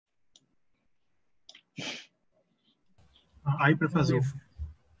I prefer Zoom.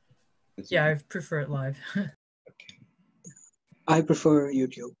 Yeah, I prefer it live. Okay. I prefer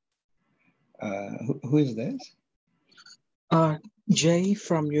YouTube. Who is this? Jay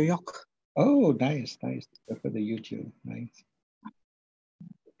from New York. Oh, nice, nice. Prefer the YouTube. Nice.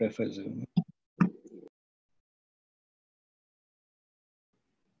 Prefer Zoom.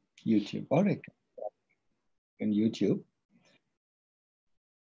 YouTube. All right. And YouTube.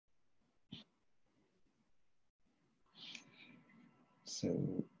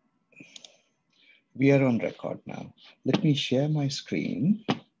 So we are on record now. Let me share my screen.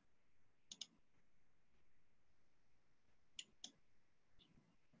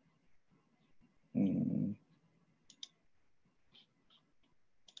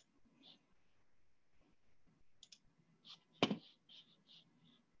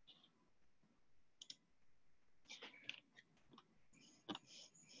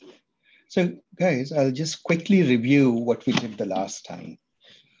 So guys, I'll just quickly review what we did the last time.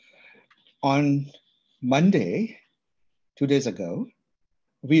 On Monday, 2 days ago,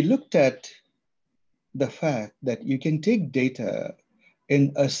 we looked at the fact that you can take data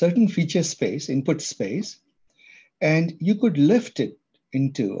in a certain feature space, input space, and you could lift it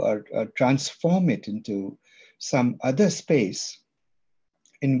into or transform it into some other space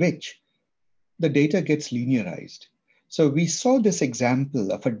in which the data gets linearized. So we saw this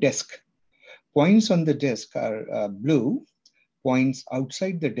example of a disk. Points on the disk are blue, points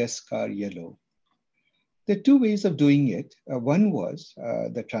outside the disk are yellow. There are two ways of doing it. One was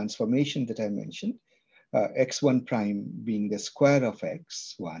the transformation that I mentioned, x1 prime being the square of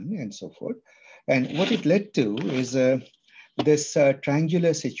x1 and so forth. And what it led to is this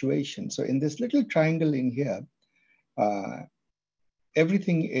triangular situation. So in this little triangle in here,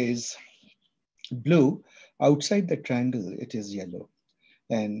 everything is blue. Outside the triangle, it is yellow.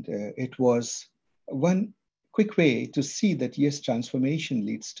 And it was one quick way to see that, yes, transformation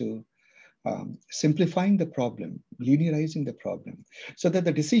leads to simplifying the problem, linearizing the problem, so that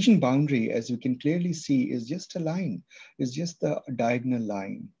the decision boundary, as you can clearly see, is just a line, is just the diagonal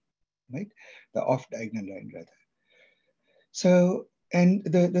line, right? The off diagonal line rather. So, and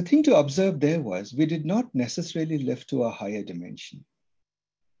the thing to observe there was we did not necessarily lift to a higher dimension,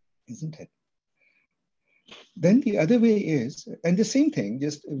 isn't it? Then the other way is, and the same thing,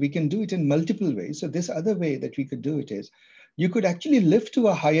 just we can do it in multiple ways. So this other way that we could do it is, you could actually lift to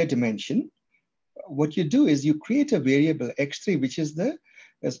a higher dimension. What you do is you create a variable x3, which is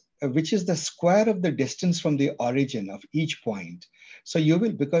the square of the distance from the origin of each point. So you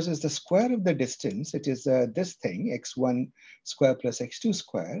will, because it's the square of the distance, it is this thing, x1 square plus x2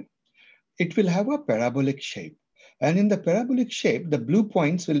 square, it will have a parabolic shape. And in the parabolic shape, the blue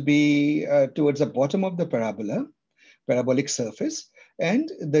points will be towards the bottom of the parabolic surface,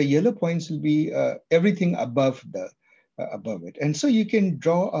 and the yellow points will be everything above it. And so you can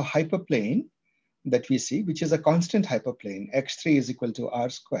draw a hyperplane that we see, which is a constant hyperplane. X3 is equal to r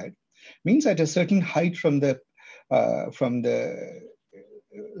squared, means at a certain height from the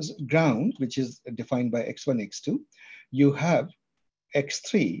ground, which is defined by x1, x2, you have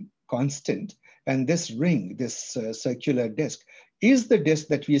x3 constant, and this ring, this circular disk, is the disk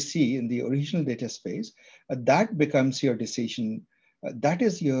that we see in the original data space. That becomes your decision. That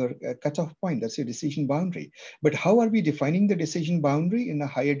is your cutoff point. That's your decision boundary. But how are we defining the decision boundary in a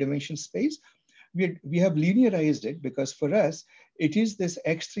higher dimension space? We have linearized it because for us, it is this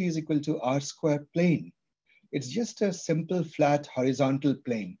x3 is equal to r square plane. It's just a simple flat horizontal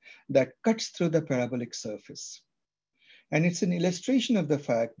plane that cuts through the parabolic surface. And it's an illustration of the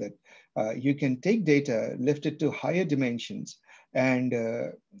fact that you can take data, lift it to higher dimensions, and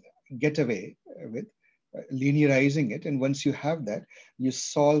get away with linearizing it. And once you have that, you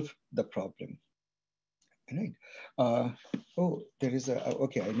solve the problem. Right. Oh, there is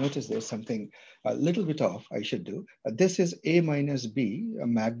okay, I noticed there's something a little bit off I should do. This is A minus B, a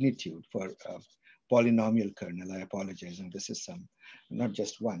magnitude for polynomial kernel. I apologize. And this is some, not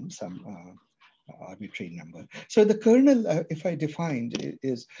just one, some arbitrary number. So the kernel, if I defined,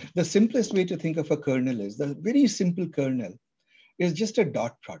 is the simplest way to think of a kernel is the very simple kernel is just a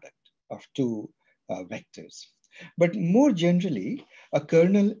dot product of two vectors. But more generally, a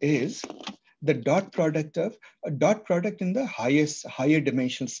kernel is the dot product in the higher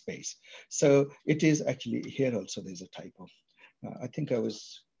dimensional space. So it is actually here also there's a typo. I think I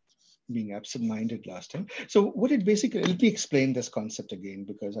was being absent-minded last time. So what it basically, let me explain this concept again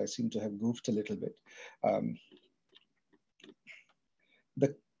because I seem to have goofed a little bit.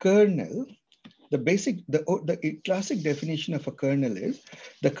 The kernel, the classic definition of a kernel is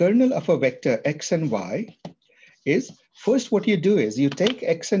the kernel of a vector x and y is, first what you do is you take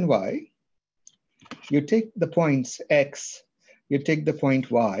x and y You take the points X, you take the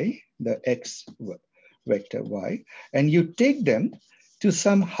point Y, the X vector Y, and you take them to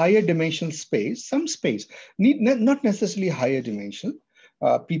some higher dimensional space, some space, not necessarily higher dimensional.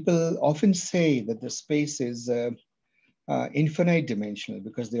 People often say that the space is infinite dimensional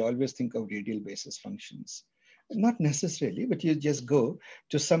because they always think of radial basis functions. Not necessarily, but you just go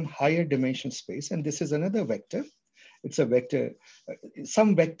to some higher dimensional space, and this is another vector. It's a vector,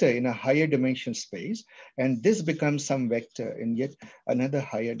 some vector in a higher dimension space, and this becomes some vector in yet another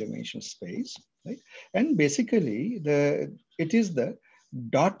higher dimension space, right? And basically, it is the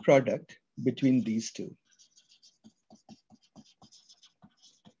dot product between these two.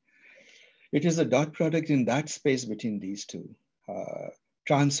 It is a dot product in that space between these two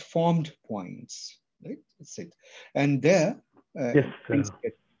transformed points, right? That's it. And there, things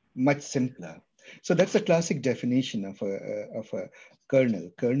get much simpler. So that's a classic definition of a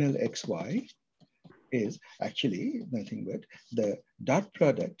kernel. Kernel XY is actually nothing but the dot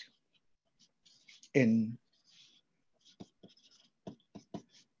product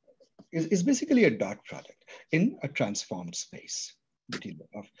is basically a dot product in a transformed space between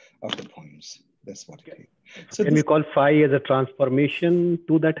of the points. That's what it is. So can we call phi as a transformation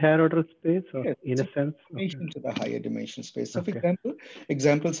to that higher order space, or yes, in a sense? Transformation to the higher dimension space. So for example,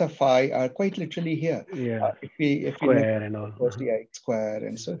 examples of phi are quite literally here. Yeah. If we Square and all. X square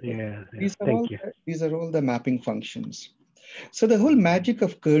and so forth. Yeah. These are all the mapping functions. So the whole magic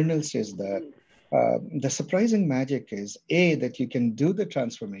of kernels is that the surprising magic is that you can do the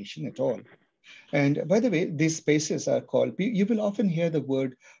transformation at all. And by the way, these spaces are called, you will often hear the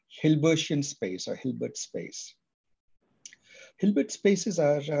word Hilbertian space or Hilbert space. Hilbert spaces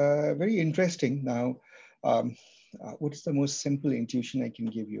are very interesting. Now, what is the most simple intuition I can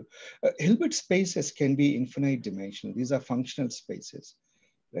give you? Hilbert spaces can be infinite dimensional. These are functional spaces,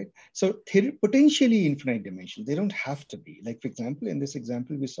 right? So potentially infinite dimensional. They don't have to be. Like, for example, in this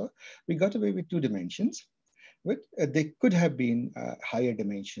example we saw, we got away with 2 dimensions. But they could have been higher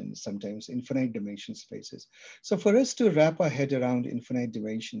dimensions, sometimes infinite dimension spaces. So for us to wrap our head around infinite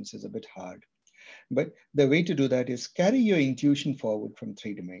dimensions is a bit hard. But the way to do that is carry your intuition forward from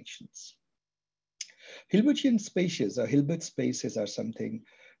 3 dimensions. Hilbertian spaces or Hilbert spaces are something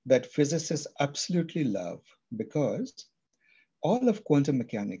that physicists absolutely love because all of quantum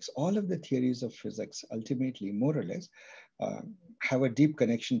mechanics, all of the theories of physics ultimately, more or less, have a deep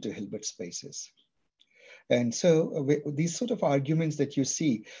connection to Hilbert spaces. And so these sort of arguments that you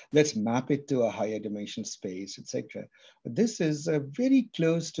see, let's map it to a higher dimension space, etc. This is very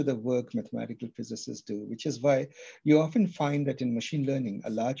close to the work mathematical physicists do, which is why you often find that in machine learning, a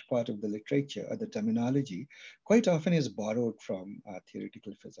large part of the literature or the terminology quite often is borrowed from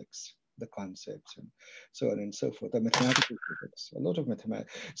theoretical physics, the concepts and so on and so forth, the mathematical physics, a lot of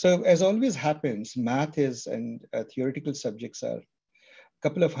mathematics. So as always happens, math is and theoretical subjects are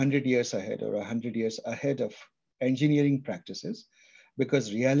couple of 100 years ahead or 100 years ahead of engineering practices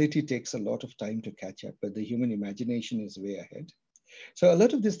because reality takes a lot of time to catch up, but the human imagination is way ahead. So a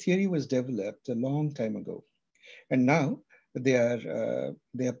lot of this theory was developed a long time ago. And now they are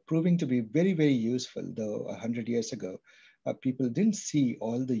proving to be very, very useful, though 100 years ago, people didn't see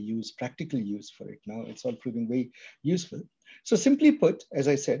all the practical use for it. Now it's all proving very useful. So simply put, as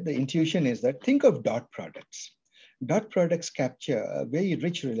I said, the intuition is that think of dot products. Dot products capture a very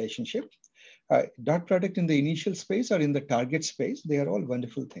rich relationship. Dot product in the initial space or in the target space, they are all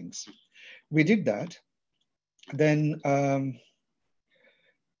wonderful things. We did that. Then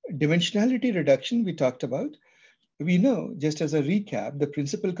dimensionality reduction we talked about. We know, just as a recap, the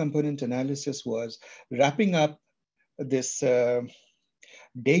principal component analysis was wrapping up this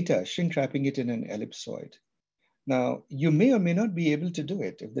data, shrink wrapping it in an ellipsoid. Now, you may or may not be able to do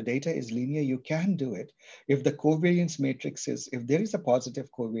it. If the data is linear, you can do it. If the covariance matrix if there is a positive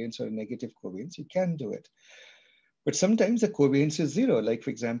covariance or a negative covariance, you can do it. But sometimes the covariance is 0. Like, for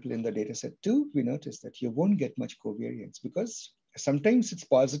example, in the data set 2, we noticed that you won't get much covariance because sometimes it's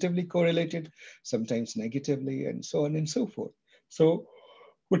positively correlated, sometimes negatively, and so on and so forth. So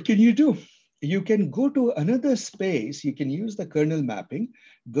what can you do? You can go to another space. You can use the kernel mapping,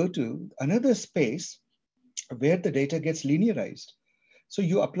 go to another space where the data gets linearized. So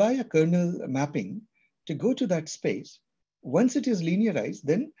you apply a kernel mapping to go to that space. Once it is linearized,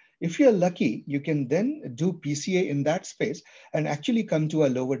 then if you're lucky, you can then do PCA in that space and actually come to a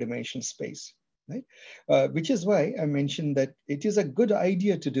lower dimensional space, right? Which is why I mentioned that it is a good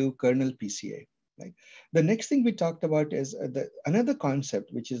idea to do kernel PCA. Right? The next thing we talked about is another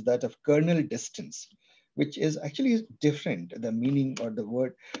concept, which is that of kernel distance, which is actually different. The meaning or the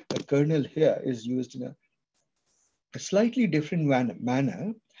word the kernel here is used in a slightly different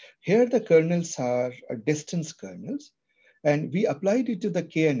manner. Here the kernels are distance kernels, and we applied it to the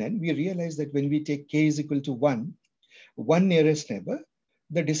KNN. We realized that when we take k is equal to 1, one nearest neighbor,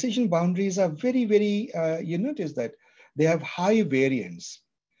 the decision boundaries are very, very, you notice that they have high variance.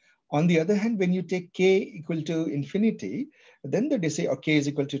 On the other hand, when you take k equal to infinity, then the decision, or k is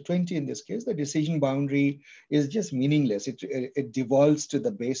equal to 20 in this case, the decision boundary is just meaningless. It devolves to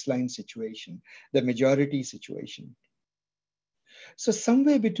the baseline situation, the majority situation. So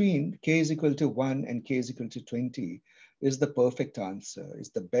somewhere between k is equal to 1 and k is equal to 20 is the perfect answer, is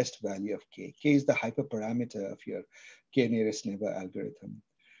the best value of k. K is the hyperparameter of your k nearest neighbor algorithm.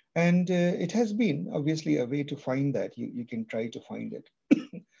 And it has been obviously a way to find that. You can try to find it.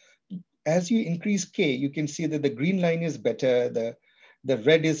 As you increase k, you can see that the green line is better, the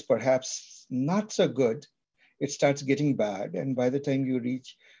red is perhaps not so good. It starts getting bad, and by the time you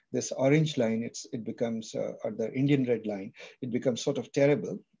reach this orange line, it becomes, or the Indian red line, it becomes sort of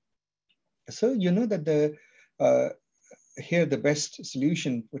terrible. So you know that here the best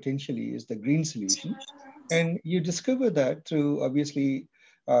solution potentially is the green solution, and you discover that through obviously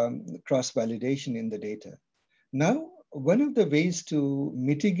cross-validation in the data. Now, one of the ways to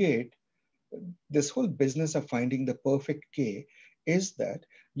mitigate this whole business of finding the perfect k is that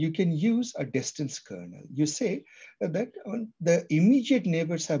you can use a distance kernel. You say that the immediate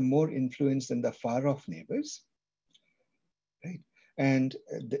neighbors have more influence than the far off neighbors, right? And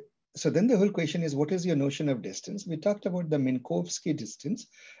so then the whole question is, what is your notion of distance? We talked about the Minkowski distance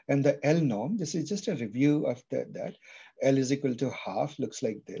and the L norm. This is just a review of that. L is equal to half, looks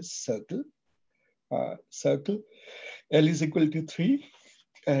like this, circle, circle. L is equal to 3.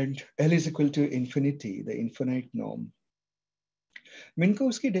 And L is equal to infinity, the infinite norm.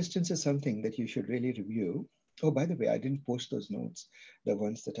 Minkowski distance is something that you should really review. Oh, by the way, I didn't post those notes, the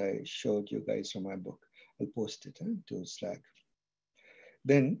ones that I showed you guys from my book. I'll post it to Slack.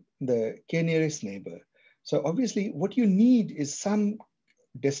 Then the k nearest neighbor. So obviously what you need is some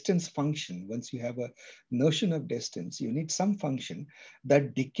distance function. Once you have a notion of distance, you need some function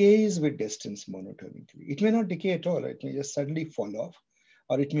that decays with distance monotonically. It may not decay at all. It may just suddenly fall off,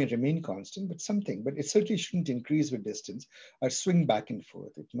 or it may remain constant, but something. But it certainly shouldn't increase with distance or swing back and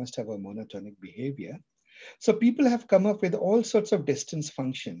forth. It must have a monotonic behavior. So people have come up with all sorts of distance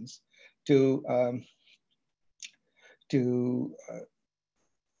functions to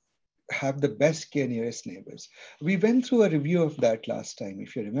have the best k nearest neighbors. We went through a review of that last time.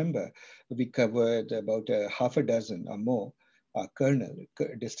 If you remember, we covered about half a dozen or more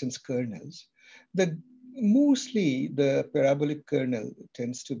distance kernels. Mostly the parabolic kernel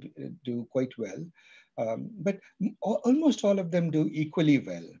tends to do quite well, but almost all of them do equally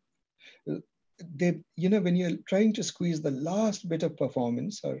well. When you're trying to squeeze the last bit of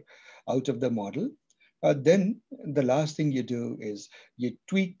performance or out of the model, then the last thing you do is you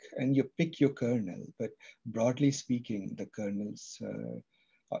tweak and you pick your kernel. But broadly speaking, the kernels,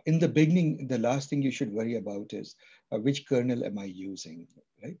 in the beginning, the last thing you should worry about is which kernel am I using,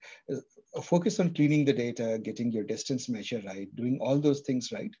 right? Focus on cleaning the data, getting your distance measure right, doing all those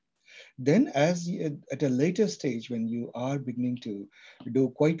things right. Then at a later stage, when you are beginning to do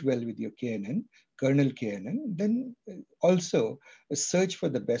quite well with your KNN, kernel KNN, then also search for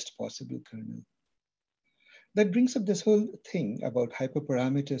the best possible kernel. That brings up this whole thing about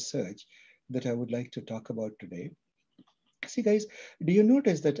hyperparameter search that I would like to talk about today. See guys, do you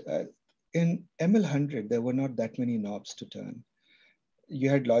notice that in ML100, there were not that many knobs to turn? You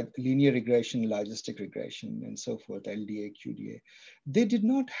had linear regression, logistic regression, and so forth, LDA, QDA. They did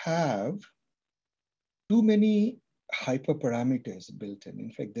not have too many hyperparameters built in.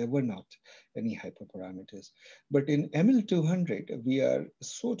 In fact, there were not any hyperparameters. But in ML200, we are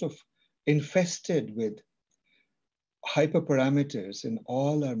sort of infested with hyperparameters in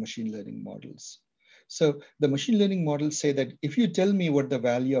all our machine learning models. So the machine learning models say that if you tell me what the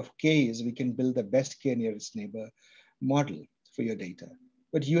value of k is, we can build the best k nearest neighbor model for your data.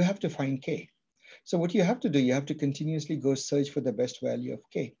 But you have to find k. So what you have to do, you have to continuously go search for the best value of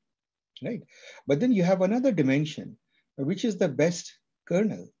k, right? But then you have another dimension, which is the best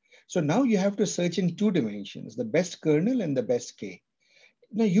kernel. So now you have to search in 2 dimensions, the best kernel and the best k.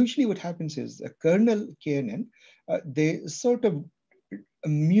 Now, usually what happens is a kernel KNN, they sort of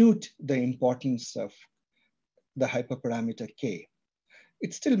mute the importance of the hyperparameter k.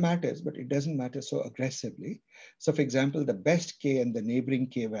 It still matters, but it doesn't matter so aggressively. So for example, the best k and the neighboring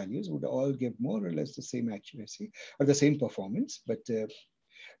k values would all give more or less the same accuracy or the same performance.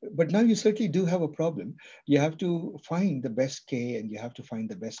 But now you certainly do have a problem. You have to find the best k and you have to find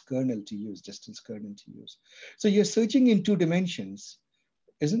the best kernel to use, distance kernel to use. So you're searching in 2 dimensions.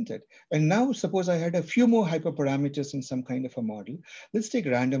 isn't it? And now suppose I had a few more hyperparameters in some kind of a model. Let's take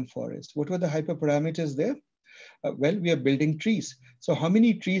random forest. What were the hyperparameters there? Well, we are building trees. So how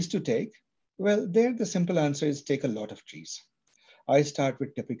many trees to take? Well, there the simple answer is take a lot of trees. I start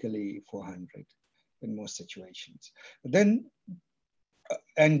with typically 400 in most situations. Then,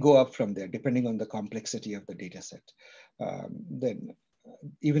 and go up from there, depending on the complexity of the data set. Then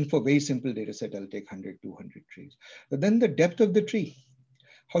even for very simple data set, I'll take 100, 200 trees. But then the depth of the tree.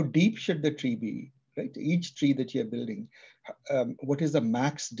 How deep should the tree be, right? Each tree that you're building, what is the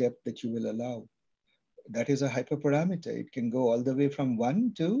max depth that you will allow? That is a hyperparameter. It can go all the way from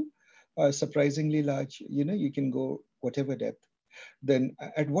 1 to surprisingly large. You can go whatever depth. Then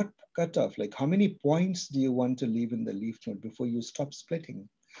at what cutoff, like how many points do you want to leave in the leaf node before you stop splitting?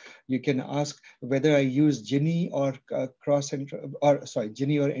 You can ask whether I use Gini or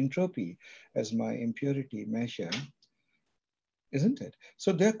Gini or entropy as my impurity measure, isn't it?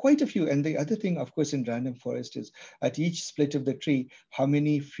 So there are quite a few. And the other thing, of course, in random forest is at each split of the tree, how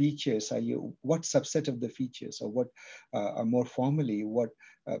many features what subset of the features, or what, more formally, what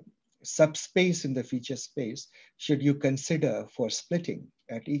subspace in the feature space should you consider for splitting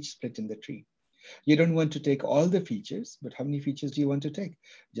at each split in the tree? You don't want to take all the features, but how many features do you want to take?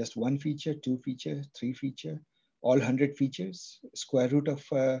 Just one feature, two feature, three feature, all 100 features, square root of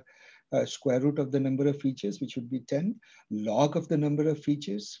the number of features, which would be 10, log of the number of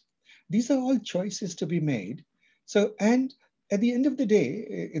features. These are all choices to be made. So, and at the end of the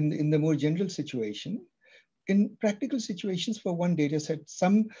day, in the more general situation, in practical situations for one data set,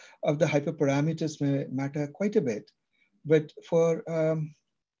 some of the hyperparameters may matter quite a bit, but for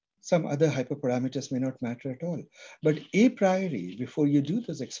some other hyperparameters may not matter at all. But a priori, before you do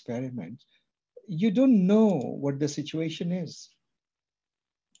this experiment, you don't know what the situation is.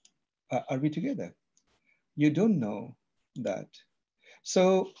 Are we together? You don't know that.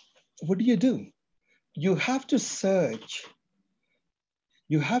 So what do? You have to search.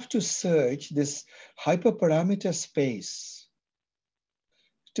 You have to search this hyperparameter space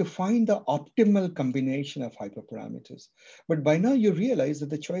to find the optimal combination of hyperparameters. But by now you realize that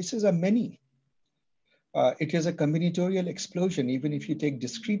the choices are many. It is a combinatorial explosion, even if you take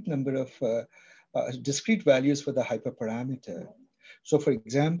discrete number of discrete values for the hyperparameter. So for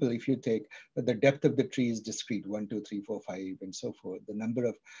example, if you take the depth of the tree is discrete, 1, 2, 3, 4, 5, and so forth. The number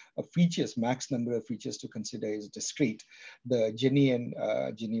of features, max number of features to consider is discrete. The Gini and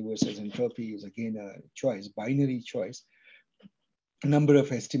Gini versus entropy is again a choice, binary choice. Number of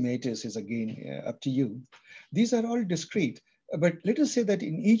estimators is again up to you. These are all discrete. But let us say that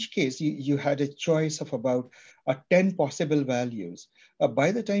in each case, you had a choice of about 10 possible values.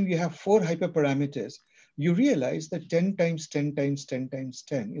 By the time you have 4 hyperparameters, you realize that 10 times 10 times 10 times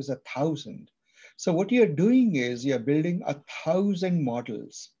 10 is 1,000. So what you're doing is you're building 1,000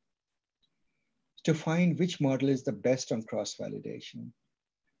 models to find which model is the best on cross-validation,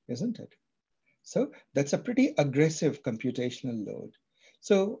 isn't it? So that's a pretty aggressive computational load.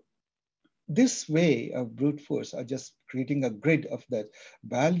 So this way of brute force, are just creating a grid of the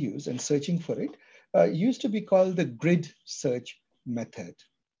values and searching for it, used to be called the grid search method.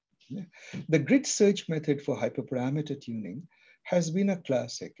 The grid search method for hyperparameter tuning has been a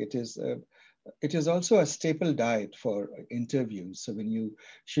classic. It is also a staple diet for interviews. So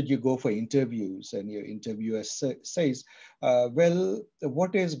should you go for interviews and your interviewer says, well,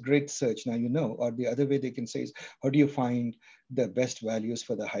 what is grid search? Now you know, or the other way they can say is, how do you find the best values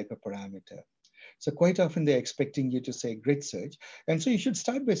for the hyperparameter? So quite often they're expecting you to say grid search. And so you should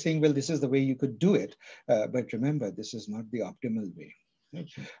start by saying, well, this is the way you could do it. But remember, this is not the optimal way.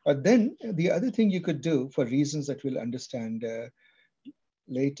 Then the other thing you could do, for reasons that we'll understand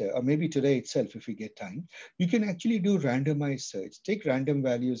later, or maybe today itself if we get time, you can actually do randomized search. Take random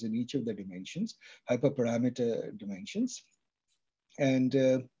values in each of the dimensions, hyperparameter dimensions, and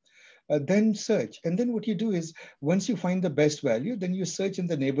then search. And then what you do is, once you find the best value, then you search in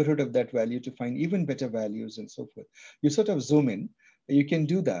the neighborhood of that value to find even better values and so forth. You sort of zoom in. You can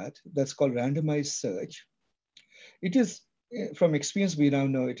do that. That's called randomized search. It is, from experience, we now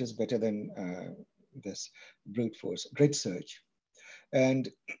know it is better than this brute force, grid search. And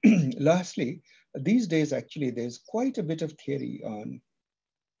lastly, these days, actually, there's quite a bit of theory on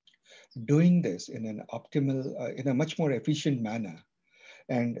doing this in an optimal, in a much more efficient manner.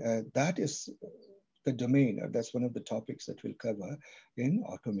 And that is the domain, or that's one of the topics that we'll cover in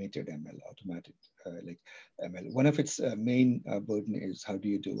automated ML, like ML. One of its main burden is, how do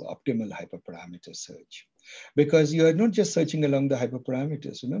you do optimal hyperparameter search? Because you are not just searching along the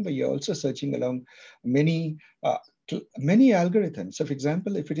hyperparameters. Remember, you're also searching along many algorithms. So for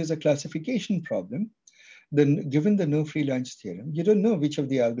example, if it is a classification problem, given the no free lunch theorem, you don't know which of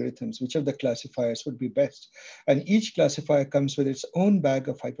the algorithms, which of the classifiers would be best. And each classifier comes with its own bag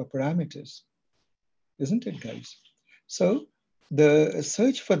of hyperparameters, isn't it, guys? So the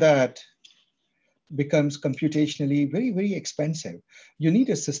search for that becomes computationally very, very expensive. You need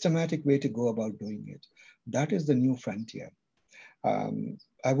a systematic way to go about doing it. That is the new frontier.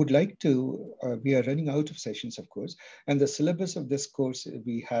 I would like to, we are running out of sessions, of course, and the syllabus of this course,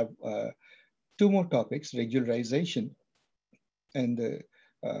 we have two more topics, regularization and,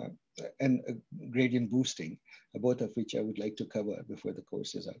 gradient boosting, both of which I would like to cover before the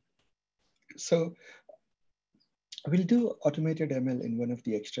course is out. So we'll do automated ML in one of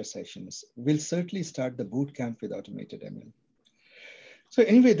the extra sessions. We'll certainly start the boot camp with automated ML. So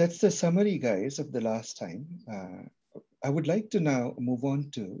anyway, that's the summary, guys, of the last time. I would like to now move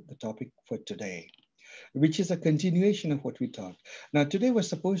on to the topic for today, which is a continuation of what we talked. Now, today was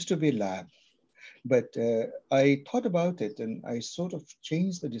supposed to be a lab, but I thought about it and I sort of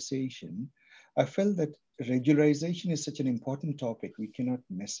changed the decision. I felt that regularization is such an important topic, we cannot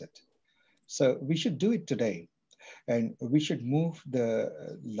miss it. So we should do it today. And we should move the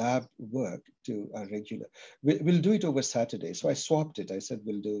lab work to a regular. We'll do it over Saturday. So I swapped it. I said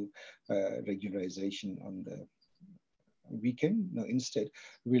we'll do regularization on the weekend. No, instead,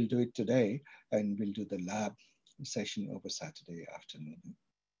 we'll do it today and we'll do the lab session over Saturday afternoon.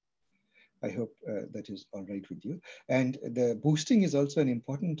 I hope that is all right with you. And the boosting is also an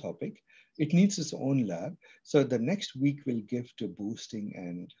important topic. It needs its own lab. So the next week we'll give to boosting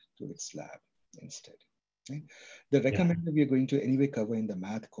and to its lab instead. Okay. The recommender we are going to anyway cover in the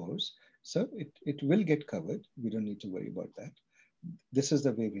math course. So it will get covered. We don't need to worry about that. This is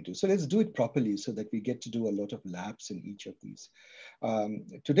the way we do. So let's do it properly so that we get to do a lot of labs in each of these.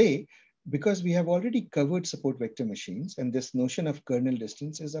 Today, because we have already covered support vector machines and this notion of kernel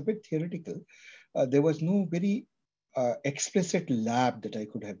distance is a bit theoretical, there was no very explicit lab that I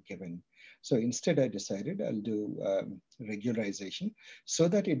could have given. So instead I decided I'll do regularization so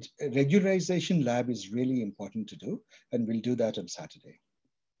that regularization lab is really important to do and we'll do that on Saturday.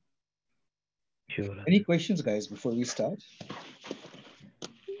 Sure. Any questions, guys, before we start?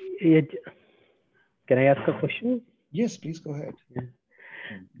 Can I ask a question? Yes, please go ahead. Yeah.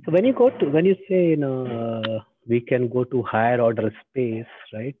 So when you say, we can go to higher order space,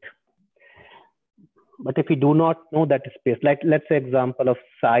 right? But if we do not know that space, like let's say example of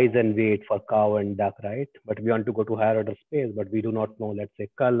size and weight for cow and duck, right? But we want to go to higher order space, but we do not know, let's say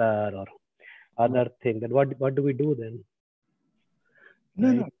color or other thing, then what do we do then? No,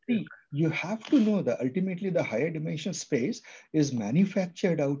 right? No, see, you have to know that ultimately the higher dimensional space is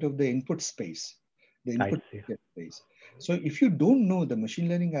manufactured out of the input space, the input space. So if you don't know, the machine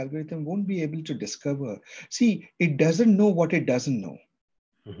learning algorithm won't be able to discover. See, it doesn't know what it doesn't know,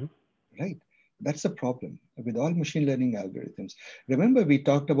 right? That's the problem with all machine learning algorithms. Remember, we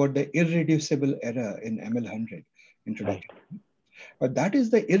talked about the irreducible error in ML100 introduction. Right. But that is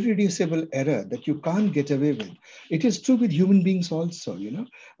the irreducible error that you can't get away with. It is true with human beings also,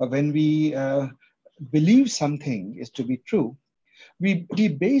 when we believe something is to be true, we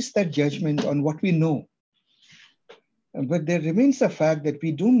base that judgment on what we know. But there remains the fact that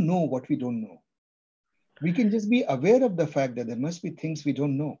we don't know what we don't know. We can just be aware of the fact that there must be things we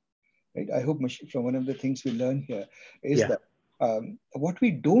don't know. Right? I hope from one of the things we learn here is that what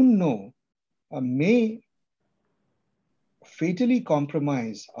we don't know may fatally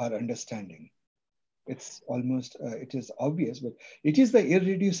compromise our understanding. It's almost, it is obvious, but it is the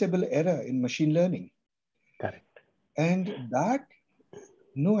irreducible error in machine learning. Correct. And that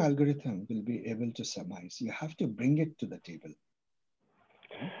no algorithm will be able to surmise. You have to bring it to the table.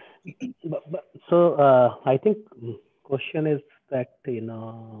 So I think question is that,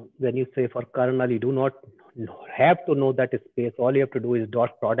 when you say for kernel, you do not have to know that space. All you have to do is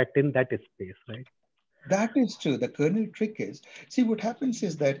dot product in that space, right? That is true. The kernel trick is, see, what happens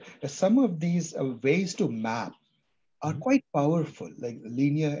is that some of these ways to map are quite powerful, like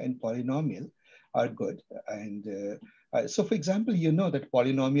linear and polynomial are good. And so for example, you know that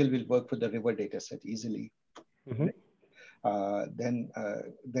polynomial will work for the river data set easily. Right?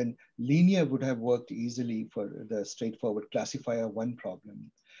 Then linear would have worked easily for the straightforward classifier 1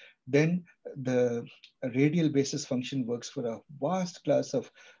 problem. Then the radial basis function works for a vast class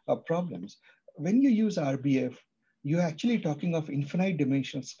of problems. When you use RBF, you're actually talking of infinite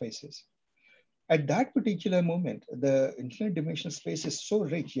dimensional spaces. At that particular moment, the infinite dimensional space is so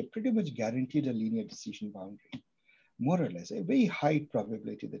rich, you're pretty much guaranteed a linear decision boundary, more or less, a very high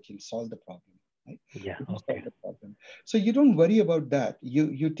probability that you'll solve the problem. Right? Yeah, okay. The problem. So you don't worry about that.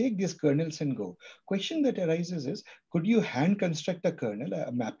 You take these kernels and go. Question that arises is, could you hand construct a kernel,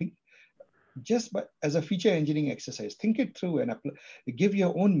 a mapping? just as a feature engineering exercise, think it through and give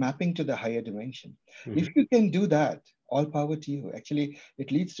your own mapping to the higher dimension. If you can do that, all power to you. Actually,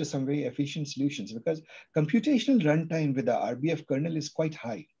 it leads to some very efficient solutions because computational runtime with the RBF kernel is quite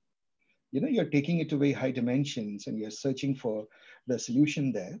high. You know, you're taking it to very high dimensions and you're searching for the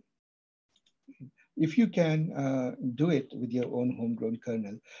solution there. If you can do it with your own homegrown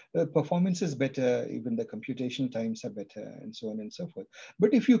kernel, the performance is better, even the computational times are better, and so on and so forth.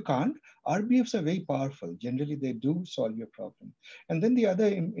 But if you can't, RBFs are very powerful. Generally, they do solve your problem. And then the other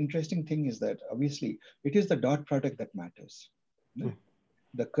interesting thing is that, obviously, it is the dot product that matters.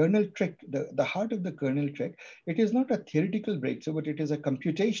 The kernel trick, the heart of the kernel trick, it is not a theoretical breakthrough, but it is a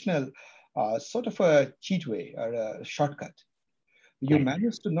computational sort of a cheat way or a shortcut. You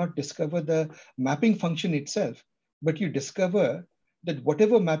manage to not discover the mapping function itself, but you discover that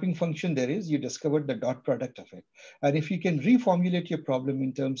whatever mapping function there is, you discovered the dot product of it. And if you can reformulate your problem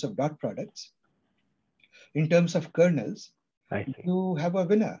in terms of dot products, in terms of kernels, you have a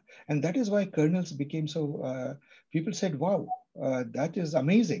winner. And that is why kernels became so, people said, wow, that is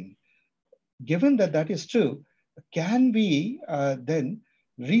amazing. Given that that is true, can we then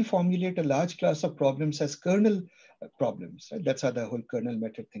reformulate a large class of problems as kernel problems? Right? That's how the whole kernel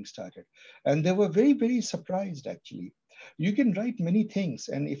method thing started. And they were very, very surprised, actually. You can write many things.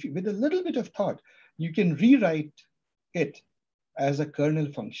 And if you, with a little bit of thought, you can rewrite it as a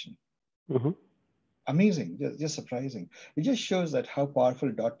kernel function. Amazing, just surprising. It just shows that how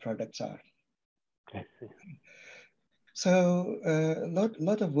powerful dot products are. So a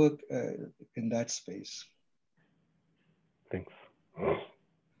lot of work in that space. Thanks.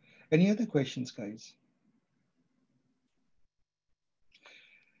 Any other questions, guys?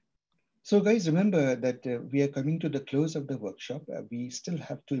 So guys, remember that we are coming to the close of the workshop. We still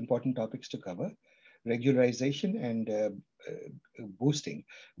have two important topics to cover: regularization and boosting,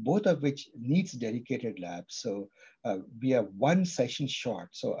 both of which needs dedicated labs. So we are one session short.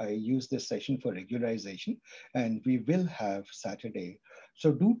 So I use this session for regularization, and we will have Saturday.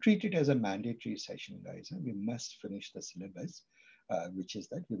 So do treat it as a mandatory session, guys. We must finish the syllabus, which is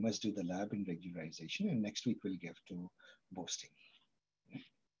that we must do the lab in regularization, and next week we'll give to boosting.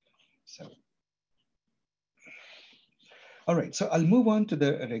 So, all right, so I'll move on to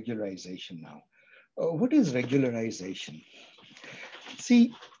the regularization now. What is regularization?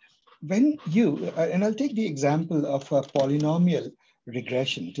 See, when you, and I'll take the example of a polynomial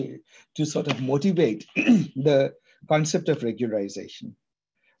regression to sort of motivate the concept of regularization.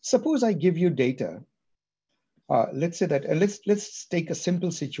 Suppose I give you data, let's say that, and let's take a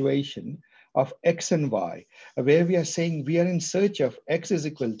simple situation of X and Y, where we are saying we are in search of X is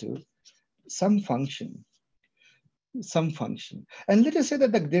equal to some function. And let us say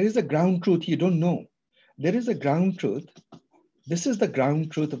that there is a ground truth you don't know. There is a ground truth. This is the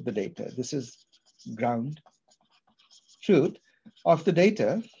ground truth of the data. This is ground truth of the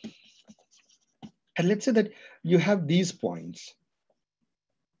data. And let's say that you have these points,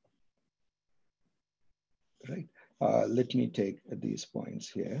 right? Let me take these points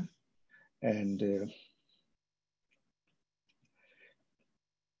here. And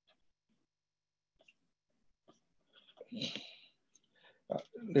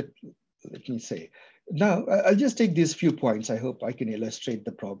let me say, now I'll just take these few points. I hope I can illustrate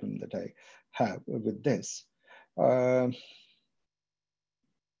the problem that I have with this.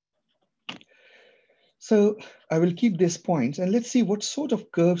 So I will keep these points and let's see what sort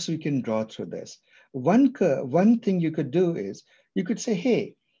of curves we can draw through this. One thing you could do is you could say,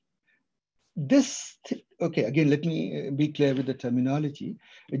 hey, okay, again, let me be clear with the terminology.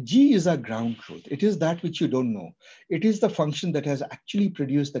 G is our ground truth. It is that which you don't know. It is the function that has actually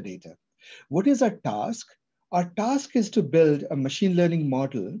produced the data. What is our task? Our task is to build a machine learning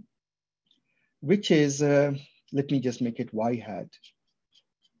model, which is, let me just make it Y hat,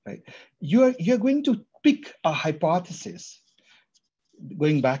 right? You're going to pick a hypothesis,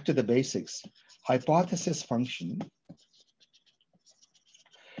 going back to the basics, hypothesis function,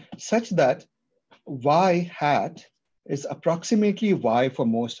 such that Y hat is approximately Y for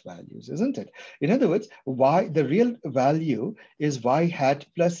most values, isn't it? In other words, Y, the real value is Y hat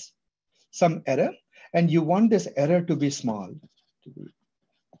plus some error, and you want this error to be small.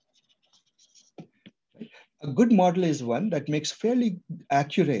 A good model is one that makes fairly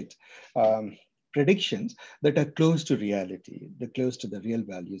accurate predictions that are close to reality, close to the real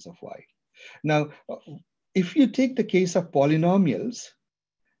values of Y. Now, if you take the case of polynomials,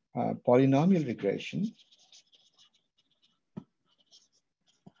 polynomial regression,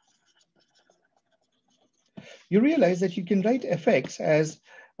 you realize that you can write fx as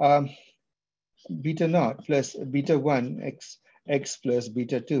beta naught plus beta 1 x x plus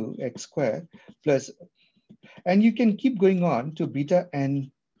beta 2 x square plus, and you can keep going on to beta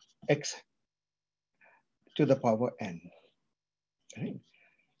n x to the power n. Right?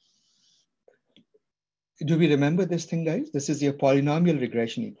 Do we remember this thing, guys? This is your polynomial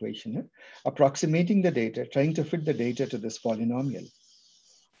regression equation, approximating the data, trying to fit the data to this polynomial.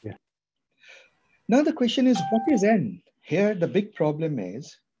 Yeah. Now the question is, what is n? Here, the big problem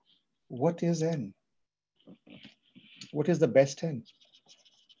is, what is n? What is the best n?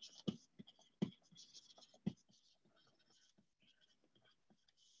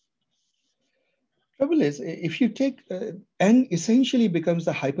 Trouble is, if you take n essentially becomes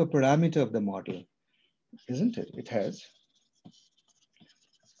the hyperparameter of the model, isn't it? It has.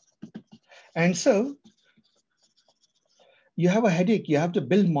 And so you have a headache. You have to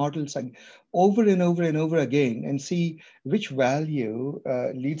build models over and over and over again and see which value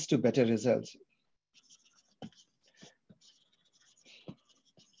leads to better results.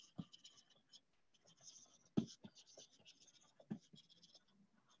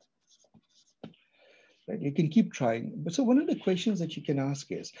 Right? You can keep trying. But so one of the questions that you can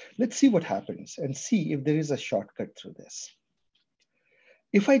ask is, let's see what happens and see if there is a shortcut through this.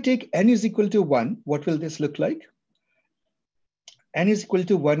 If I take n is equal to 1, what will this look like? N is equal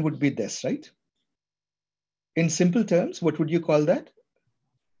to 1 would be this, right? In simple terms, what would you call that?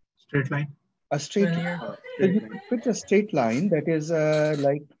 Straight line. A straight line. So you could fit a straight line that is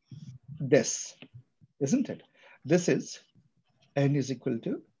like this, isn't it? This is n is equal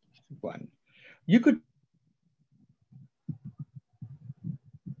to 1. You could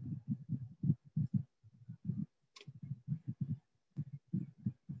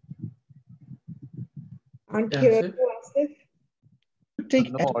take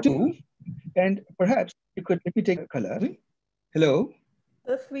N2 and perhaps you could, let me take a color. Hello?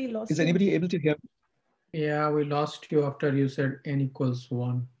 If we lost Is anybody able to hear me? Yeah, we lost you after you said n equals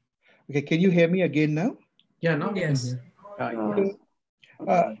 1. Okay, can you hear me again now? Yeah, now Yes. yes.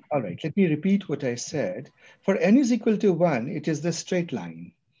 All right, let me repeat what I said. For n is equal to 1, it is the straight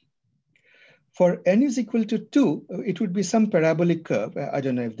line. For n is equal to 2, it would be some parabolic curve. I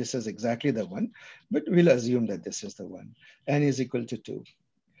don't know if this is exactly the one, but we'll assume that this is the one. N is equal to 2.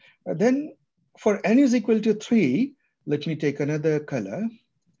 Then for n is equal to 3, let me take another color.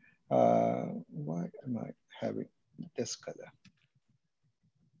 Why am I having this color?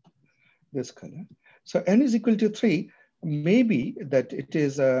 This color. So n is equal to 3, maybe that it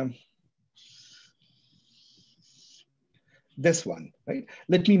is this one, right?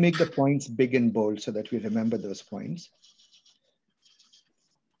 Let me make the points big and bold so that we remember those points.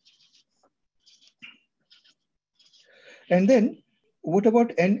 And then what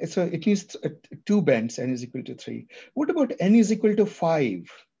about n? So it needs 2 bends, n is equal to 3. What about n is equal to 5?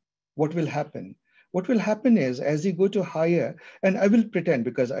 What will happen? What will happen is as you go to higher, and I will pretend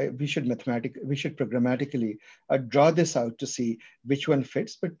because we should programmatically draw this out to see which one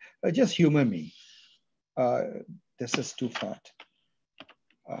fits, but just humor me. This is too fat.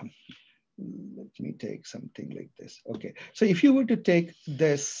 Let me take something like this. Okay, so if you were to take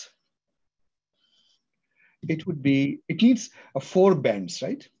this, it would be, it needs 4 bends,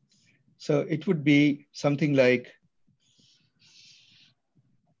 right? So it would be something like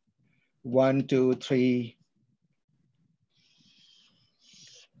 1, 2, 3.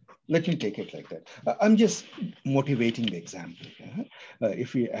 Let me take it like that. I'm just motivating the example.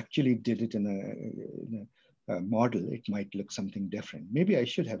 If we actually did it in a model, it might look something different. Maybe I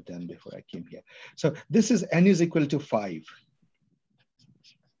should have done before I came here. So this is n is equal to 5.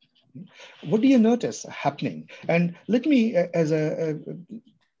 What do you notice happening? And let me,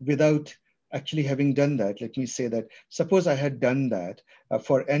 without actually having done that, let me say that suppose I had done that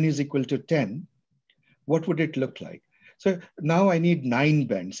for n is equal to 10, what would it look like? So now I need 9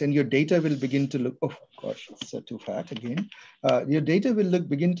 bends and your data will begin to look, oh gosh, it's too fat again. Your data will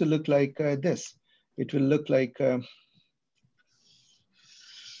begin to look like this. It will look like,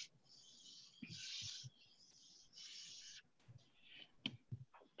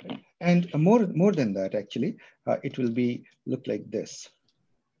 and more than that, actually, it will look like this.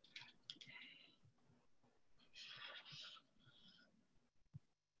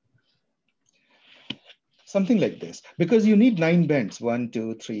 Something like this, because you need 9 bends, 1,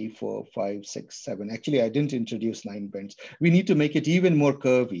 2, 3, 4, 5, 6, 7. Actually, I didn't introduce 9 bends. We need to make it even more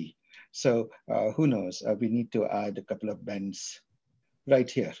curvy. So who knows, we need to add a couple of bends right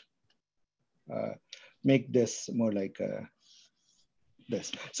here. Make this more like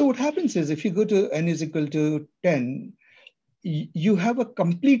this. So what happens is if you go to n is equal to 10, you have a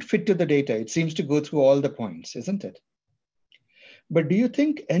complete fit to the data. It seems to go through all the points, isn't it? But do you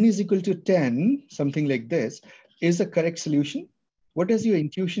think n is equal to 10, something like this, is a correct solution? What does your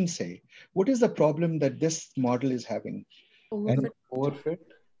intuition say? What is the problem that this model is having? Overfit.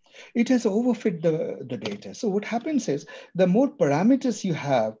 It has overfit the data. So what happens is the more parameters you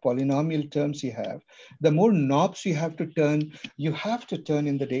have, polynomial terms you have, the more knobs you have to turn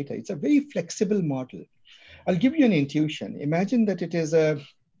in the data. It's a very flexible model. I'll give you an intuition. Imagine that it is a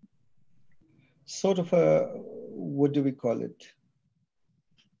sort of a, what do we call it?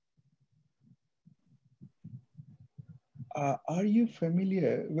 Are you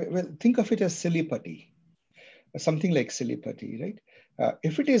familiar? Well, think of it as silly putty, something like silly putty, right?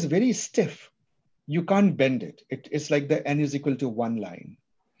 If it is very stiff, you can't bend it. It's like the n is equal to 1 line.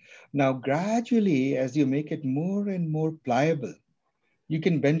 Now, gradually, as you make it more and more pliable, you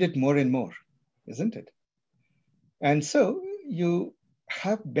can bend it more and more, isn't it? And so you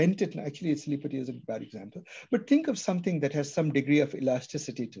have bent it. Actually, silly putty is a bad example, but think of something that has some degree of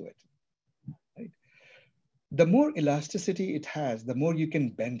elasticity to it. Right? The more elasticity it has, the more you can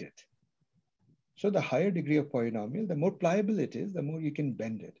bend it. So the higher degree of polynomial, the more pliable it is, the more you can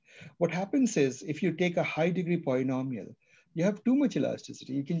bend it. What happens is if you take a high degree polynomial, you have too much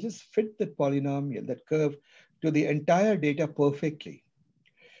elasticity. You can just fit that polynomial, that curve, to the entire data perfectly.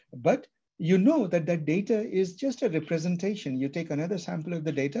 But you know that that data is just a representation. You take another sample of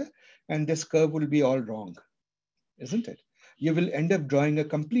the data and this curve will be all wrong, isn't it? You will end up drawing a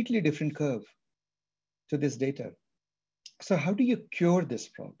completely different curve to this data. So how do you cure this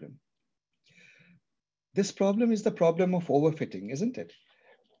problem? This problem is the problem of overfitting, isn't it?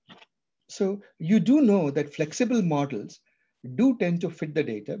 So you do know that flexible models do tend to fit the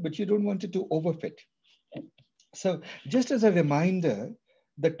data, but you don't want it to overfit. So just as a reminder,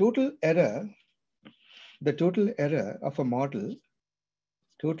 the total error of a model,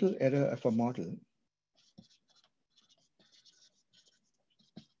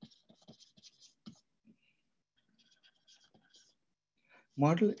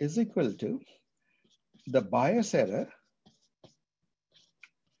 model is equal to the bias error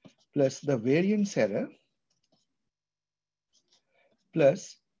plus the variance error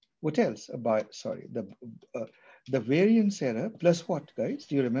plus what else? The variance error plus what, guys?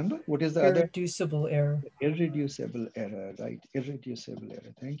 Do you remember? What is the Irreducible error. Irreducible error, right? Irreducible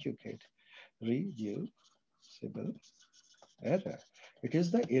error. Thank you, Kate. Reducible error. It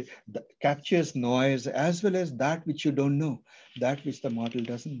is the captures noise as well as that which you don't know, that which the model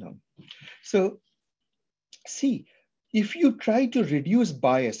doesn't know. So see, if you try to reduce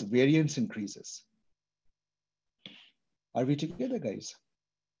bias, variance increases. Are we together, guys?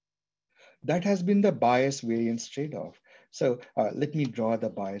 That has been the bias variance trade-off. So let me draw the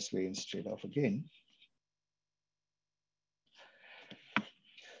bias variance trade-off again.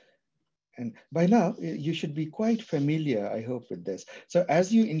 And by now, you should be quite familiar, I hope, with this. So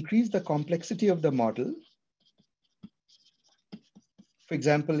as you increase the complexity of the model, for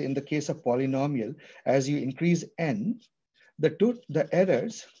example, in the case of polynomial, as you increase n, the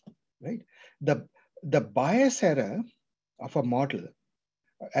errors, right? The bias error of a model,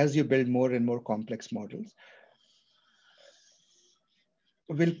 as you build more and more complex models,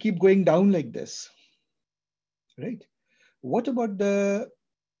 will keep going down like this, right? What about the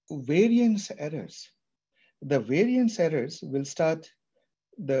variance errors? The variance errors will start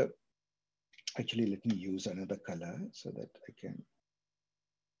actually, let me use another color so that I can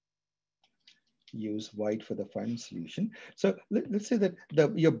use white for the final solution. So let's say that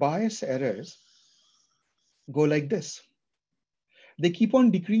your bias errors go like this. They keep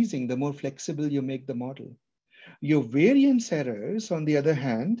on decreasing the more flexible you make the model. Your variance errors, on the other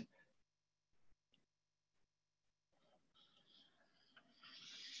hand,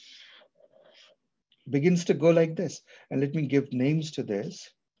 begins to go like this. And let me give names to this.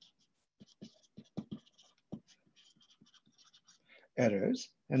 Errors,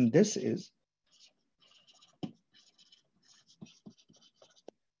 and this is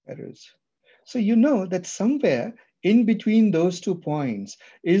errors. So you know that somewhere in between those 2 points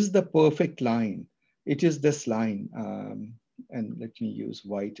is the perfect line. It is this line. And let me use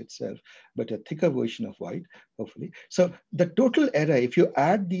white itself, but a thicker version of white, hopefully. So the total error, if you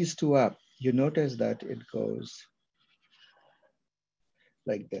add these two up, you notice that it goes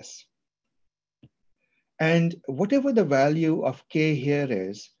like this. And whatever the value of K here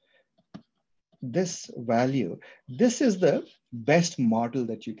is, this value, this is the best model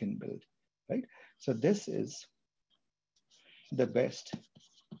that you can build, right? So this is the best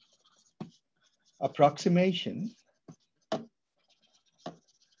approximation,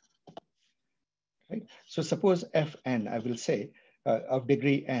 right? So suppose Fn, I will say, of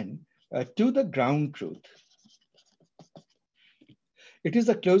degree n, to the ground truth. It is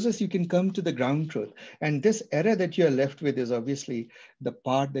the closest you can come to the ground truth. And this error that you're left with is obviously the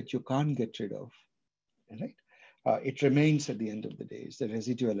part that you can't get rid of, right? It remains at the end of the day. It's the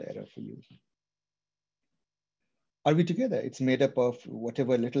residual error for you. Are we together? It's made up of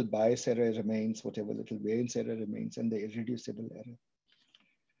whatever little bias error remains, whatever little variance error remains, and the irreducible error.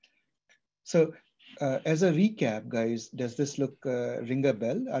 So as a recap, guys, does this ring a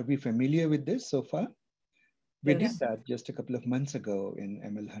bell? Are we familiar with this so far? We did that just a couple of months ago in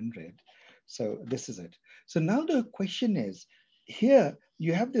ML100. So this is it. So now the question is, here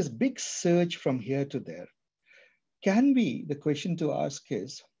you have this big surge from here to there. The question to ask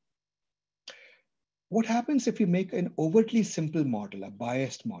is, what happens if you make an overtly simple model, a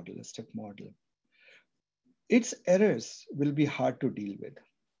biased model, a step model? Its errors will be hard to deal with.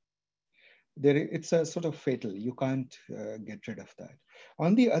 It's a sort of fatal. You can't get rid of that.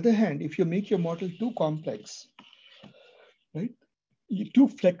 On the other hand, if you make your model too complex, right, too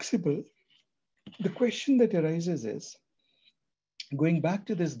flexible, the question that arises is, going back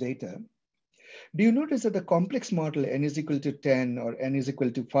to this data, do you notice that the complex model n is equal to 10 or n is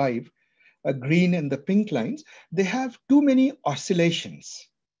equal to 5, a green and the pink lines, they have too many oscillations,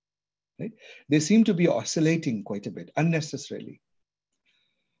 right? They seem to be oscillating quite a bit unnecessarily.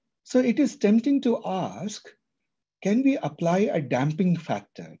 So it is tempting to ask, can we apply a damping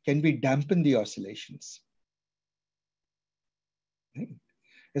factor? Can we dampen the oscillations? Right?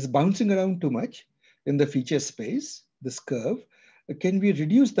 It's bouncing around too much in the feature space, this curve. Can we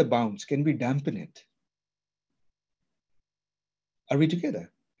reduce the bounce? Can we dampen it? Are we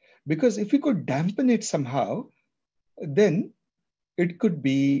together? Because if we could dampen it somehow, then it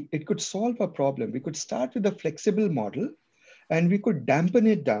could solve a problem. We could start with a flexible model and we could dampen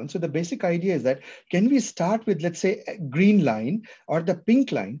it down. So the basic idea is that, can we start with, let's say, a green line or the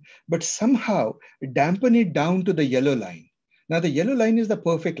pink line, but somehow dampen it down to the yellow line? Now the yellow line is the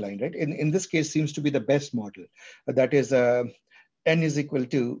perfect line, right? In this case, seems to be the best model. That is n is equal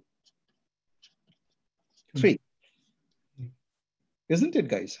to 3. Isn't it,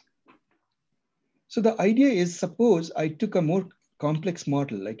 guys? So the idea is, suppose I took a more complex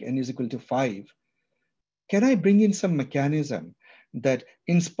model like n is equal to 5. Can I bring in some mechanism that,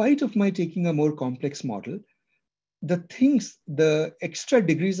 in spite of my taking a more complex model, the extra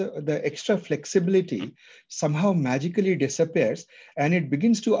degrees, the extra flexibility somehow magically disappears and it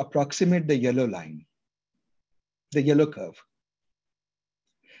begins to approximate the yellow line, the yellow curve?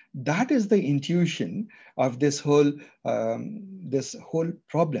 That is the intuition of this whole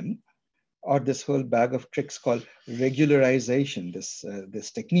problem, or this whole bag of tricks called regularization,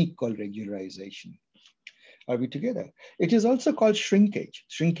 this technique called regularization. Are we together? It is also called shrinkage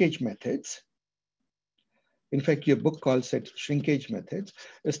methods. In fact, your book calls it shrinkage methods.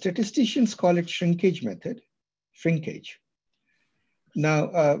 The statisticians call it shrinkage method, shrinkage. Now,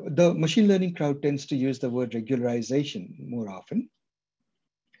 the machine learning crowd tends to use the word regularization more often.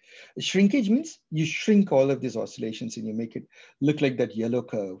 Shrinkage means you shrink all of these oscillations and you make it look like that yellow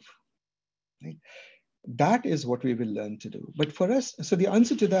curve. Right? That is what we will learn to do. But for us, so the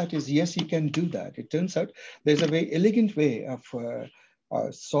answer to that is yes, you can do that. It turns out there's a very elegant way of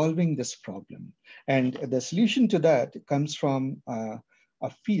solving this problem. And the solution to that comes from a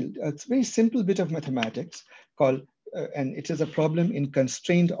field. It's a very simple bit of mathematics called, and it is a problem in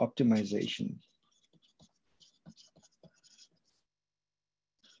constrained optimization.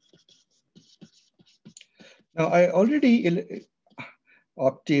 Now,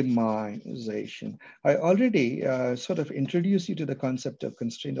 optimization. I already sort of introduced you to the concept of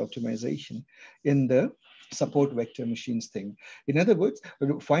constrained optimization in the support vector machines thing. In other words,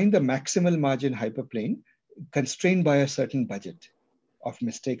 find the maximal margin hyperplane constrained by a certain budget of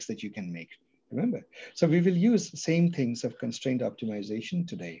mistakes that you can make. Remember? So we will use the same things of constrained optimization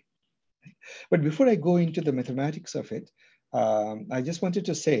today. But before I go into the mathematics of it, I just wanted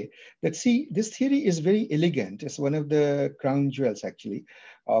to say that, see, this theory is very elegant. It's one of the crown jewels, actually,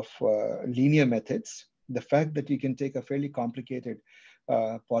 of linear methods. The fact that you can take a fairly complicated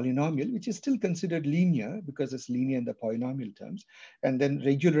polynomial, which is still considered linear because it's linear in the polynomial terms, and then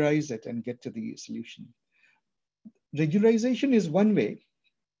regularize it and get to the solution. Regularization is one way.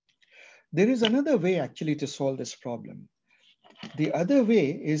 There is another way, actually, to solve this problem. The other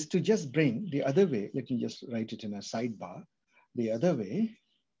way is to just bring the other way. Let me just write it in a sidebar. The other way,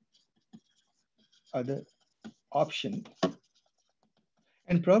 other option,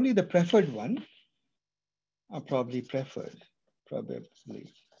 and probably the preferred one, probably,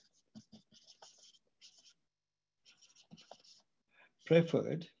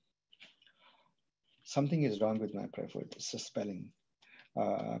 something is wrong with my preferred, it's a spelling.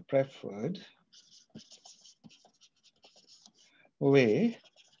 Preferred way,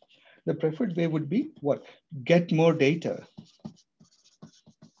 the preferred way would be what? Get more data.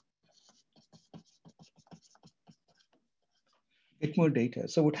 Get more data.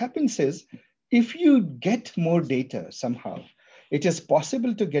 So what happens is, if you get more data somehow, it is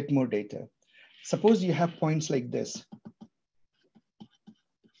possible to get more data. Suppose you have points like this.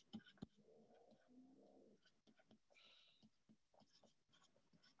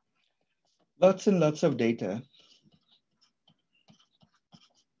 Lots and lots of data.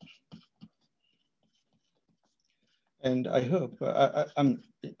 And I hope,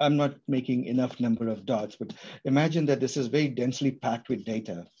 I'm not making enough number of dots, but imagine that this is very densely packed with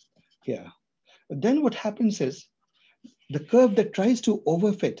data here. Then what happens is, the curve that tries to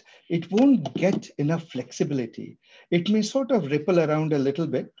overfit, it won't get enough flexibility. It may sort of ripple around a little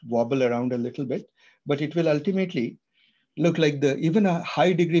bit, wobble around a little bit, but it will ultimately look like even a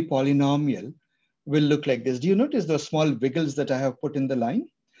high degree polynomial will look like this. Do you notice those small wiggles that I have put in the line?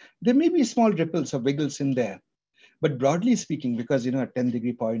 There may be small ripples or wiggles in there, but broadly speaking, because a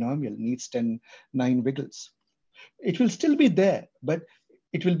 10-degree polynomial needs 9 wiggles, it will still be there, but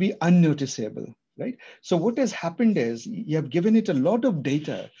it will be unnoticeable, right? So what has happened is, you have given it a lot of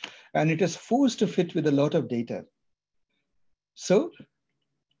data and it is forced to fit with a lot of data. So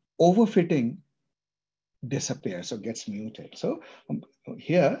overfitting disappears or gets muted. So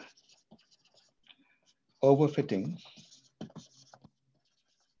here, overfitting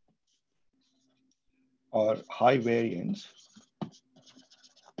or high variance,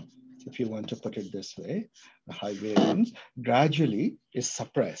 if you want to put it this way, the high variance gradually is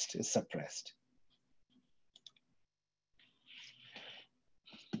suppressed.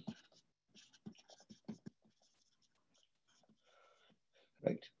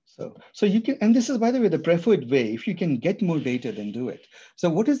 Right. So you can, and this is, by the way, the preferred way. If you can get more data, then do it. So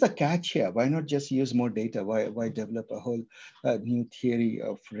what is the catch here? Why not just use more data? Why develop a whole new theory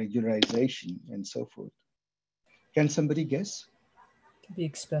of regularization and so forth? Can somebody guess? It can be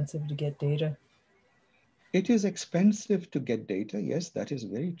expensive to get data. It is expensive to get data. Yes, that is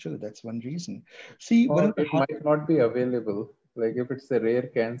very true. That's one reason. See, or it might not be available. Like if it's a rare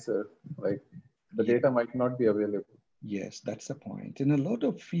cancer, like the data might not be available. Yes, that's the point. In a lot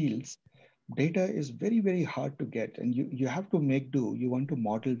of fields, data is very, very hard to get, and you have to make do. You want to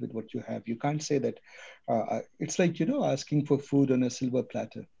model with what you have. You can't say that it's like, asking for food on a silver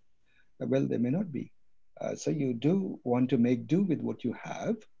platter. Well, there may not be. So you do want to make do with what you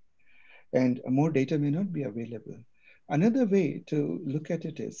have, and more data may not be available. Another way to look at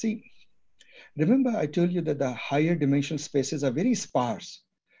it is, see, remember I told you that the higher dimensional spaces are very sparse.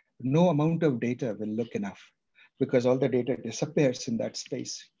 No amount of data will look enough because all the data disappears in that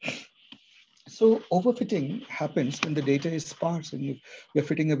space. So overfitting happens when the data is sparse and you're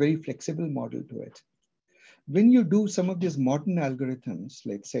fitting a very flexible model to it. When you do some of these modern algorithms,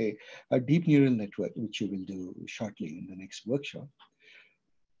 let's say a deep neural network, which you will do shortly in the next workshop,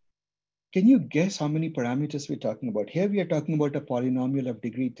 can you guess how many parameters we're talking about? Here we are talking about a polynomial of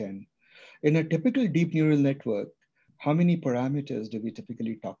degree 10. In a typical deep neural network, how many parameters do we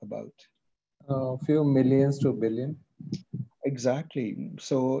typically talk about? A few millions to billion. Exactly.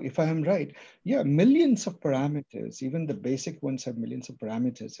 So if I am right, yeah, millions of parameters, even the basic ones have millions of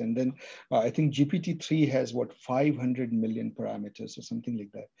parameters. And then I think GPT-3 has what, 500 million parameters or something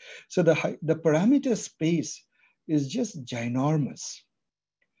like that. So the parameter space is just ginormous.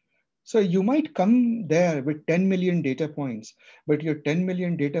 So you might come there with 10 million data points, but your 10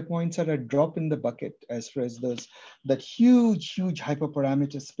 million data points are a drop in the bucket as far as that huge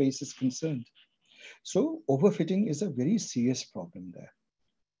hyperparameter space is concerned. So overfitting is a very serious problem there.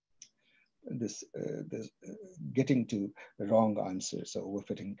 This getting to the wrong answers, so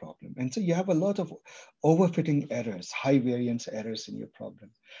overfitting problem. And so you have a lot of overfitting errors, high variance errors in your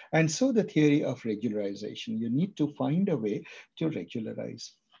problem. And so the theory of regularization, you need to find a way to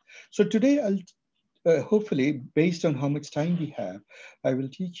regularize. So today I'll hopefully, based on how much time we have, I will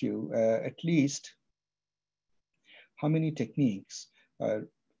teach you at least how many techniques,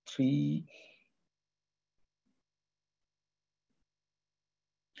 3,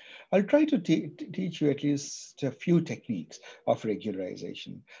 I'll try to teach you at least a few techniques of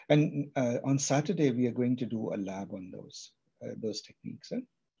regularization. And on Saturday, we are going to do a lab on those techniques. Huh?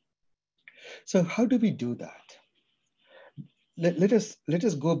 So how do we do that? Let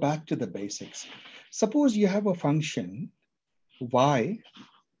us go back to the basics. Suppose you have a function y.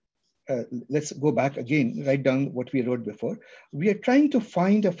 Let's go back again, write down what we wrote before. We are trying to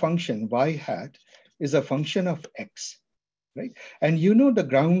find a function y hat is a function of x. Right? And you know the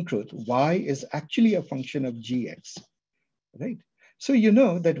ground truth, y is actually a function of gx, right? So you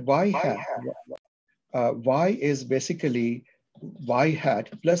know that y hat, y is basically y hat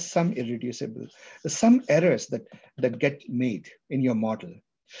plus some irreducible, some errors that get made in your model.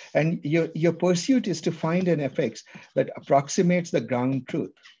 And your pursuit is to find an fx that approximates the ground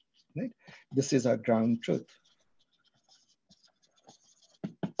truth, right? This is our ground truth.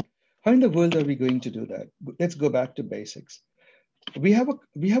 How in the world are we going to do that? Let's go back to basics. We have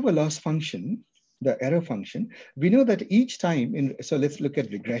a loss function, the error function. We know that each time so let's look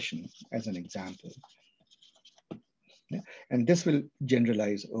at regression as an example. And this will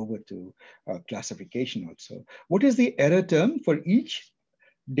generalize over to classification also. What is the error term for each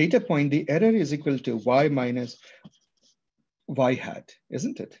data point? The error is equal to y minus y hat,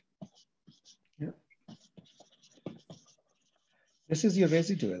 isn't it? Yeah. This is your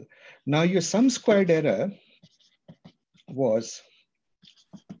residual. Now your sum squared error was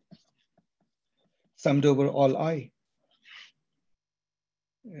summed over all I.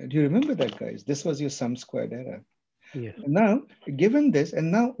 Do you remember that, guys? This was your sum squared error. Yes. Now, given this, and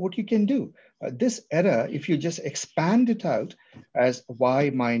now what you can do, this error, if you just expand it out as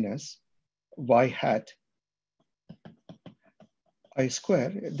y minus y hat I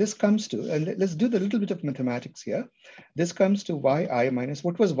square, this comes to, and let's do the little bit of mathematics here. This comes to yi minus,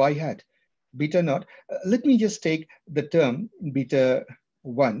 what was y hat? Beta naught. Let me just take the term beta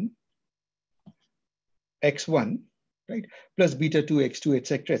 1, x1, right? Plus beta 2, x2,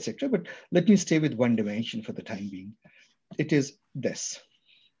 etc., etc. But let me stay with one dimension for the time being. It is this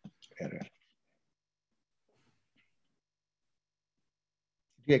error.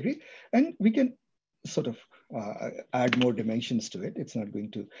 Do you agree? And we can sort of add more dimensions to it. It's not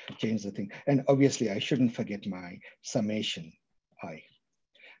going to change the thing. And obviously, I shouldn't forget my summation I.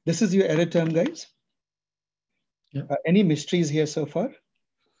 This is your error term, guys. Yeah. Any mysteries here so far?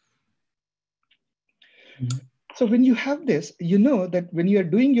 Mm-hmm. So when you have this, you know that when you are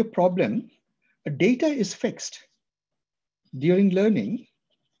doing your problem, data is fixed. During learning,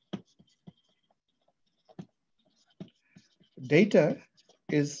 data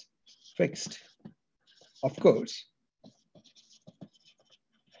is fixed, of course,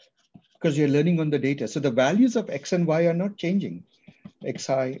 because you're learning on the data. So the values of x and y are not changing.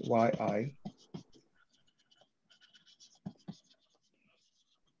 xi, yi.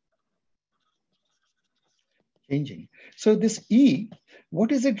 Changing. So this E,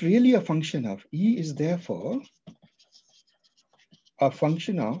 what is it really a function of? E is therefore a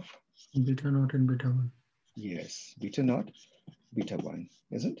function of Beta naught and beta 1. Yes, beta naught, beta 1,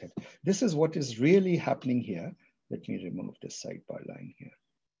 isn't it? This is what is really happening here. Let me remove this sidebar line here.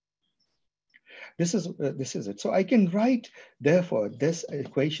 This is it. So I can write, therefore, this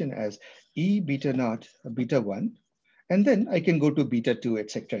equation as E beta naught, beta 1, and then I can go to beta 2,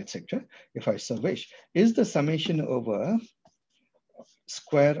 etc., if I so wish, is the summation over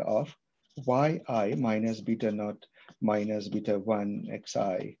square of yi minus beta naught minus beta 1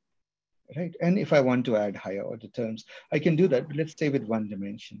 xi, right? And if I want to add higher order terms, I can do that, but let's stay with one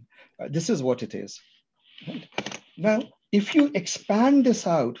dimension. This is what it is. Right? Now, if you expand this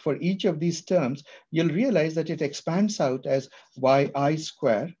out for each of these terms, you'll realize that it expands out as yi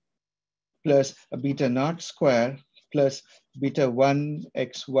square plus a beta naught square plus beta 1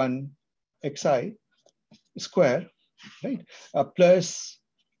 x1 xi square, right? Plus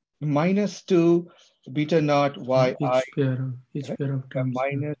minus 2 beta naught yi, Each pair of terms.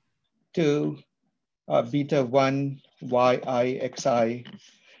 minus 2 beta 1 yi xi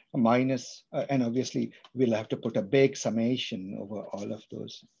minus, and obviously we'll have to put a big summation over all of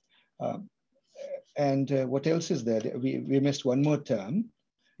those. And what else is there? We missed one more term.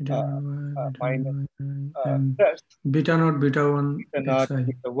 Minus, plus beta naught, beta 1, beta naught, xi.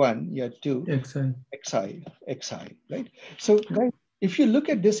 beta 1, yeah, 2, xi, right? So guys, if you look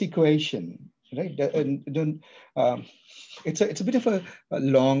at this equation, right, it's a bit of a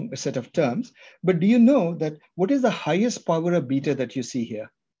long set of terms, but do you know that what is the highest power of beta that you see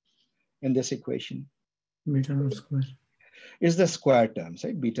here in this equation? Beta naught square. Is the square terms,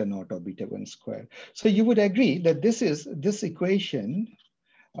 right? Beta naught or beta 1 square. So you would agree that this equation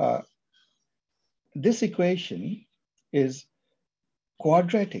is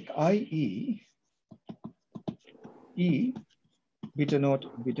quadratic, i.e. E beta naught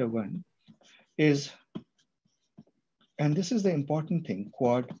beta 1 is, and this is the important thing,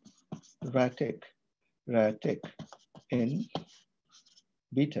 quadratic in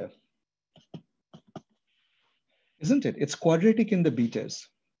beta. Isn't it? It's quadratic in the betas.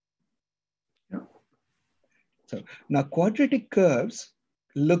 Yeah. So now quadratic curves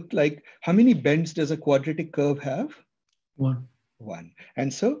look like, how many bends does a quadratic curve have? 1. 1.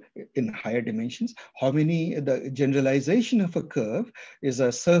 And so in higher dimensions, the generalization of a curve is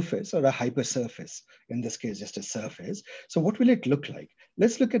a surface or a hypersurface, in this case, just a surface. So what will it look like?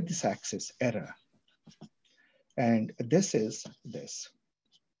 Let's look at this axis, error. And this is this.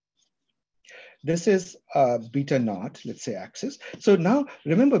 This is beta naught, let's say axis. So now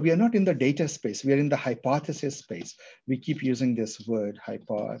remember, we are not in the data space, we are in the hypothesis space. We keep using this word,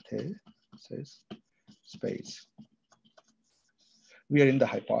 hypothesis space. We are in the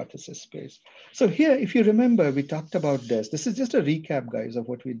hypothesis space. So here, if you remember, we talked about this. This is just a recap, guys, of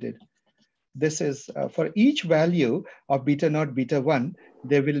what we did. This is for each value of beta naught, beta 1,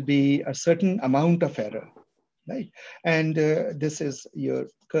 there will be a certain amount of error, right? And this is your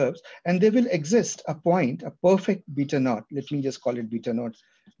curves. And there will exist a point, a perfect beta naught. Let me just call it beta naught,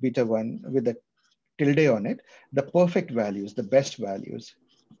 beta 1 with a tilde on it. The perfect values, the best values,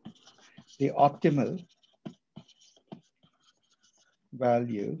 the optimal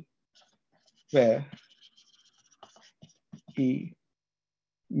value where E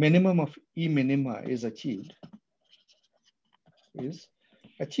minimum of E minima is achieved.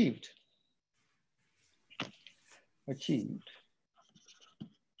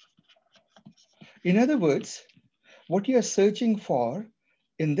 In other words, what you are searching for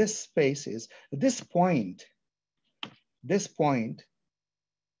in this space is this point,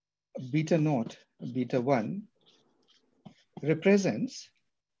 beta naught, beta 1 represents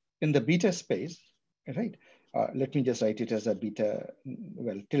in the beta space, right? Let me just write it as a beta,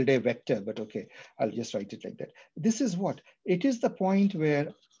 well, tilde vector, but okay, I'll just write it like that. This is what? It is the point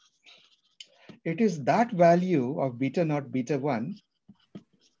where it is that value of beta naught, beta 1,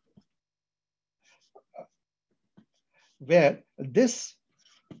 where this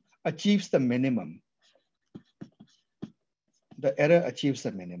achieves the minimum. The error achieves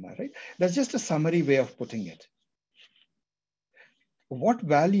the minima, right? That's just a summary way of putting it. What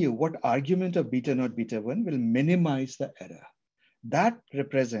value, what argument of beta naught, beta 1 will minimize the error? That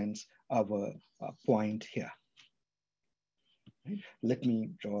represents our point here. Right? Let me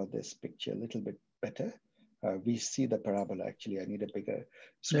draw this picture a little bit better. We see the parabola. Actually, I need a bigger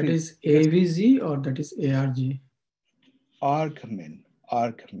screen. That is AVG or that is ARG? Argmin.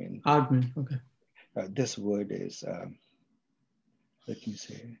 Argmin, okay. This word is, let me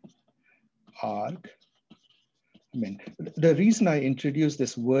say, arg. The reason I introduce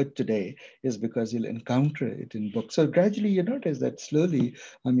this word today is because you'll encounter it in books. So gradually you notice that slowly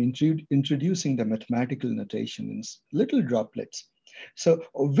I'm introducing the mathematical notation in little droplets. So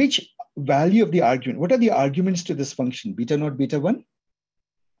which value of the argument, what are the arguments to this function? Beta naught, beta 1,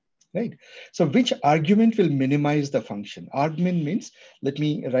 right? So which argument will minimize the function? Argmin means, let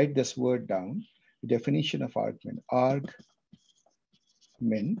me write this word down. The definition of argmin,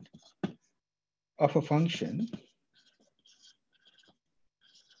 argmin of a function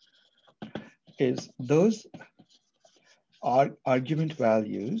is those argument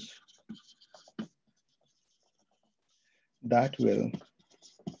values that will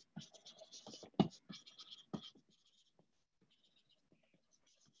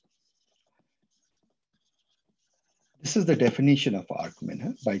this is the definition of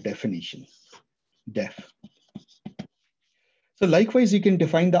argmin, by definition, def. So likewise, you can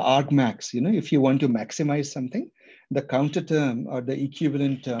define the argmax, if you want to maximize something, the counter term or the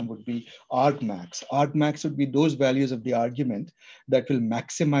equivalent term would be argmax. Argmax would be those values of the argument that will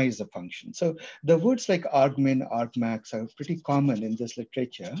maximize the function. So the words like argmin, argmax are pretty common in this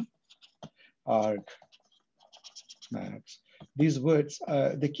literature. Argmax. These words,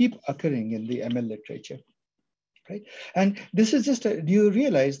 they keep occurring in the ML literature. Right? And this is just, do you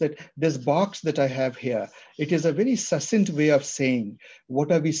realize that this box that I have here, it is a very succinct way of saying,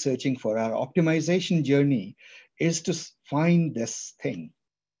 what are we searching for? Our optimization journey is to find this thing,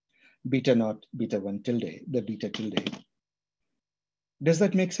 beta naught, beta 1 tilde, the beta tilde. Does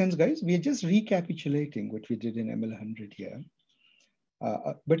that make sense, guys? We are just recapitulating what we did in ML100 here.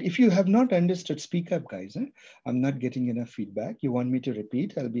 But if you have not understood, speak up, guys. I'm not getting enough feedback. You want me to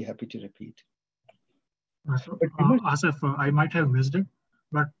repeat? I'll be happy to repeat. Asif, I might have missed it,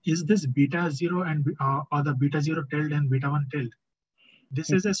 but is this beta 0 and or the beta 0 tilde and beta 1 tilde?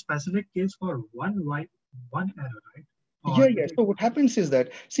 This is a specific case for one error, right? Or yeah. So what happens is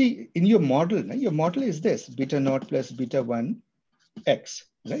that, see, in your model is this, beta naught plus beta 1 x,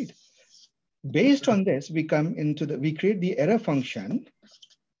 right? Based on this, we create the error function,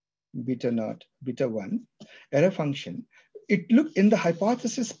 beta naught, beta 1, error function. In the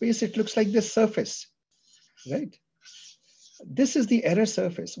hypothesis space, it looks like this surface. Right. This is the error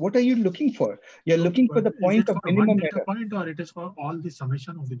surface. What are you looking for? You're looking for the point of minimum data error. Point, or it is for all the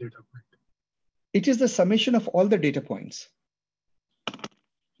summation of the data point? It is the summation of all the data points.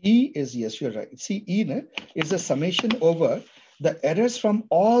 E is, yes, you're right. See, E is a summation over the errors from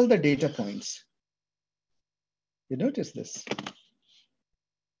all the data points. You notice this.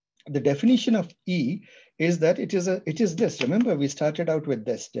 The definition of E is that it is this. Remember, we started out with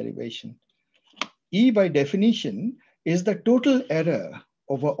this derivation. E by definition is the total error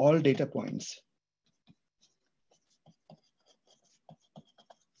over all data points.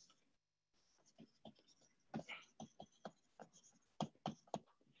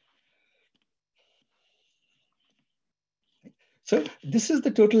 So this is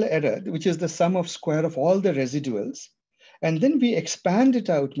the total error, which is the sum of square of all the residuals. And then we expand it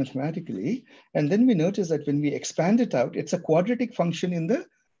out mathematically. And then we notice that when we expand it out, it's a quadratic function in the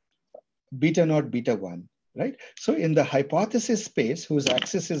beta naught, beta 1, right? So in the hypothesis space, whose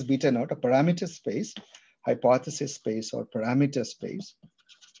axis is beta naught, a parameter space, hypothesis space or parameter space,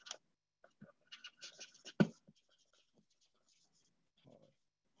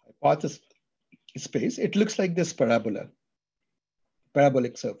 hypothesis space, it looks like this parabola,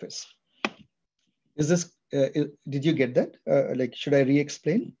 parabolic surface. Is this, did you get that? Like, should I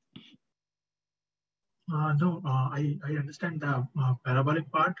re-explain? No, I understand the parabolic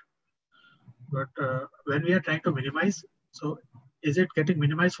part, but when we are trying to minimize, so is it getting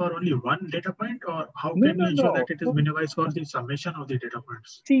minimized for only one data point, or how can we ensure that it is minimized for the summation of the data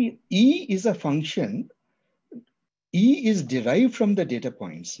points? See, E is a function. E is derived from the data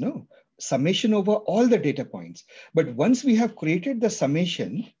points, no? Summation over all the data points. But once we have created the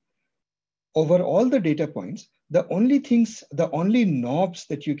summation over all the data points, the only knobs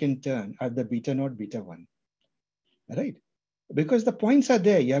that you can turn are the beta naught, beta 1, right? Because the points are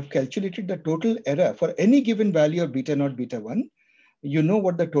there. You have calculated the total error for any given value of beta naught, beta 1. You know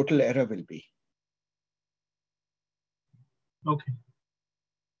what the total error will be. Okay.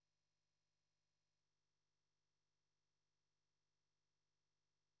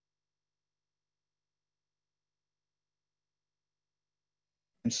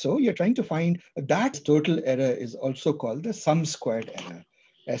 And so you're trying to find that total error is also called the sum squared error,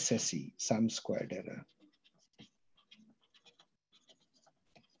 SSE, sum squared error.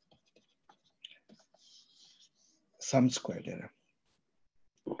 Sum squared error.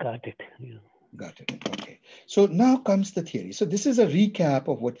 Got it. Yeah. Got it. Okay. So now comes the theory. So this is a recap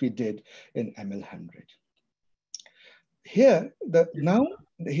of what we did in ML100. Here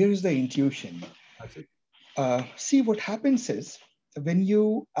is the intuition. See, what happens is when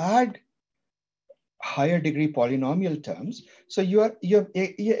you add higher degree polynomial terms, so you're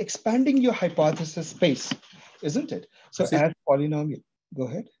expanding your hypothesis space, isn't it? So as polynomial, go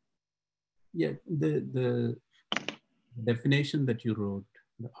ahead. Yeah, the definition that you wrote,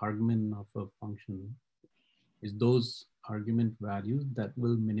 the argument of a function, is those argument values that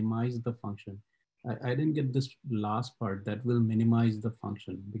will minimize the function. I didn't get this last part, that will minimize the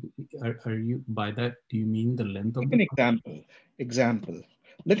function. Are you, by that, do you mean the length of the function? Example.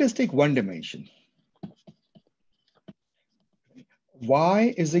 Let us take one dimension.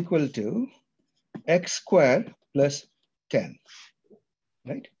 Y is equal to x squared plus 10,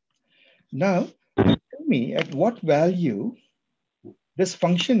 right? Now, tell me at what value this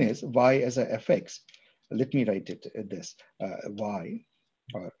function is, y as a fx. Let me write it this, y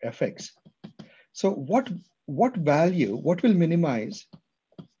or fx. So what value, what will minimize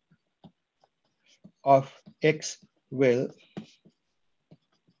of x will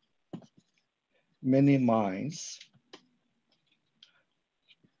minimize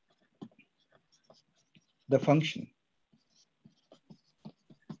the function?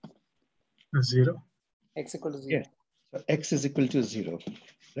 0. X equal to 0. Yes. So x is equal to 0,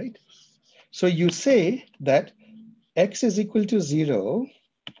 right? So you say that x is equal to 0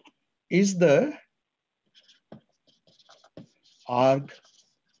 is the arg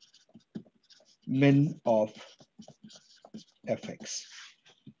min of fx.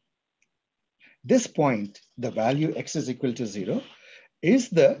 This point, the value x is equal to 0, is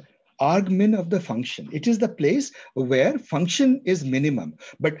the argmin of the function. It is the place where function is minimum.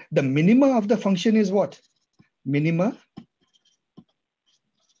 But the minima of the function is what? Minima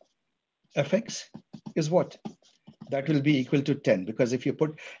fx is what? That will be equal to 10, because if you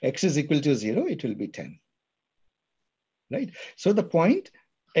put x is equal to 0, it will be 10. Right? So the point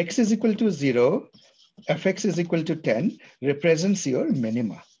x is equal to 0, fx is equal to 10 represents your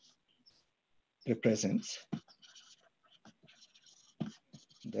minima. Represents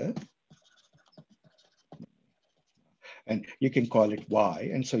the, and you can call it y,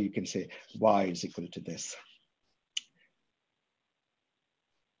 and so you can say y is equal to this.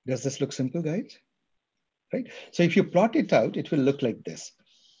 Does this look simple, guys? Right? So if you plot it out, it will look like this,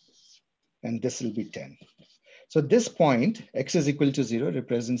 and this will be 10. So this point, x is equal to 0,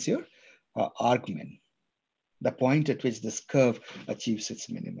 represents your argmin, the point at which this curve achieves its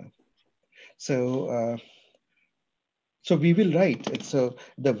minimum. So, so we will write it. So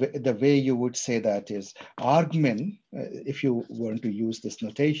the way you would say that is argmin, if you want to use this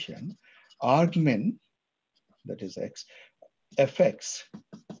notation, argmin, that is x, fx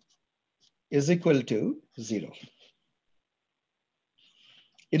is equal to 0.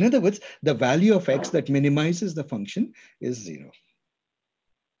 In other words, the value of x that minimizes the function is 0.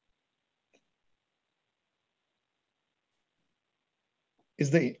 Is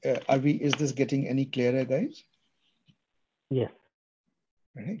this getting any clearer, guys? Yes.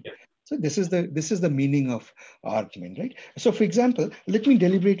 Right. So this is the meaning of argmin, right? So for example, let me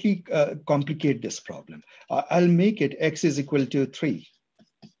deliberately complicate this problem. I'll make it x is equal to 3.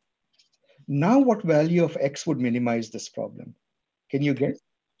 Now what value of x would minimize this problem? Can you guess?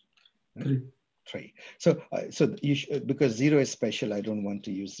 3. 3. So because 0 is special, I don't want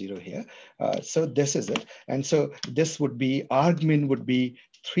to use 0 here. So this is it. And so this would be, argmin would be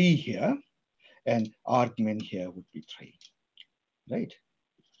 3 here, and argmin here would be 3, right?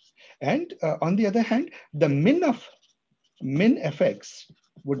 And on the other hand, the min fx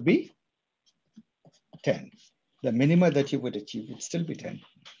would be 10. The minima that you would achieve would still be 10.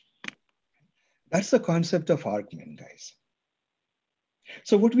 That's the concept of argmin, guys.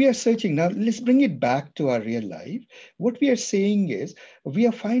 So what we are searching now, let's bring it back to our real life. What we are saying is we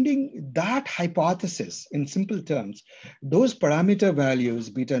are finding that hypothesis in simple terms, those parameter values,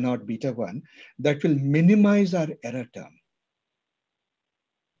 beta naught, beta 1, that will minimize our error term.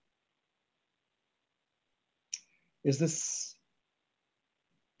 Is this,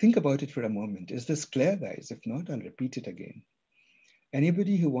 think about it for a moment. Is this clear, guys? If not, I'll repeat it again.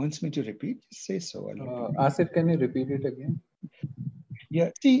 Anybody who wants me to repeat, just say so. Asif, can you repeat it again?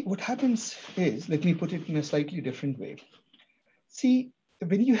 Yeah, see, what happens is, let me put it in a slightly different way. See,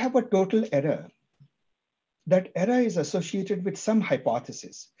 when you have a total error, that error is associated with some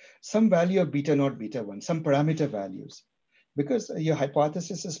hypothesis, some value of beta naught, beta 1, some parameter values, because your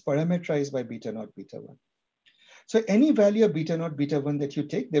hypothesis is parameterized by beta naught, beta 1. So any value of beta naught, beta 1 that you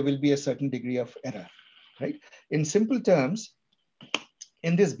take, there will be a certain degree of error, right? In simple terms,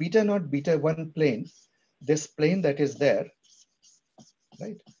 in this beta naught, beta 1 plane, this plane that is there,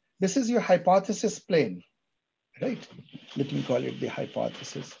 right? This is your hypothesis plane, right? Let me call it the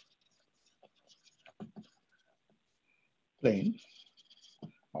hypothesis plane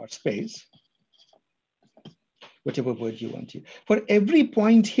or space, whichever word you want to. For every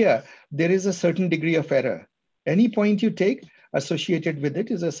point here, there is a certain degree of error. Any point you take, associated with it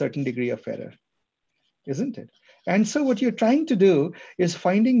is a certain degree of error, isn't it? And so what you're trying to do is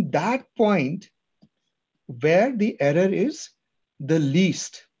finding that point where the error is the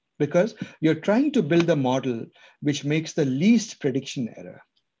least, because you're trying to build a model which makes the least prediction error,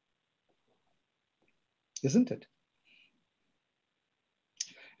 isn't it?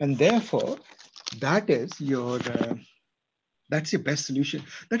 And therefore, that is your that's your best solution.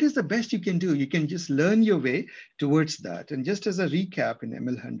 That is the best you can do. You can just learn your way towards that. And just as a recap in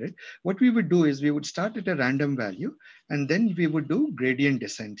ML100, what we would do is we would start at a random value, and then we would do gradient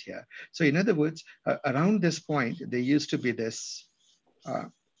descent here. So in other words, around this point, there used to be this,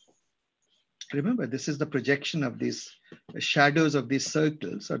 remember, this is the projection of these shadows of these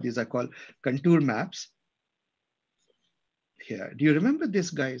circles, or these are called contour maps here. Do you remember this,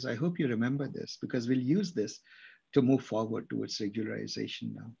 guys? I hope you remember this, because we'll use this to move forward towards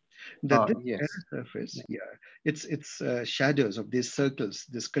regularization now. This Yes. error surface, yeah, it's shadows of these circles,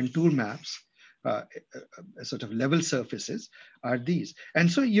 these contour maps, sort of level surfaces are these.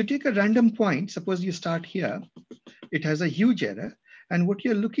 And so you take a random point, suppose you start here, it has a huge error. And what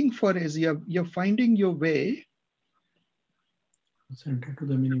you're looking for is you're finding your way Center to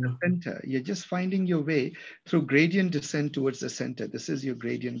the minimum. Center. You're just finding your way through gradient descent towards the center. This is your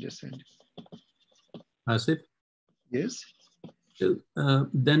gradient descent. Asif? Yes?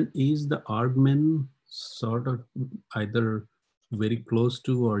 Then is the argmin sort of either very close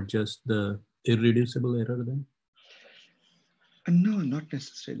to or just the irreducible error then? No, not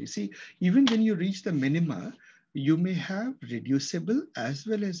necessarily. See, even when you reach the minima, you may have reducible as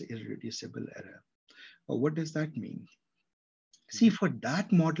well as irreducible error. What does that mean? See, for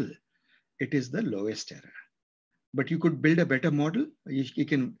that model, it is the lowest error. But you could build a better model. You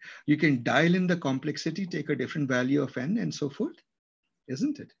can dial in the complexity, take a different value of n and so forth,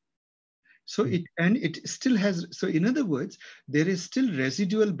 isn't it? So it still has, so in other words, there is still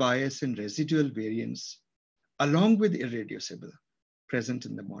residual bias and residual variance along with irreducible present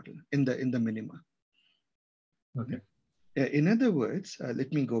in the model, in the minima. Okay. In other words,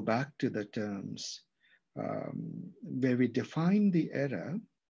 let me go back to the terms where we define the error.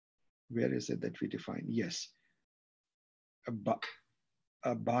 Where is it that we define? Yes,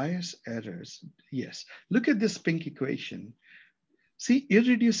 a bias errors. Yes, look at this pink equation. See,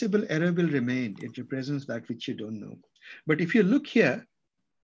 irreducible error will remain. It represents that which you don't know. But if you look here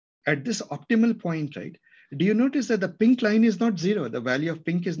at this optimal point, right, do you notice that the pink line is not zero? The value of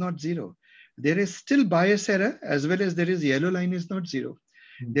pink is not zero. There is still bias error as well as there is yellow line is not zero.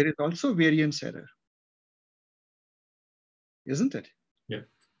 There is also variance error, isn't it? Yeah.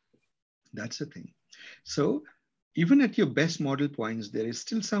 That's the thing. So even at your best model points, there is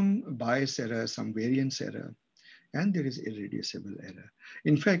still some bias error, some variance error, and there is irreducible error.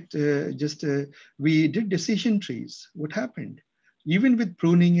 In fact, we did decision trees. What happened? Even with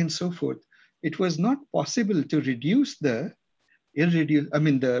pruning and so forth, it was not possible to reduce the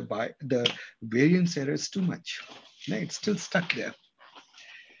the variance errors too much. No, it's still stuck there.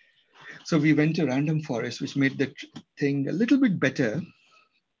 So we went to random forest, which made the thing a little bit better.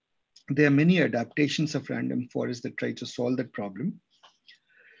 There are many adaptations of random forest that try to solve that problem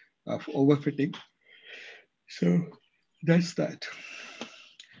of overfitting. So that's that.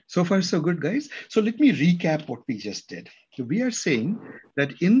 So far, so good, guys. So let me recap what we just did. So we are saying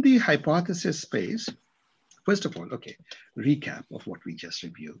that in the hypothesis space, first of all, okay, recap of what we just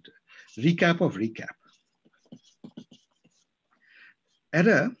reviewed. Recap of recap.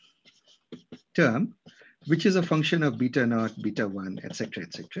 Error term, which is a function of beta naught, beta 1, etc.,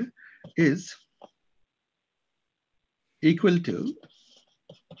 is equal to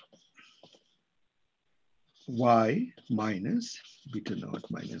y minus beta naught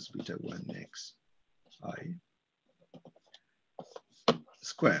minus beta 1x I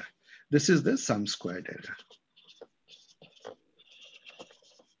square. This is the sum squared error.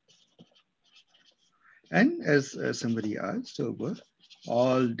 And as somebody asked, over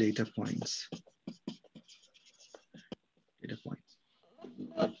all data points.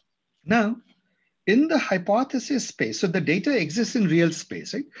 Now, in the hypothesis space, so the data exists in real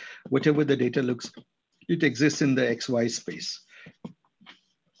space, right? Whatever the data looks, it exists in the XY space,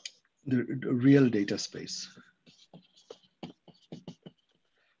 the real data space.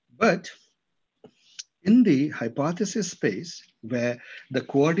 But in the hypothesis space, where the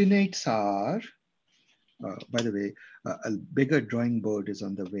coordinates are, by the way, a bigger drawing board is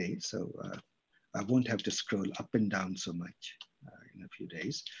on the way, so I won't have to scroll up and down so much in a few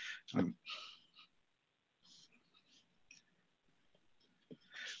days.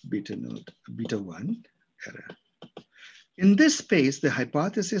 Beta naught, beta 1 error. In this space, the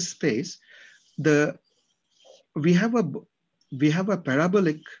hypothesis space, we have a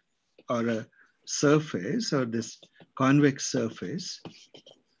parabolic or a surface or this convex surface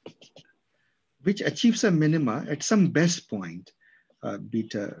which achieves a minima at some best point,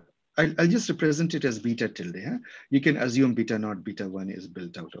 beta. I'll just represent it as beta tilde. Yeah? You can assume beta naught, beta 1 is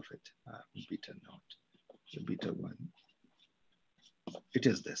built out of it. Beta naught, so beta 1. It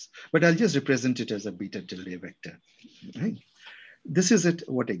is this, but I'll just represent it as a beta tilde vector. Right? This is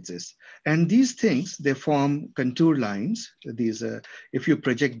what exists. And these things, they form contour lines. These, if you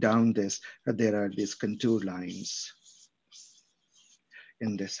project down this, there are these contour lines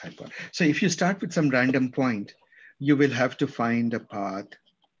in this hypothesis. So if you start with some random point, you will have to find a path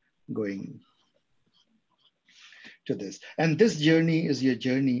going to this. And this journey is your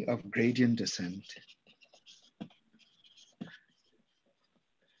journey of gradient descent.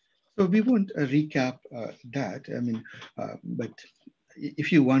 So we won't recap that. I mean, but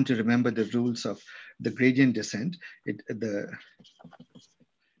if you want to remember the rules of the gradient descent, it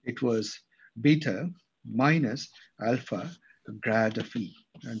was beta minus alpha grad of E,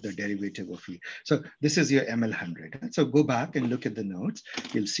 and the derivative of E. So this is your ML100. So go back and look at the notes.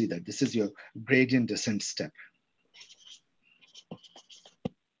 You'll see that this is your gradient descent step.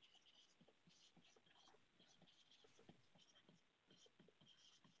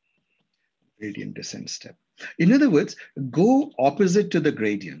 Gradient descent step. In other words, go opposite to the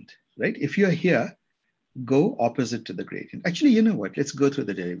gradient, right? If you're here, go opposite to the gradient. Actually, you know what? Let's go through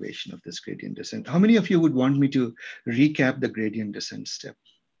the derivation of this gradient descent. How many of you would want me to recap the gradient descent step?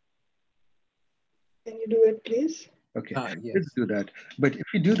 Can you do it, please? Okay, Yes. let's do that. But if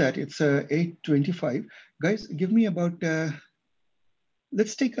you do that, it's 8:25. Guys, give me about,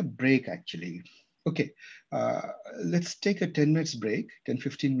 let's take a break actually. Okay, let's take a 10 minutes break,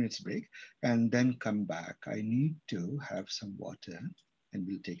 10-15 minutes break, and then come back. I need to have some water and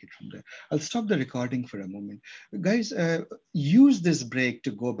we'll take it from there. I'll stop the recording for a moment. Guys, use this break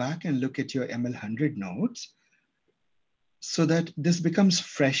to go back and look at your ML100 notes. so that this becomes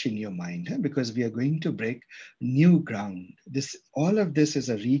fresh in your mind, because we are going to break new ground. All of this is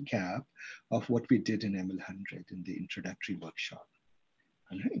a recap of what we did in ML100 in the introductory workshop.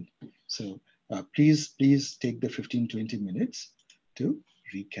 All right. So please take the 15-20 minutes to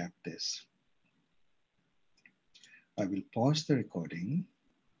recap this. I will pause the recording.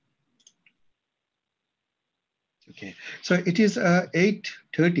 Okay, so it is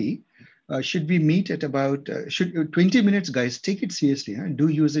 8:30. Should we meet at about 20 minutes, guys? Take it seriously. Huh? Do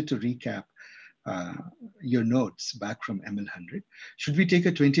use it to recap your notes back from ML100. Should we take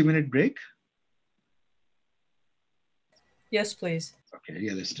a 20-minute break? Yes, please. Okay,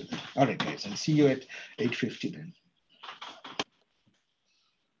 yeah, let's do that. All right, guys, I'll see you at 8:50 then.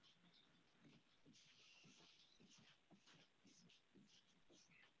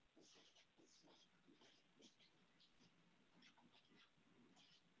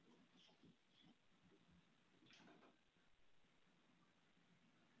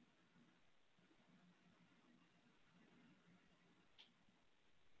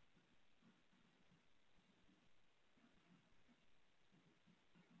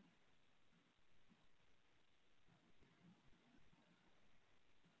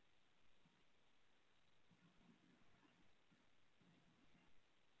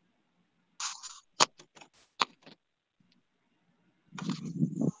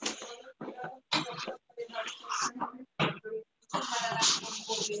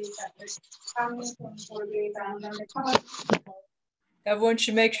 Everyone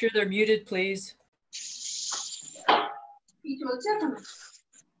should make sure they're muted, please.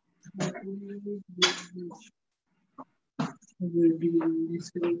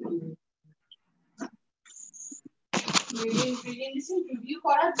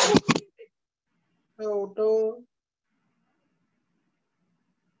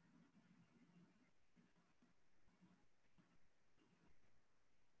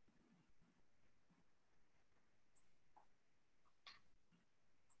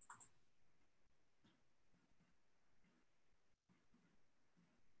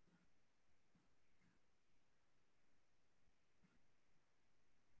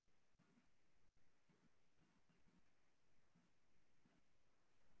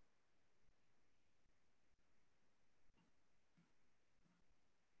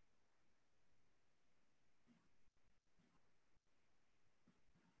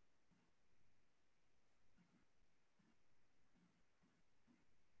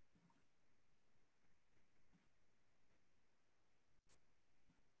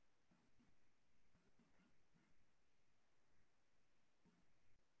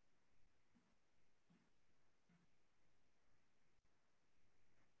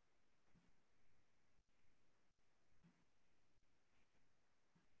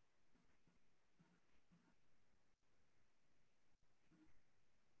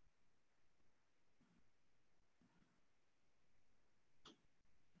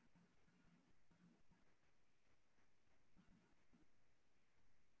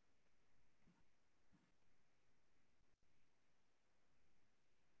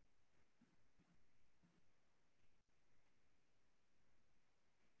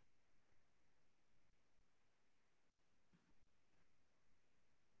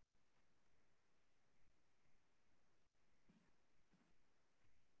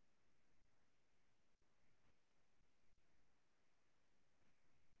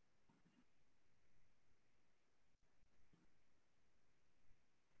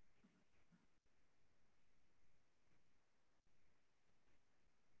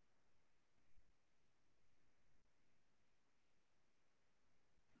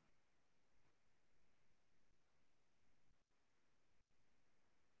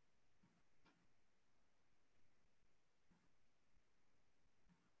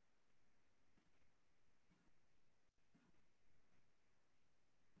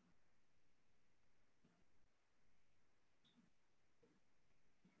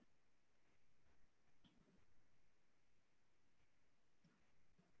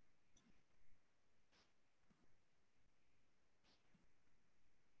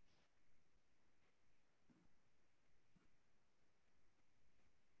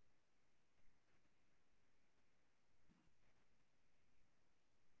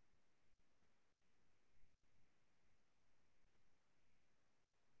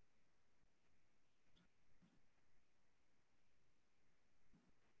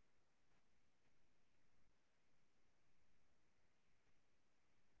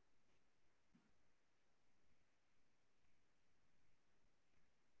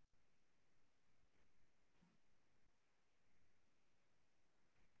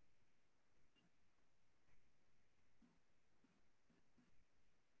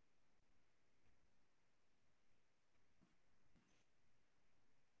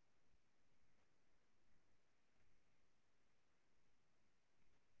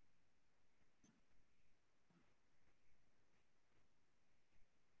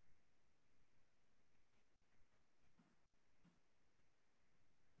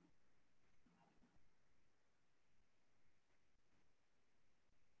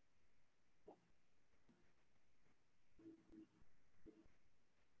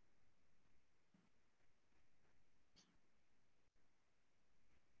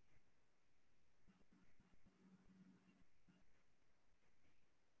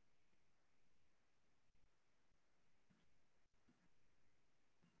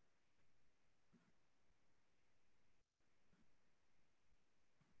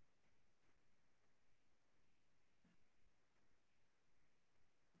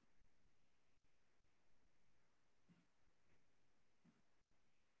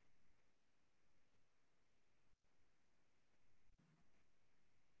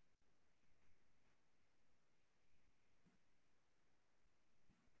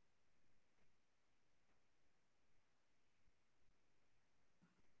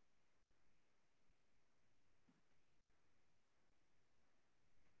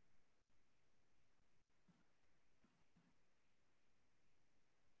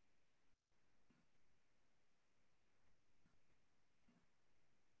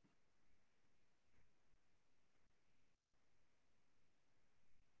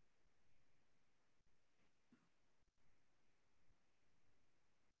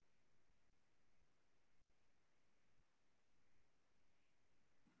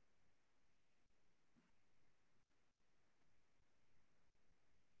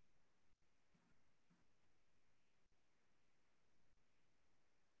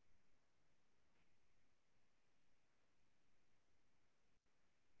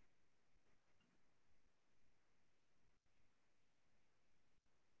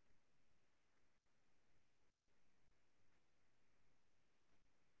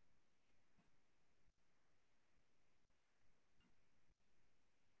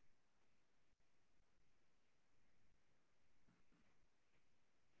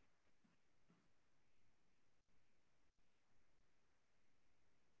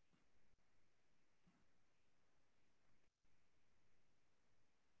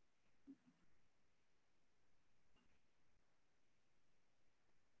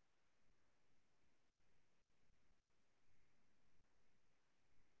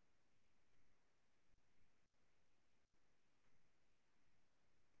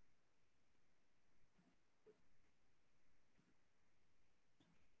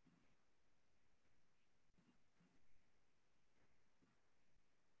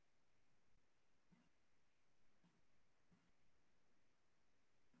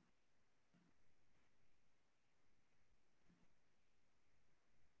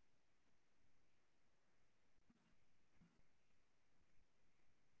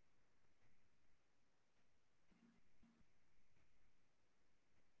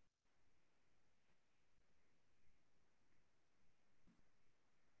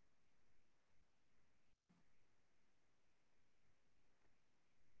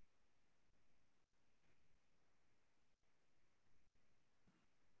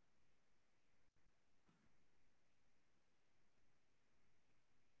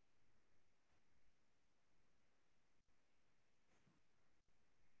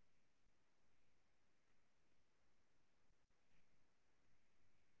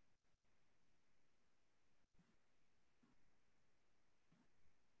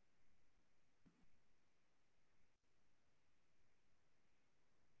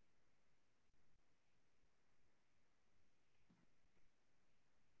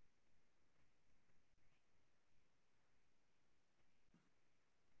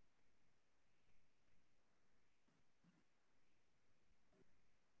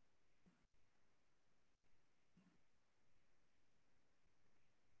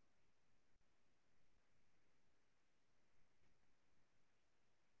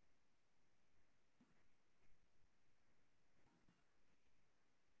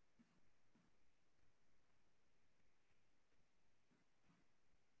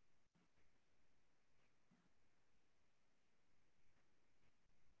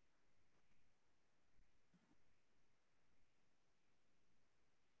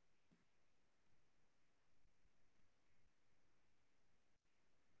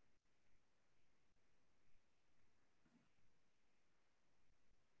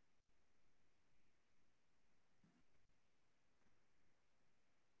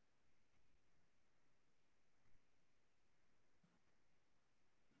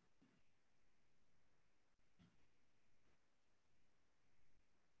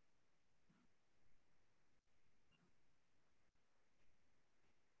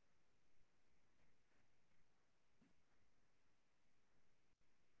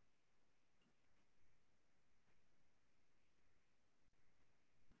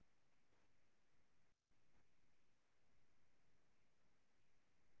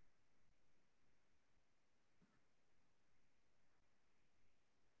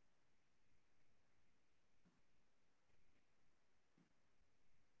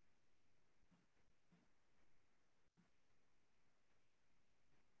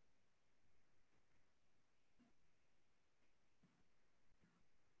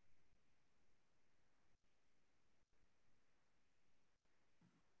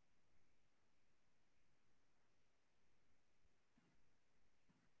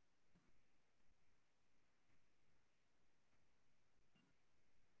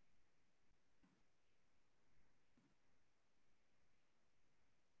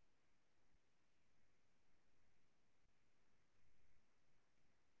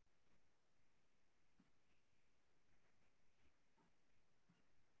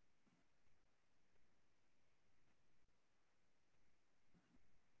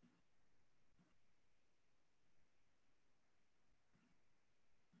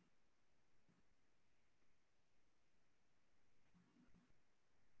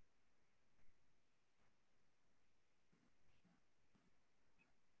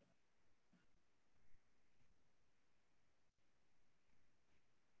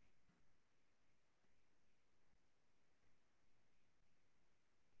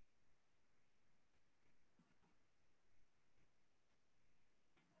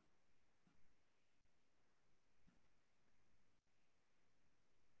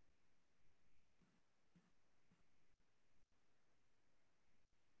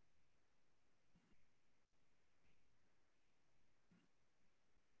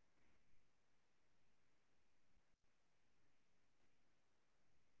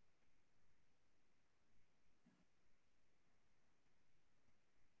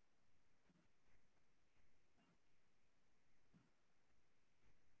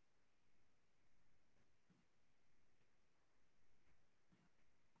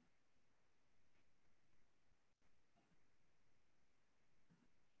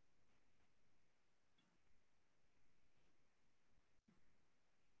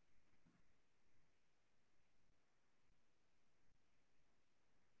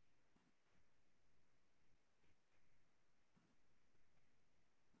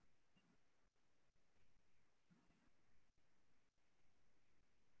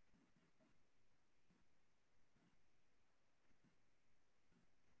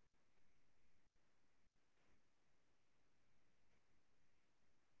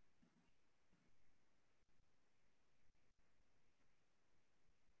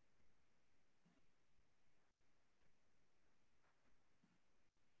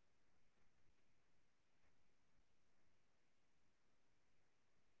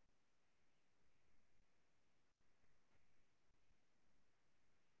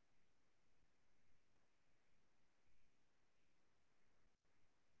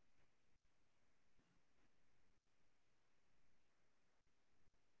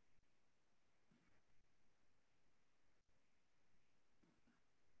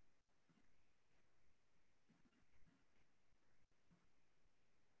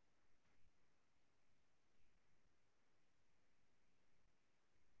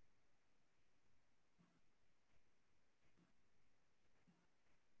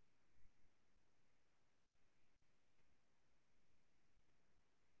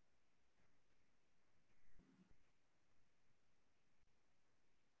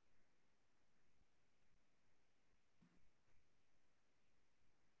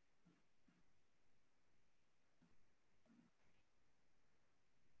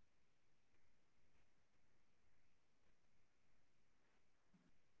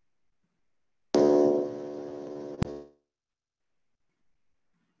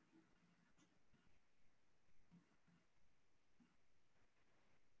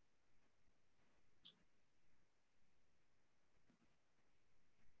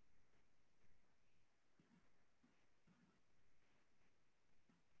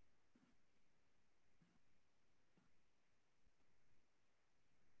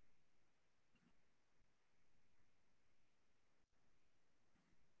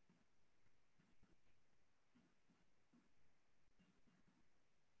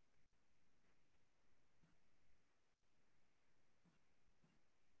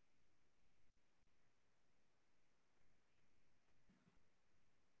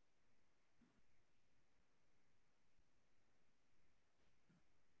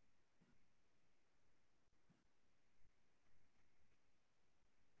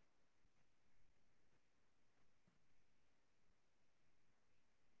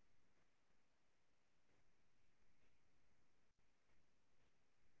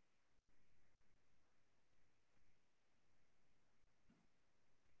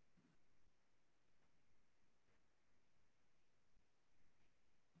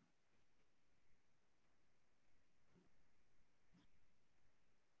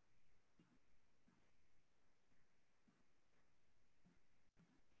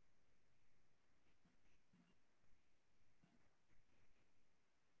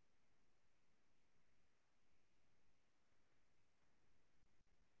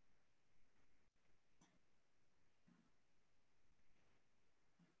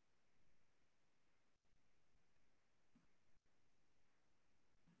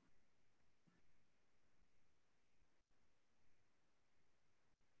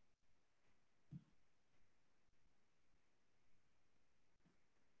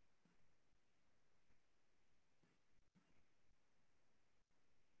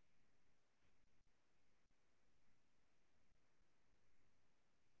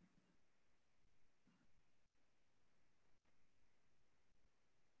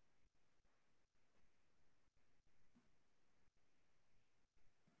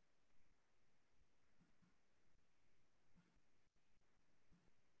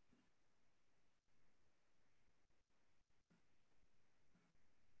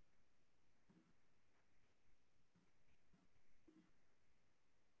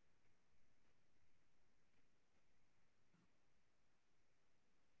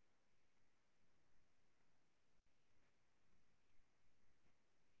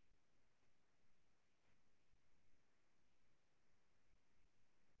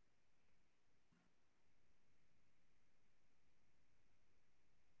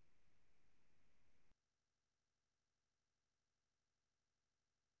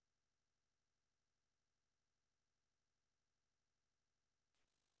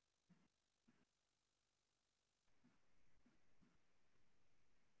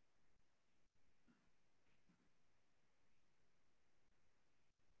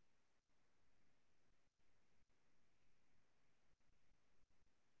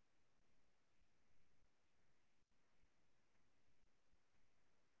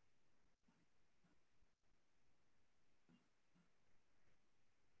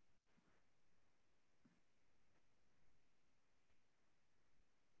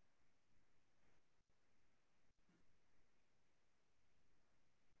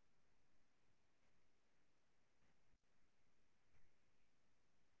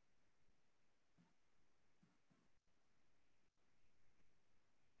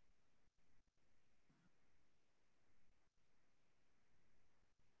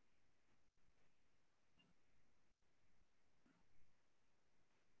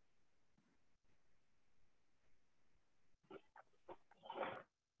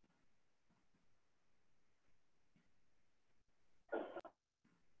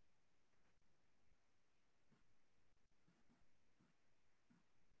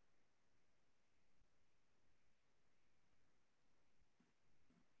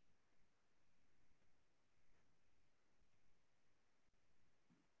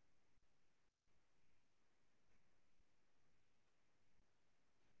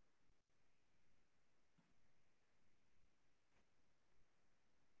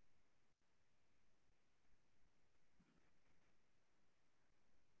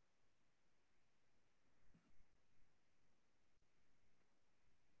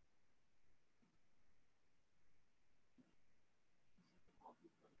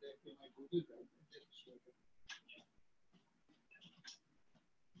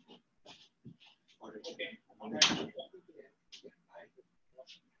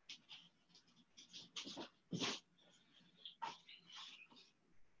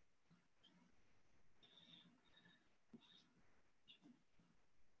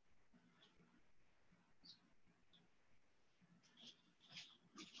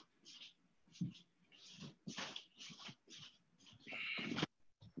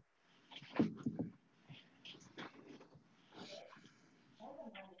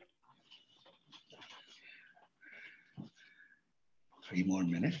 3 more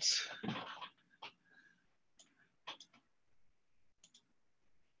minutes.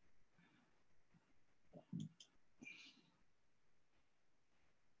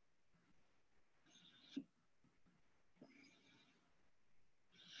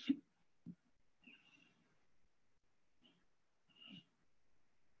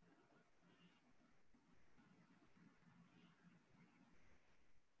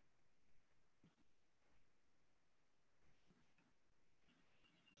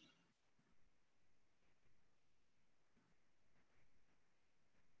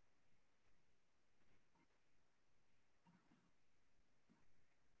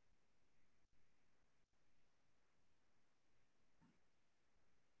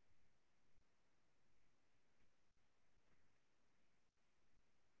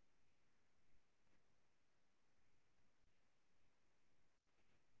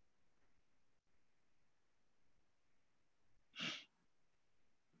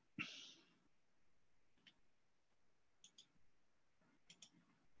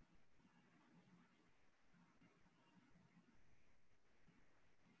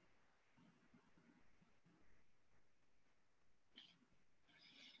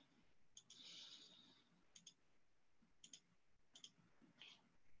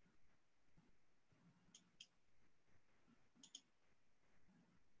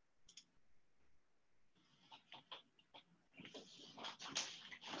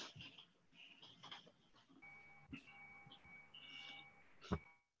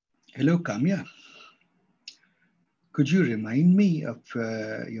 Hello, Kamya. Could you remind me of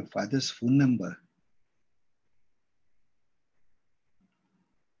your father's phone number?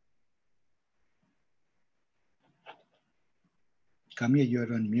 Kamya,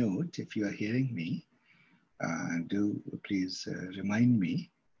 you're on mute. If you are hearing me, do please remind me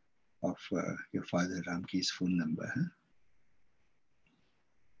of your father Ramki's phone number. Huh?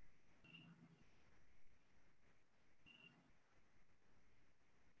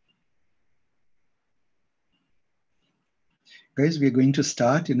 Guys, we're going to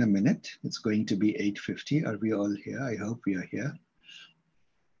start in a minute. It's going to be 8:50. Are we all here? I hope we are here.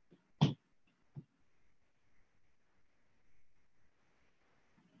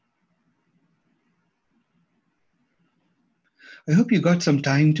 I hope you got some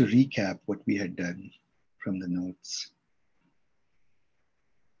time to recap what we had done from the notes.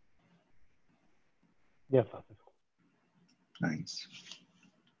 Yes. Nice.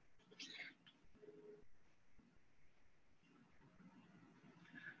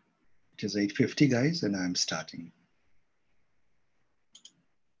 It is 8:50, guys, and I'm starting.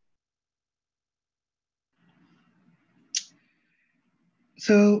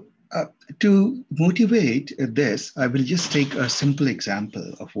 So to motivate this, I will just take a simple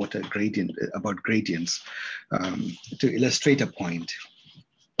example of what a gradient, about gradients, to illustrate a point.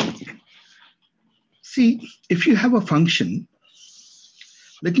 See, if you have a function,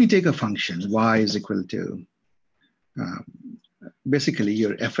 let me take a function, y is equal to basically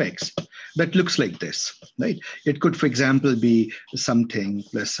your fx, that looks like this, right? It could, for example, be something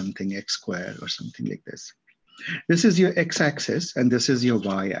plus something x squared or something like this. This is your x-axis and this is your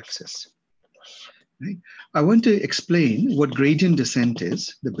y-axis. Right? I want to explain what gradient descent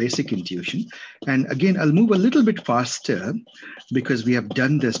is, the basic intuition. And again, I'll move a little bit faster because we have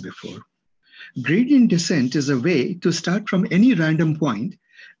done this before. Gradient descent is a way to start from any random point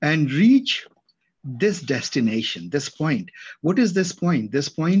and reach this destination, this point. What is this point? This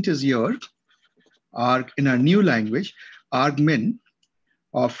point is your arg, in our new language, argmin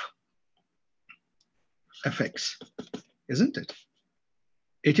of fx, isn't it?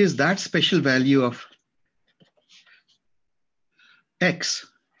 It is that special value of x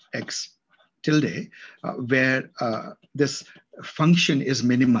tilde, where this function is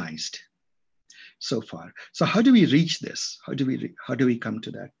minimized so far. So how do we reach this? How do we come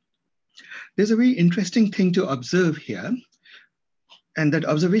to that? There's a very interesting thing to observe here, and that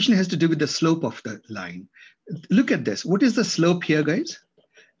observation has to do with the slope of the line. Look at this. What is the slope here, guys?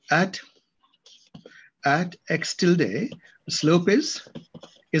 At x tilde, the slope is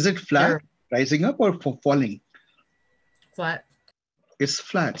Is it flat, rising up, or falling? Flat. It's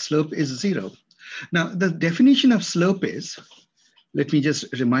flat. Slope is 0. Now, the definition of slope is, let me just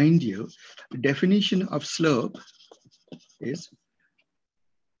remind you, the definition of slope is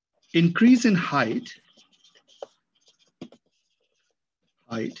increase in height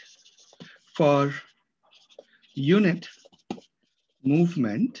for unit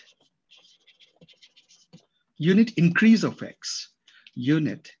movement, unit increase of x,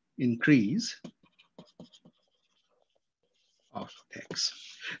 unit increase of x.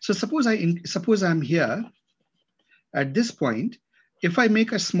 So suppose I'm here at this point. If I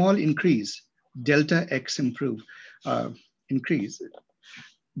make a small increase, delta x increase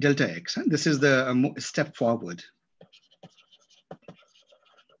delta x. This is the step forward.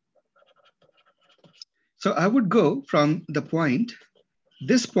 So I would go from the point,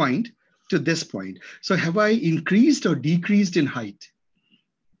 this point to this point. So have I increased or decreased in height?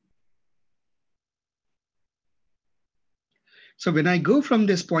 So when I go from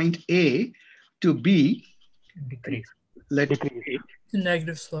this point A to B, let The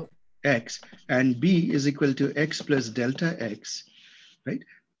negative slope. x and B is equal to x plus delta x, right?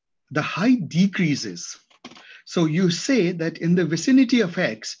 The height decreases. So you say that in the vicinity of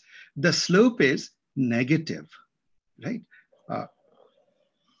x, the slope is negative, right?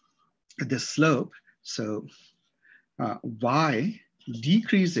 The slope, so y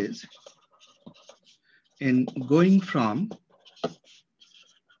decreases in going from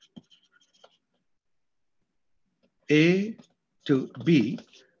A to B,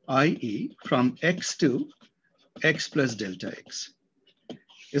 i.e. from x to x plus delta x.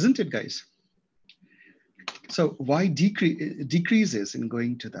 Isn't it, guys? So y decreases in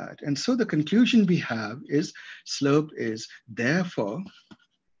going to that. And so the conclusion we have is slope is therefore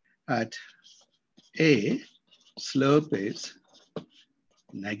at A, slope is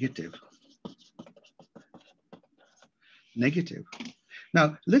negative. Negative.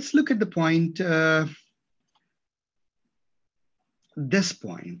 Now let's look at the point, this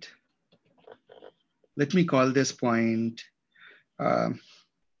point. Let me call this point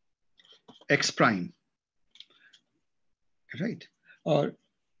x prime, right? Or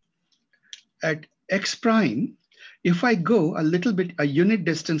at x prime, if I go a little bit, a unit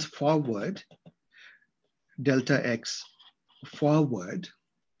distance forward, delta x forward,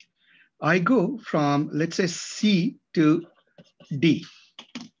 I go from, let's say, C to D,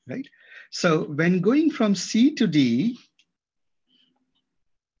 right? So when going from C to D,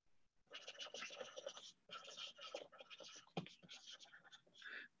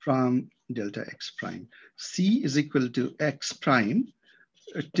 from delta x prime, C is equal to x prime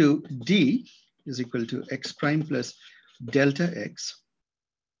to D is equal to x prime plus delta x,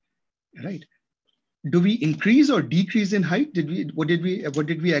 right? Do we increase or decrease in height? What did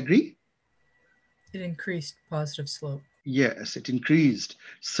we agree? It increased positive slope. Yes, it increased.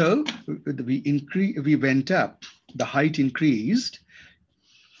 So we went up, the height increased.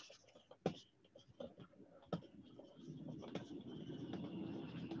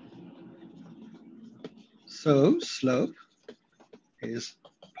 So slope is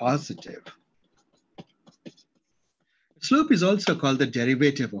positive. Slope is also called the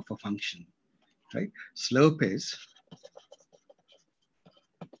derivative of a function, right? Slope is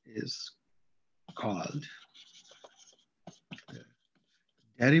called the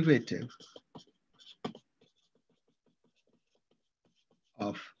derivative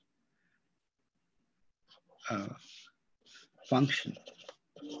of a function.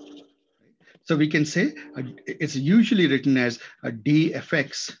 So we can say it's usually written as a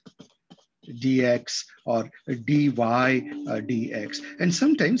dfx dx or a dy dx. And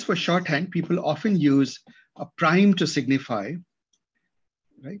sometimes for shorthand, people often use a prime to signify,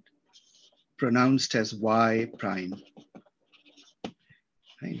 right? Pronounced as y prime.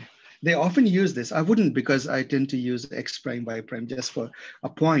 Right? They often use this. I wouldn't, because I tend to use x prime, y prime just for a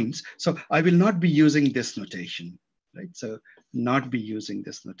points. So I will not be using this notation, right? So not be using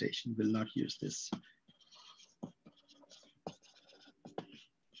this notation, will not use this.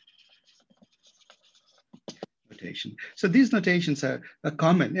 Notation. So these notations are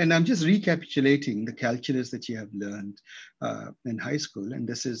common, and I'm just recapitulating the calculus that you have learned in high school, and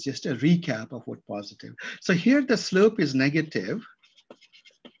this is just a recap of what positive. So here the slope is negative.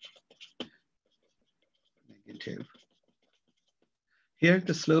 Negative. Here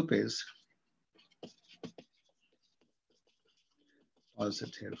the slope is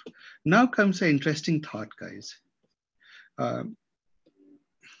positive. Now comes an interesting thought, guys.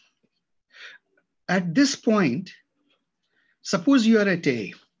 At this point, suppose you are at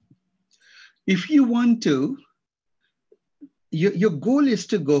A. If you want to your goal is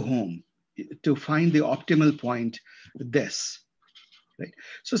to go home, to find the optimal point, this, right?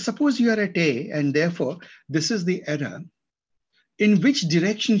 So suppose you are at A, and therefore this is the error. In which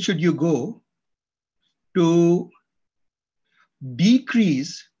direction should you go to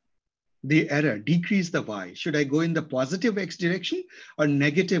decrease the error, decrease the y? Should I go in the positive x direction or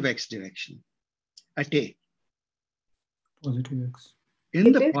negative x direction at A? Positive x.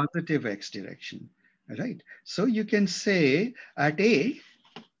 In the positive x direction, right? So you can say at A,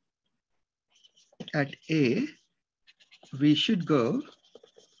 we should go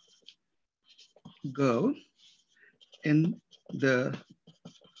in the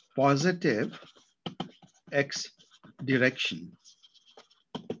positive x direction.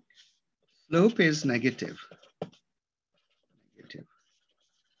 Slope is negative.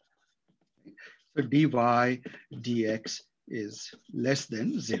 So dy dx is less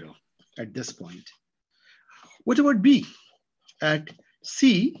than 0 at this point. What about B? At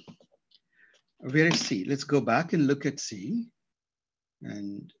C, where is C? Let's go back and look at C.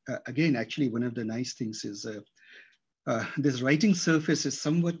 And again, actually, one of the nice things is this writing surface is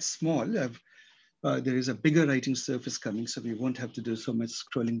somewhat small. There is a bigger writing surface coming, so we won't have to do so much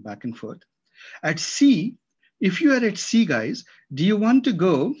scrolling back and forth. At C, if you are at C, guys, do you want to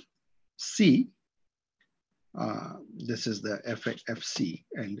go C? This is the FC.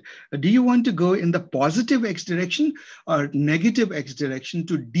 And do you want to go in the positive x direction or negative x direction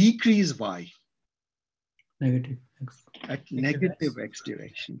to decrease y? Negative x. At negative x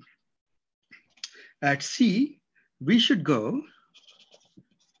direction. At C, we should go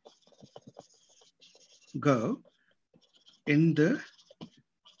in the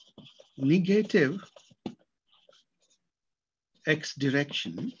negative x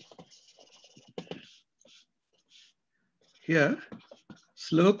direction. Here,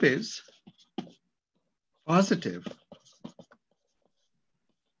 slope is positive.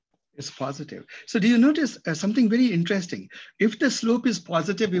 So do you notice something very interesting? If the slope is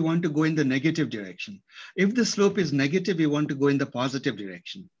positive, we want to go in the negative direction. If the slope is negative, we want to go in the positive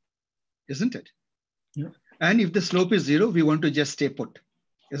direction, isn't it? Yeah. And if the slope is 0, we want to just stay put,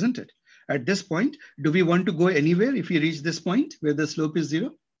 isn't it? At this point, do we want to go anywhere if we reach this point where the slope is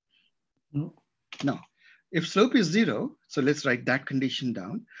 0? No. No. If slope is 0, so let's write that condition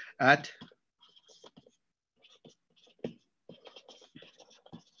down. At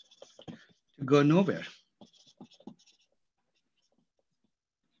go nowhere.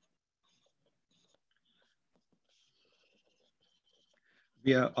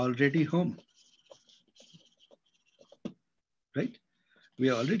 We are already home, right? We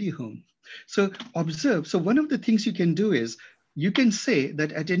are already home. So observe. So one of the things you can do is you can say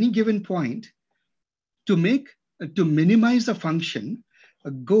that at any given point, to minimize a function,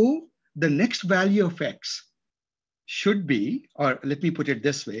 go the next value of x should be, or let me put it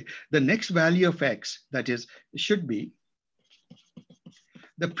this way, the next value of x, that is, should be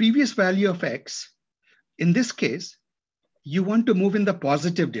the previous value of x. In this case, you want to move in the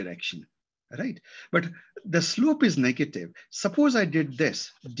positive direction, right? But the slope is negative. Suppose I did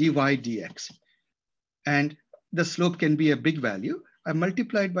this, dy dx, and the slope can be a big value. I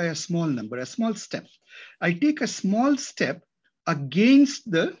multiplied by a small number, a small step. I take a small step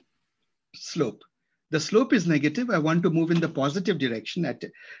against the slope. The slope is negative. I want to move in the positive direction at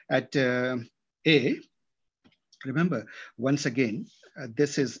A. Remember, once again,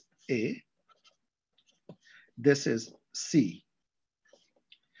 this is A. This is C.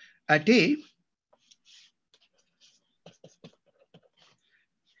 At A,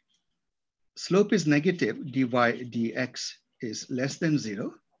 slope is negative, dy dx is less than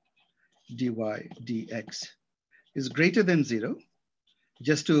 0. Dy dx is greater than 0,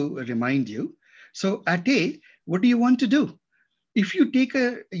 just to remind you. So at A, what do you want to do? If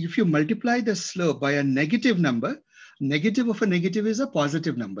you multiply the slope by a negative number, negative of a negative is a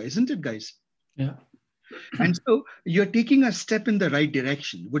positive number, isn't it, guys? Yeah. And so you're taking a step in the right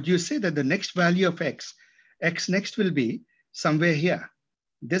direction. Would you say that the next value of x next will be somewhere here?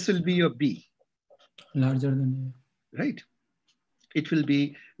 This will be your B. Larger than A. Right. It will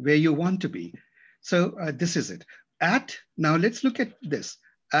be where you want to be. So this is it. Now let's look at this.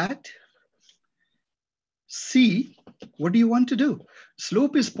 At C, what do you want to do?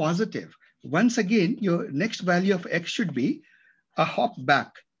 Slope is positive. Once again, your next value of x should be a hop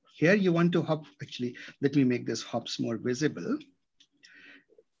back. Here you want to hop, actually, let me make this hops more visible.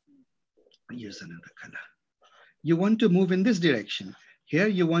 Use another color. You want to move in this direction. Here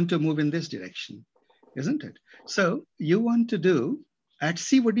you want to move in this direction, isn't it? So you want to do, at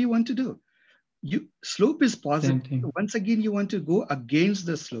C, what do you want to do? Slope is positive. Once again, you want to go against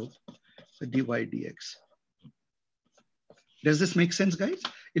the slope, the dy dx. Does this make sense, guys?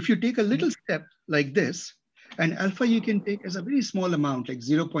 If you take a little step like this, and alpha you can take as a very small amount, like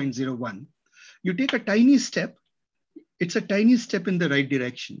 0.01, you take a tiny step, it's a tiny step in the right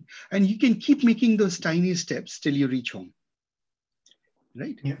direction. And you can keep making those tiny steps till you reach home,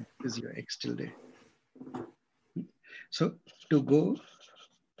 right? Yeah. This is your X tilde. So to go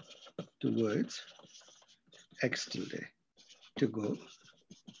towards X tilde, to go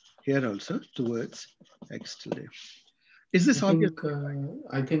here also towards X tilde. Is this obvious?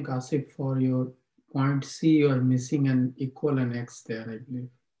 I think Asif, for your point C, you are missing an equal and X there, I believe.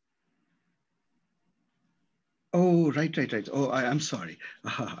 Oh, right. Oh, I'm sorry.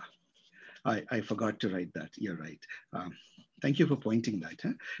 I forgot to write that. You're right. Thank you for pointing that.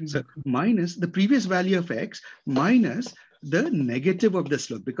 Huh? So minus the previous value of X minus the negative of the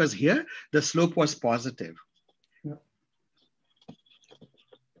slope, because here the slope was positive. Yeah.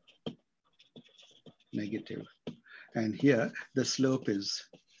 Negative. And here the slope is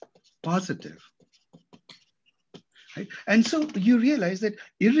positive. Right? And so you realize that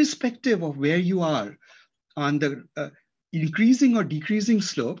irrespective of where you are on the increasing or decreasing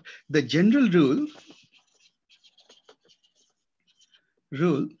slope, the general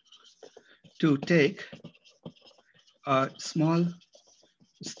rule to take a small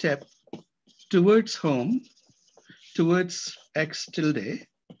step towards home, towards X tilde,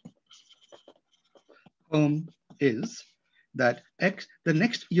 home is that X,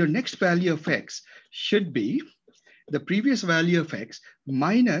 your next value of X should be the previous value of X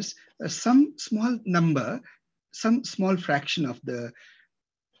minus some small number, some small fraction of the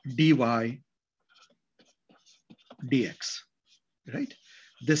dy dx, right?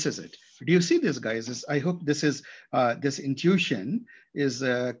 This is it. Do you see this, guys? I hope this is this intuition is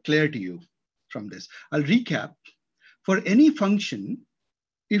clear to you from this. I'll recap. For any function,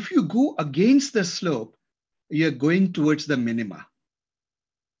 if you go against the slope, you're going towards the minima,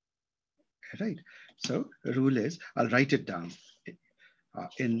 right? So the rule is, I'll write it down.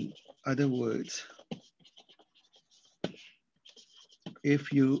 In other words,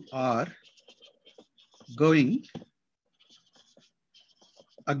 if you are going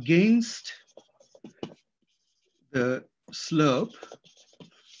against the slope,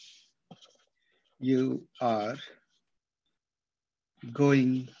 you are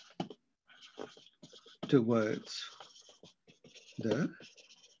going towards the,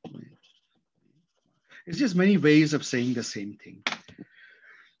 it's just many ways of saying the same thing.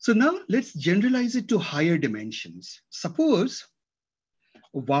 So now let's generalize it to higher dimensions. Suppose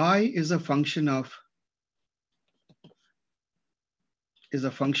y is a function of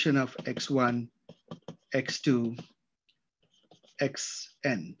x1, x2,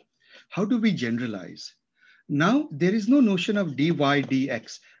 xn. How do we generalize? Now there is no notion of dy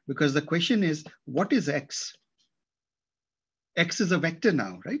dx because the question is, what is x? X is a vector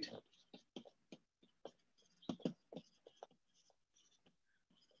now, right?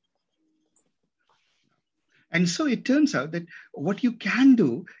 And so it turns out that what you can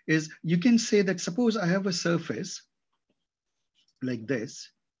do is you can say that suppose I have a surface like this,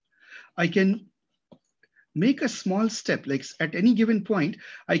 I can make a small step, like at any given point,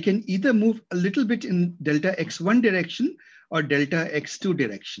 I can either move a little bit in delta x1 direction or delta x2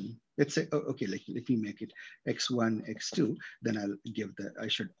 direction. Let's say, okay, let me make it x1, x2, then I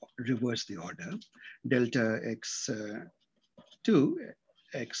should reverse the order. Delta x2,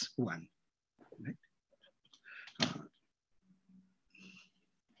 x1, right?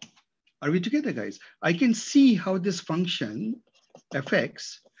 Are we together, guys? I can see how this function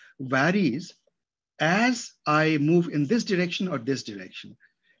fx varies as I move in this direction or this direction,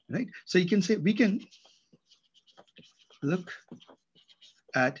 right? So you can say, we can look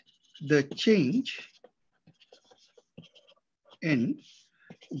at the change in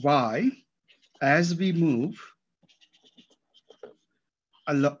y as we move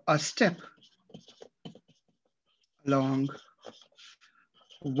a step along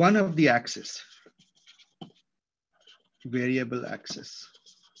one of the axes, variable axis.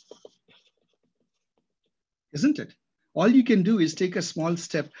 Isn't it? All you can do is take a small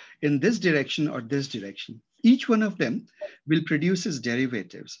step in this direction or this direction. Each one of them will produce its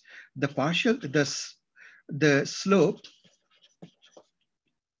derivatives. The partial, the slope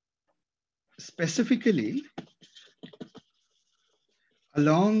specifically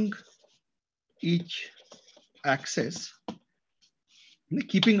along each axis,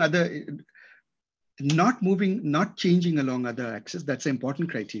 keeping other, not moving, not changing along other axes. That's an important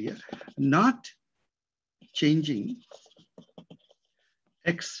criteria. Not changing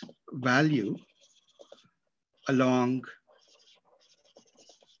x value along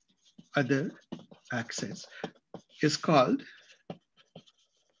other axes is called,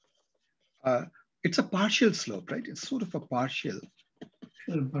 it's a partial slope, right? It's sort of a partial.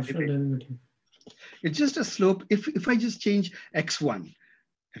 Partial derivative. It's just a slope. If I just change x1,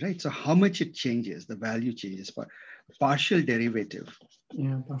 right? So how much it changes, the value changes, but partial derivative.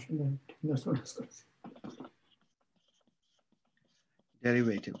 Yeah, partial derivative. That's what it's called.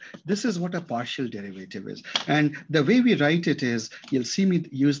 Derivative. This is what a partial derivative is. And the way we write it is, you'll see me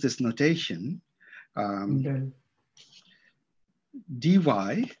use this notation, dy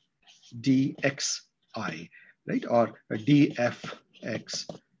dxi, right? Or a dfx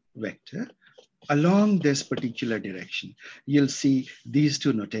vector along this particular direction. You'll see these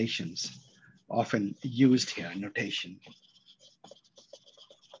two notations often used here, notation.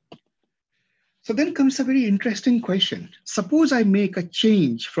 So then comes a very interesting question. Suppose I make a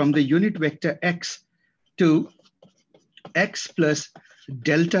change from the unit vector x to x plus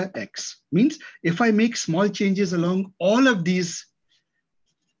delta x. Means if I make small changes along all of these,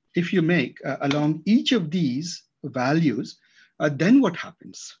 if you make along each of these values, then what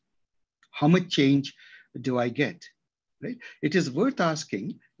happens? How much change do I get? Right? It is worth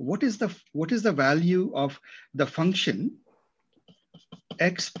asking, what is the value of the function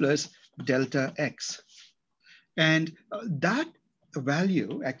x plus delta x? And that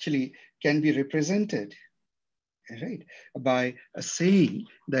value actually can be represented, right, by saying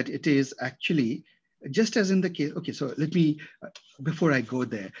that it is actually just as in the case. Okay, so let me, before I go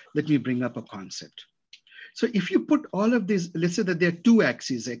there, let me bring up a concept. So if you put all of these, let's say that there are two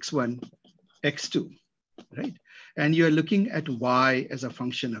axes, x1, x2, right? And you're looking at y as a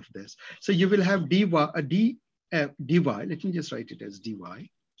function of this. So you will have dy, dy, let me just write it as dy,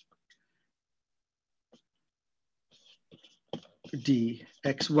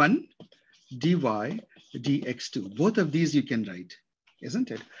 dx1, dy, dx2. Both of these you can write, isn't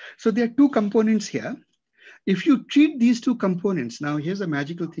it? So there are two components here. If you treat these two components, now here's a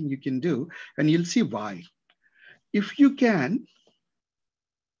magical thing you can do, and you'll see why. If you can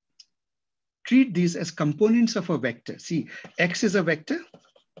treat these as components of a vector. See, x is a vector.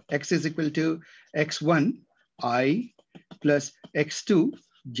 X is equal to x1 I plus x2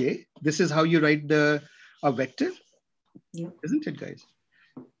 j. This is how you write a vector, yeah, isn't it, guys?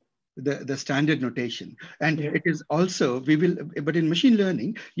 The standard notation. And yeah, it is also, but in machine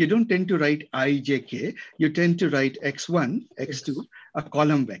learning, you don't tend to write I, j, k. You tend to write x1, x2, a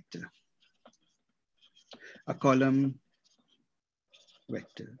column vector. A column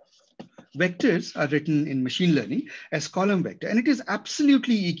vector. Vectors are written in machine learning as column vector, and it is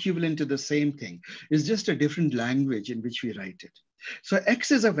absolutely equivalent to the same thing. It's just a different language in which we write it. So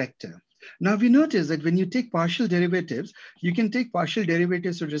x is a vector. Now we notice that when you take partial derivatives, you can take partial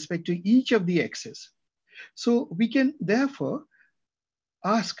derivatives with respect to each of the x's. So we can therefore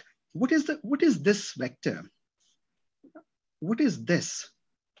ask, what is this vector? What is this?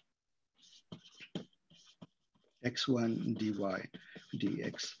 x1 dy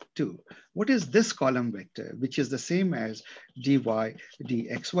dx2. What is this column vector, which is the same as dy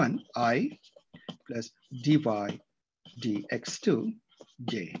dx1 I plus dy dx2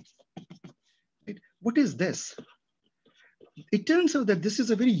 j? Right? What is this? It turns out that this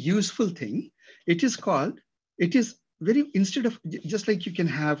is a very useful thing. It is called, instead of just like you can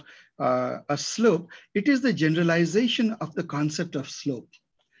have a slope, it is the generalization of the concept of slope.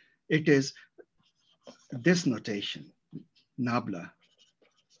 It is this notation, nabla,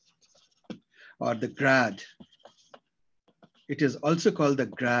 or the grad. It is also called the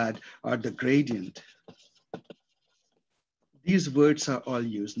grad or the gradient. These words are all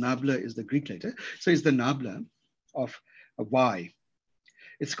used. Nabla is the Greek letter. So it's the nabla of y.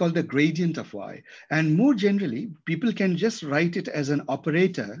 It's called the gradient of y. And more generally, people can just write it as an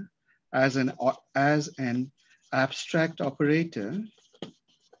operator, as an abstract operator.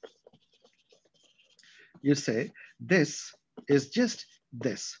 You say, this is just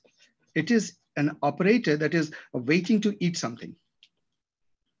this. It is an operator that is waiting to eat something.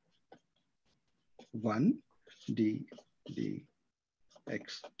 1 d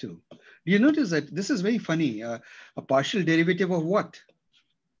x2. Do you notice that this is very funny? A partial derivative of what?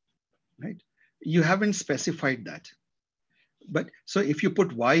 Right? You haven't specified that. But so if you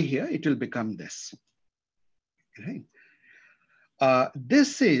put y here, it will become this. Right?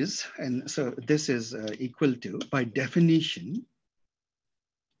 This is, and so this is equal to, by definition,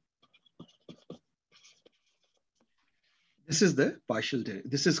 this is the partial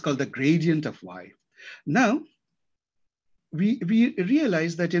derivative. This is called the gradient of y. Now, we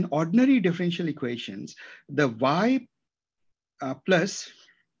realize that in ordinary differential equations, the y plus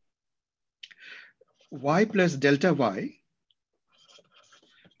delta y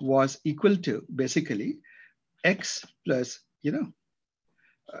was equal to basically x plus,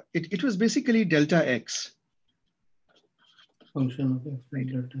 it was basically delta x. Function of x plus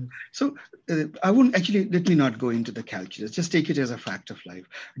delta x. So I won't actually, let me not go into the calculus, just take it as a fact of life.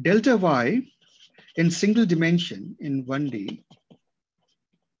 Delta y in single dimension in 1D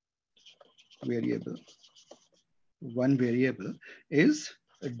variable, one variable is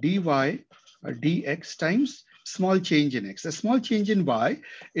dy or dx times small change in x. The small change in y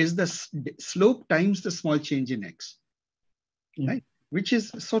is the slope times the small change in x, right? Which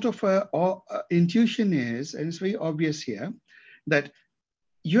is sort of intuition is, and it's very obvious here, that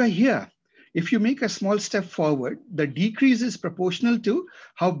you are here. If you make a small step forward, the decrease is proportional to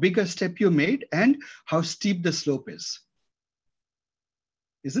how big a step you made and how steep the slope is.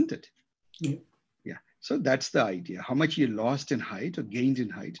 Isn't it? Yeah. Yeah. So that's the idea. How much you lost in height or gained in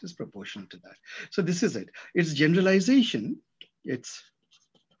height is proportional to that. So this is it. It's generalization. It's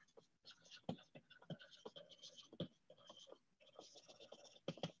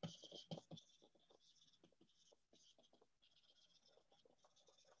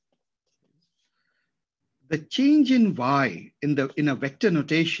the change in y in a vector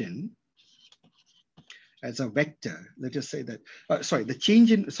notation as a vector. Let us say that, the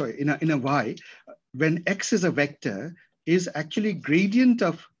change in, in a y, when x is a vector, is actually gradient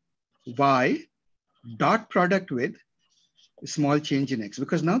of y dot product with small change in x,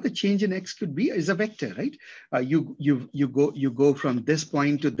 because now the change in x could be is a vector, right? You go from this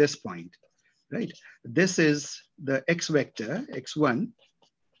point to this point, right? This is the x vector, x1,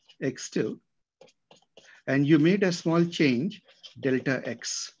 x2, and you made a small change, delta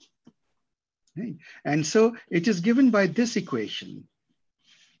x. Right? And so it is given by this equation,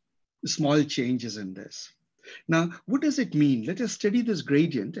 small changes in this. Now, what does it mean? Let us study this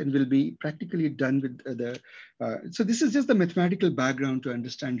gradient and we'll be practically done with so this is just the mathematical background to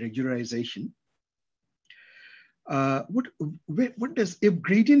understand regularization. What does, if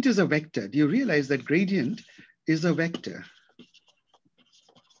gradient is a vector, do you realize that gradient is a vector?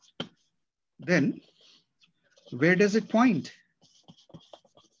 Then where does it point?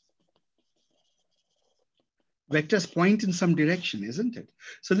 Vectors point in some direction, isn't it?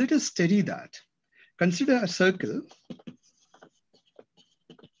 So let us study that. Consider a circle.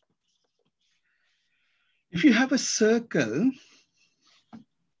 If you have a circle,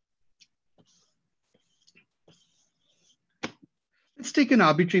 let's take an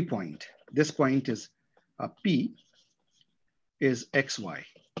arbitrary point. This point is P is XY,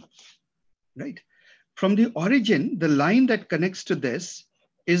 right? From the origin, the line that connects to this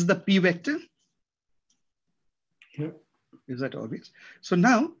is the P vector. Yep. Is that obvious? So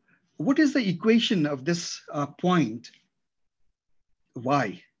now, what is the equation of this point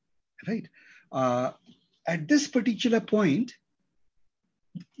Y, right? At this particular point,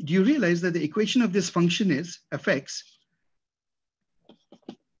 do you realize that the equation of this function is fx?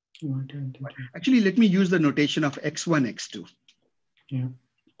 Actually, let me use the notation of x1, x2. Yeah.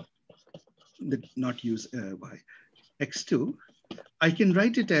 Not use y. x2, I can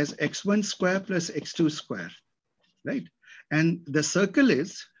write it as x1 square plus x2 square, right? And the circle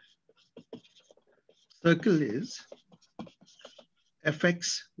is fx1,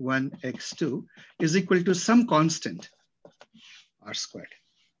 x2 is equal to some constant, r squared.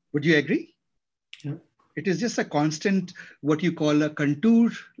 Would you agree? Yeah. It is just a constant, what you call a contour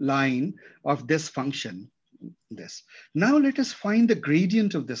line of this function, this. Now let us find the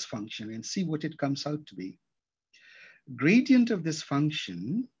gradient of this function and see what it comes out to be. Gradient of this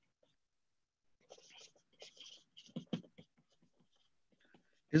function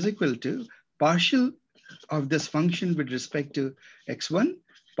is equal to partial of this function with respect to x1,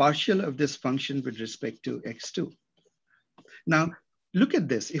 partial of this function with respect to x2. Now, look at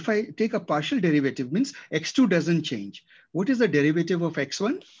this. If I take a partial derivative, means x2 doesn't change. What is the derivative of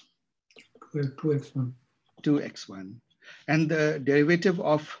x1? 2x1. 2x1. And the derivative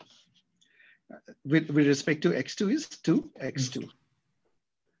of, with respect to x2 is 2x2.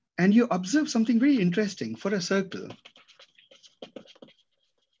 And you observe something very interesting for a circle.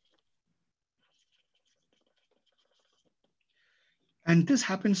 And this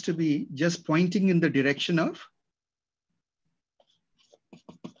happens to be just pointing in the direction of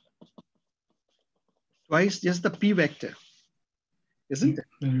twice just the p vector, isn't it?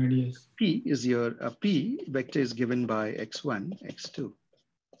 The radius. P is your p vector is given by x1, x2.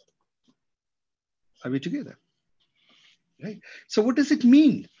 Are we together? Right. So what does it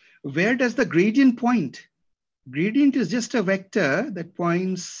mean? Where does the gradient point? Gradient is just a vector that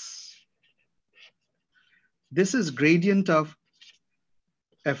points. This is gradient of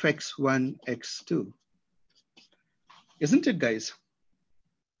fx1, x2. Isn't it, guys?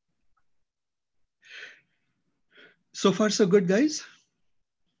 So far, so good, guys?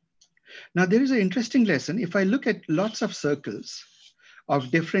 Now, there is an interesting lesson. If I look at lots of circles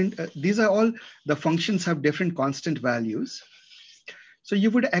of different, these are all, the functions have different constant values. So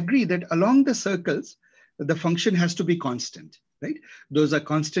you would agree that along the circles, the function has to be constant, right? Those are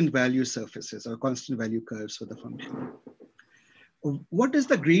constant value surfaces or constant value curves for the function. What is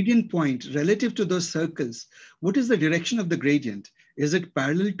the gradient point relative to those circles? What is the direction of the gradient? Is it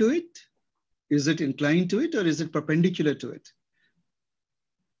parallel to it? Is it inclined to it, or is it perpendicular to it?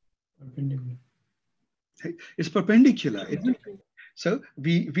 Perpendicular. It's perpendicular, isn't it? So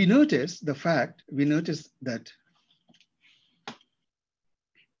we notice the fact, we notice that,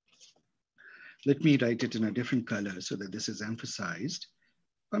 let me write it in a different color so that this is emphasized,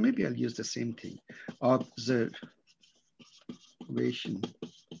 or maybe I'll use the same thing. Observation.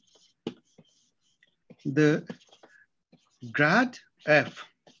 The grad f,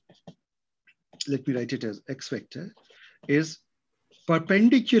 let me write it as x vector, is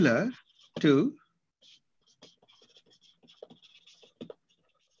perpendicular to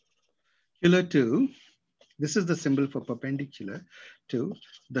this is the symbol for perpendicular to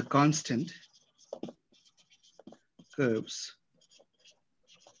the constant curves.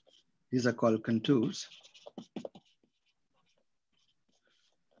 These are called contours,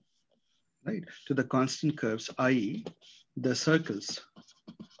 right? To the constant curves, i.e. the circles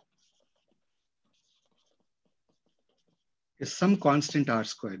is some constant r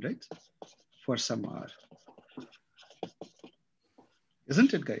squared, right? For some r.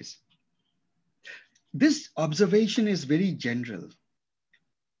 Isn't it, guys? This observation is very general.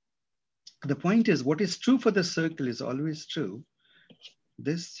 The point is, what is true for the circle is always true.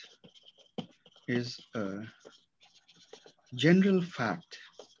 This is a general fact.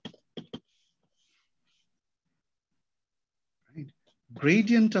 Right?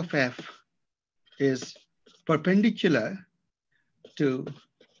 Gradient of f is perpendicular to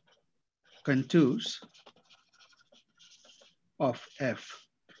contours of fx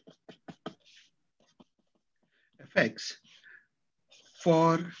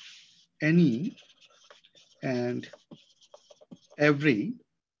for any and every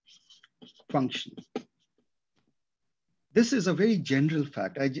function. This is a very general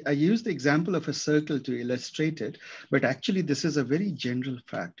fact. I use the example of a circle to illustrate it, but actually this is a very general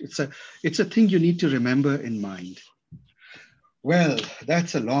fact. It's a thing you need to remember in mind. Well,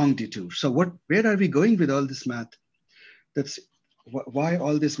 that's a long detour. So where are we going with all this math? That's why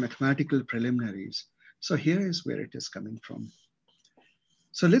all these mathematical preliminaries. So here is where it is coming from.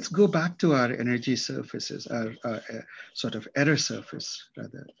 So let's go back to our energy surfaces, our sort of error surface,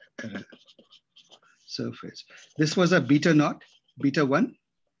 rather, error surface. This was a beta naught, beta 1.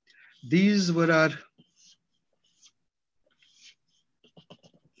 These were our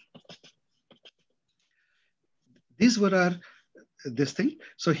this thing.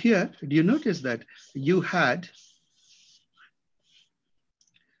 So here, do you notice that you had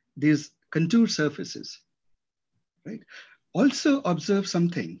these contour surfaces, right? Also observe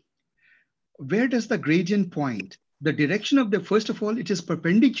something. Where does the gradient point? The direction of the, first of all, it is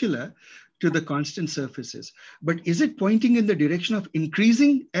perpendicular to the constant surfaces, but is it pointing in the direction of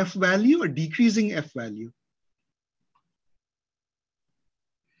increasing f value or decreasing f value?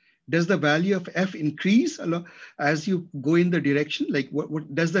 Does the value of f increase as you go in the direction? Like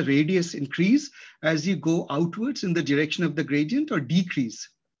what does the radius increase as you go outwards in the direction of the gradient, or decrease?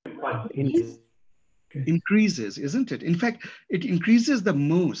 Increases, isn't it? In fact, it increases the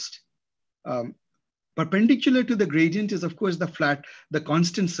most. Perpendicular to the gradient is, of course, the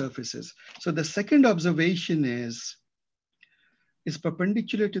constant surfaces. So the second observation is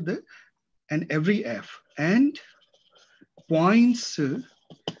perpendicular to and every f, and points to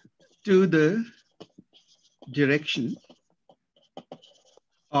the direction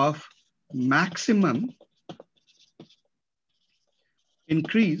of maximum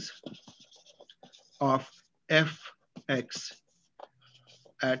increase of fx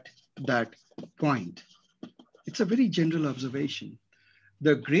at that point. It's a very general observation.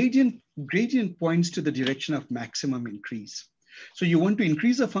 The gradient points to the direction of maximum increase. So you want to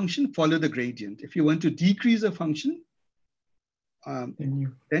increase a function, follow the gradient. If you want to decrease a function,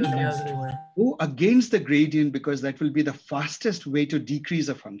 then go against the gradient, because that will be the fastest way to decrease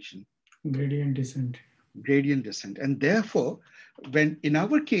a function. Gradient descent. Gradient descent. And therefore, when in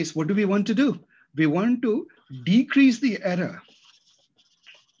our case, what do we want to do? We want to decrease the error.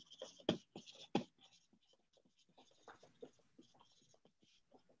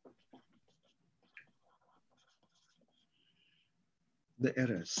 The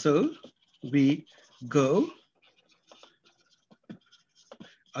error. So we go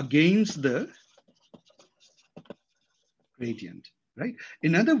against the gradient, right?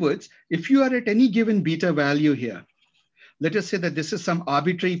 In other words, if you are at any given beta value here, let us say that this is some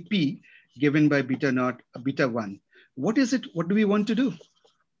arbitrary P given by beta naught, beta 1. What is it? What do we want to do?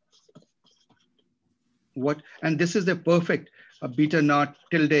 What? And this is the perfect beta naught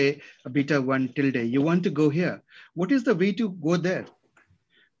tilde, a beta 1 tilde. You want to go here. What is the way to go there?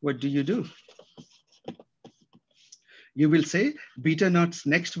 What do? You will say beta naught's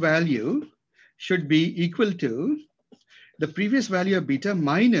next value should be equal to the previous value of beta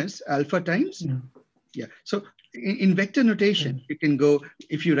minus alpha times. Yeah. So in vector notation, you can go,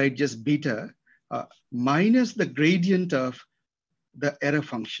 if you write just beta minus the gradient of the error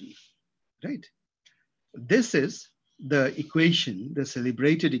function, right? This is the equation, the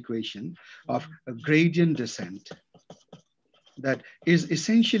celebrated equation of a gradient descent. That is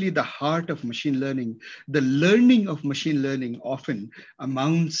essentially the heart of machine learning. The learning of machine learning often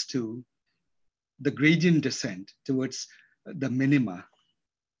amounts to the gradient descent towards the minima.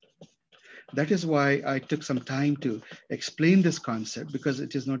 That is why I took some time to explain this concept, because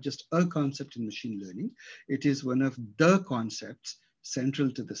it is not just a concept in machine learning. It is one of the concepts central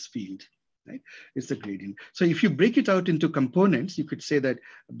to this field, right? It's the gradient. So if you break it out into components, you could say that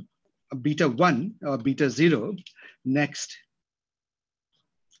beta 1 or beta 0 next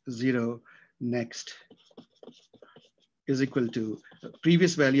 0 next is equal to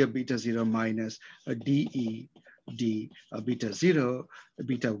previous value of beta 0 minus a DE D beta 0,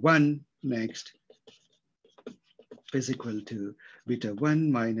 beta 1 next is equal to beta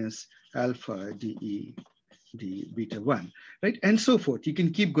 1 minus alpha DE D beta 1, right? And so forth. You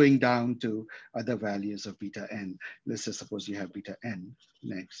can keep going down to other values of beta n. Let's say suppose you have beta n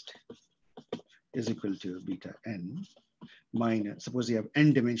next is equal to beta n minus, suppose you have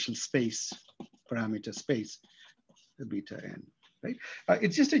n-dimensional space, parameter space, beta n, right?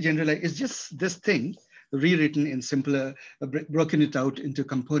 It's just a generalized, it's just this thing rewritten in simpler, broken it out into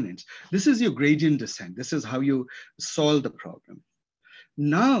components. This is your gradient descent. This is how you solve the problem.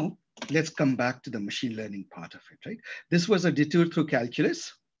 Now, let's come back to the machine learning part of it, right? This was a detour through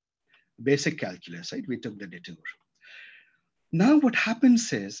calculus, basic calculus, right? We took the detour. Now what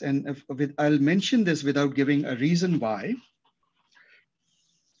happens is, and I'll mention this without giving a reason why,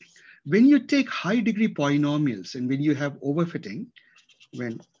 when you take high degree polynomials and when you have overfitting,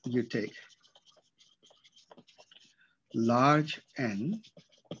 when you take large N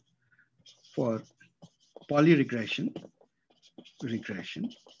for polyregression,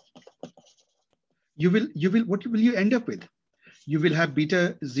 what will you end up with? You will have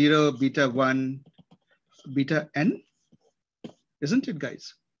beta 0, beta 1, beta n, isn't it,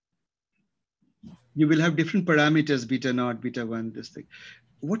 guys? You will have different parameters, beta naught, beta 1, this thing.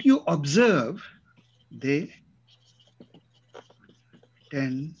 What you observe, they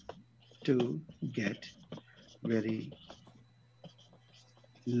tend to get very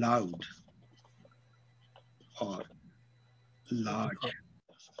loud or large,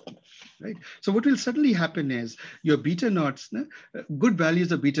 right? So what will suddenly happen is your beta naughts, good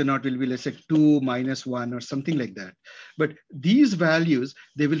values of beta naught will be, let's say 2, minus 1 or something like that. But these values,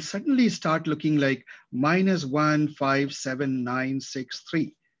 they will suddenly start looking like minus 1, 5, 7, 9, 6,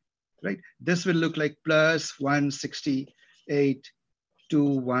 3, right? This will look like plus 168, 2,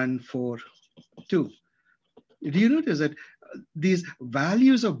 1, 4, 2. Do you notice that these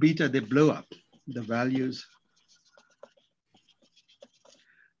values of beta, they blow up? The values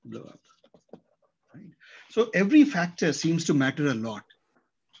blow up, right? So every factor seems to matter a lot.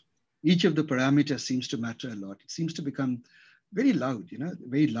 Each of the parameters seems to matter a lot. It seems to become very loud,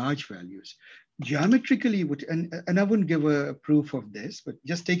 very large values. Geometrically, and I wouldn't give a proof of this, but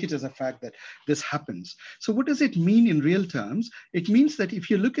just take it as a fact that this happens. So what does it mean in real terms? It means that if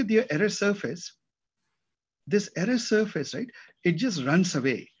you look at the error surface, this error surface, right, it just runs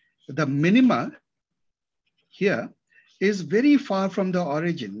away. The minima here is very far from the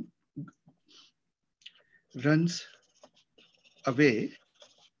origin, runs away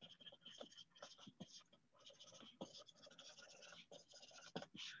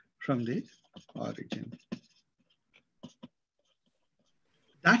from the origin.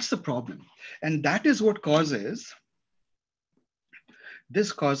 That's the problem. And that is what causes,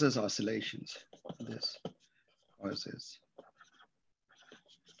 this causes oscillations. This causes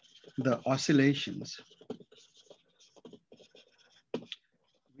the oscillations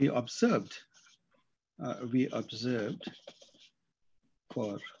we observed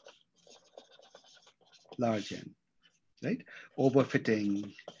for large N, right?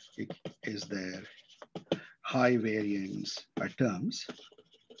 Overfitting is there, high variance are terms.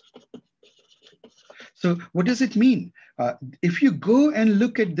 So what does it mean? If you go and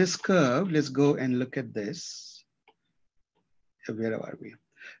look at this curve, let's go and look at this. Where are we?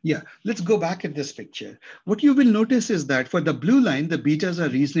 Yeah, let's go back at this picture. What you will notice is that for the blue line, the betas are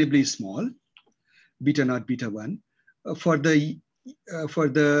reasonably small, beta naught, beta 1. For the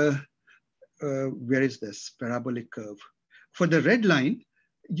where is this parabolic curve? For the red line,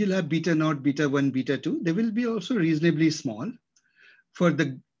 you'll have beta naught, beta 1, beta 2. They will be also reasonably small. For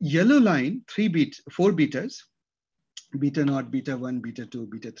the yellow line, 4 betas, beta naught, beta 1, beta 2,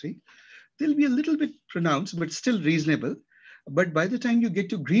 beta 3. They'll be a little bit pronounced, but still reasonable. But by the time you get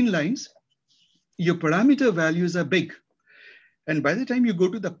to green lines, your parameter values are big. And by the time you go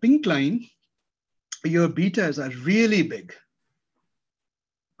to the pink line, your betas are really big.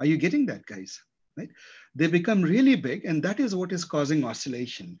 Are you getting that, guys? Right? They become really big, and that is what is causing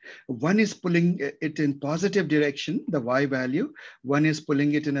oscillation. One is pulling it in positive direction, the Y value. One is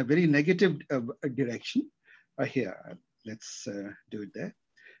pulling it in a very negative direction. Here, let's do it there.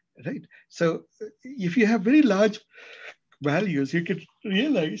 Right? So if you have very large values, you can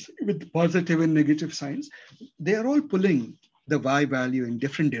realize with positive and negative signs, they are all pulling the Y value in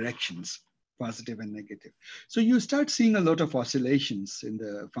different directions, positive and negative. So you start seeing a lot of oscillations in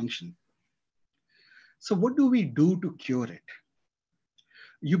the function. So what do we do to cure it?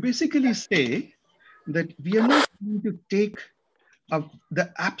 You basically say that we are not going to take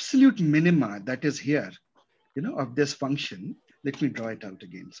the absolute minima that is here, of this function. Let me draw it out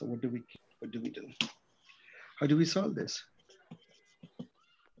again. So what do we do? How do we solve this?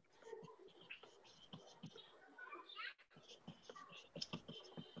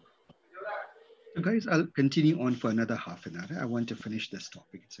 So guys, I'll continue on for another half an hour. I want to finish this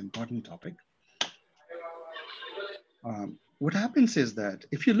topic. It's an important topic. What happens is that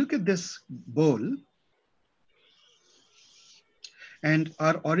if you look at this bowl, and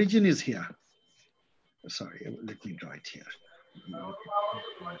our origin is here. Sorry, let me draw it here.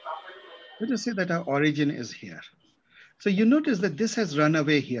 Let us say that our origin is here. So you notice that this has run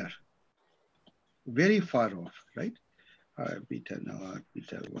away here, very far off, right? Beta naught,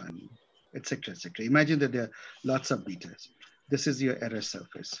 beta 1, etc., etc. Imagine that there are lots of betas. This is your error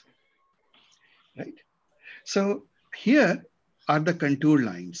surface, right? So here are the contour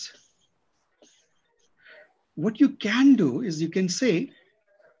lines. What you can do is you can say,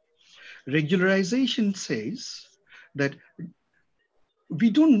 regularization says that we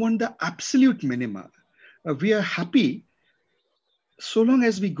don't want the absolute minima. We are happy so long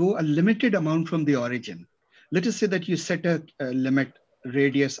as we go a limited amount from the origin. Let us say that you set a limit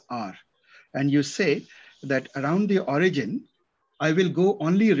radius r, and you say that around the origin, I will go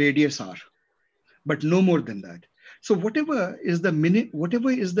only radius r, but no more than that. So whatever is the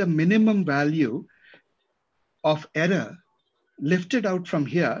minimum value of error lifted out from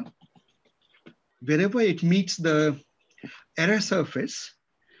here, wherever it meets the error surface,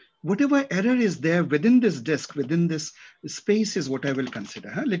 whatever error is there within this disk, within this space is what I will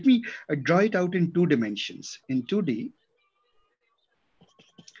consider. Let me draw it out in 2 dimensions. In 2D,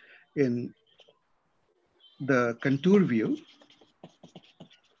 in the contour view,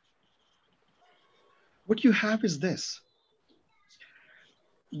 what you have is this.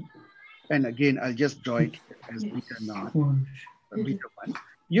 And again, I'll just draw it as beta naught, beta 1.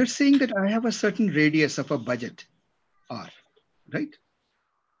 You're saying that I have a certain radius of a budget, R, right?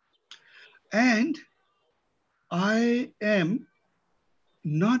 And I am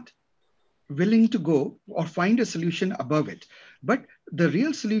not willing to go or find a solution above it. But the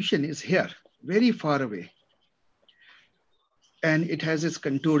real solution is here, very far away. And it has its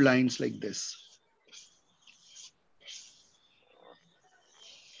contour lines like this.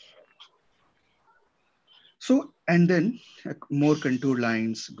 So, and then more contour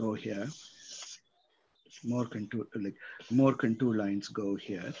lines go here. More contour lines go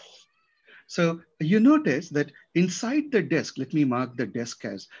here. So you notice that inside the disk, let me mark the disk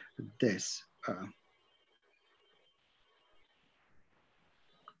as this.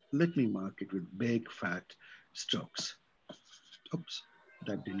 Let me mark it with big fat strokes. Oops,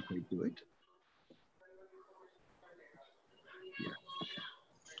 that didn't quite do it. Yeah.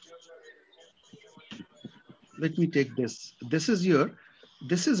 Let me take this. This is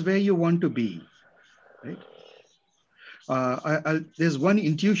where you want to be, right? There's one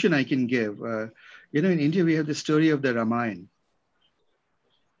intuition I can give. In India, we have the story of the Ramayana.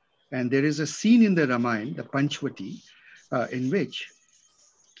 And there is a scene in the Ramayana, the Panchvati, in which,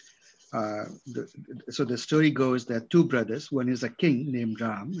 so the story goes that 2 brothers, one is a king named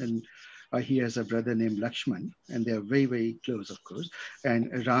Ram, and he has a brother named Lakshman, and they're very, very close, of course.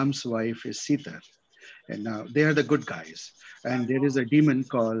 And Ram's wife is Sita. And now they are the good guys. And there is a demon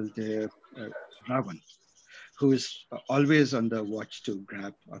called Ravan, who is always on the watch to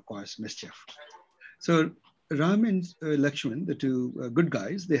grab or cause mischief. So Ram and Lakshman, the two good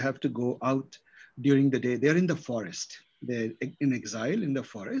guys, they have to go out during the day. They're in the forest. They're in exile in the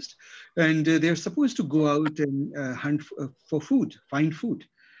forest, and they're supposed to go out and hunt for food, find food,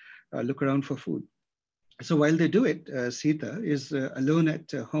 look around for food. So while they do it, Sita is alone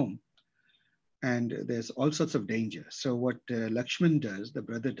at home, and there's all sorts of danger. So what Lakshman does, the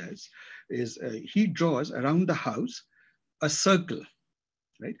brother does, is he draws around the house a circle,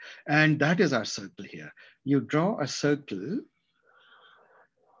 right? And that is our circle here. You draw a circle.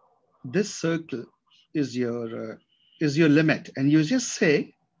 This circle is your limit, and you just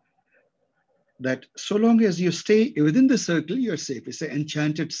say that so long as you stay within the circle, you're safe. It's an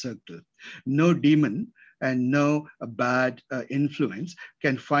enchanted circle. No demon and no bad influence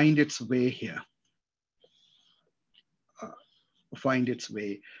can find its way here, find its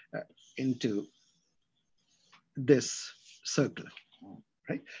way into this circle,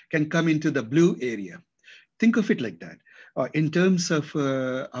 right? Can come into the blue area. Think of it like that. In terms of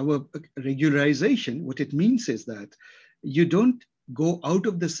our regularization, what it means is that you don't go out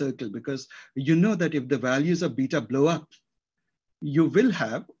of the circle, because you know that if the values of beta blow up, you will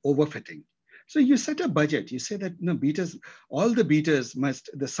have overfitting. So you set a budget. You say that no, betas, all the betas must,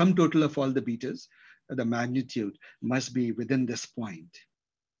 the sum total of all the betas, the magnitude must be within this point,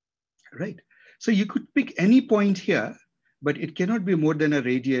 right? So you could pick any point here, but it cannot be more than a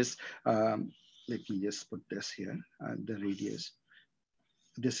radius. Let me just put this here, the radius.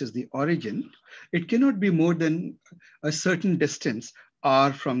 This is the origin. It cannot be more than a certain distance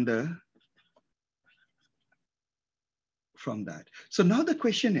r from that. So now the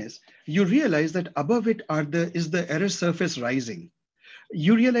question is, you realize that above it is the error surface rising.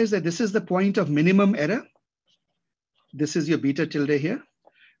 You realize that this is the point of minimum error. This is your beta tilde here.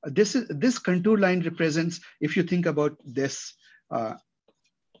 This contour line represents, if you think about this,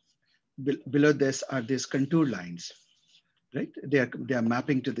 below this are these contour lines, right? They are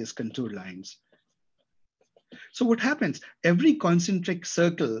mapping to these contour lines. So what happens? Every concentric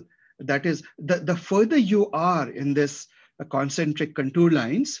circle, that is, the further you are in this concentric contour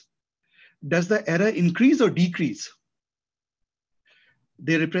lines, does the error increase or decrease?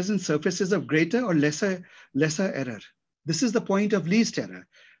 They represent surfaces of greater or lesser error. This is the point of least error.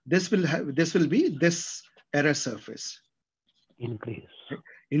 This will be this error surface. Increase.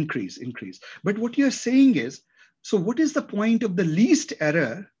 Increase. But what you're saying is, so what is the point of the least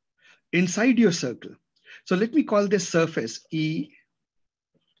error inside your circle? So let me call this surface EA.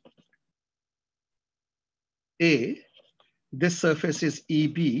 This surface is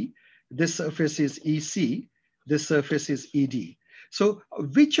EB. This surface is EC. This surface is ED. So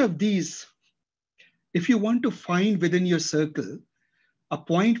which of these, if you want to find within your circle a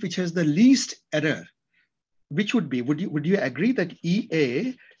point which has the least error, which would be, would you agree that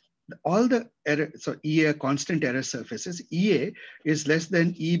EA, all the error, so EA constant error surfaces, EA is less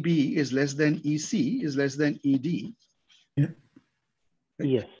than EB, is less than EC, is less than ED? Yeah. Right?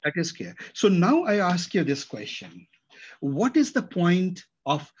 Yes. That is clear. So now I ask you this question. What is the point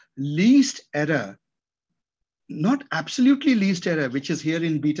of least error? Not absolutely least error, which is here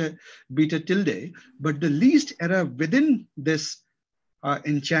in beta tilde, but the least error within this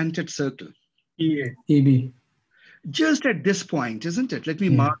enchanted circle. EB. Just at this point, isn't it? Let me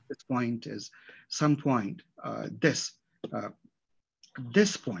mark this point as some point, this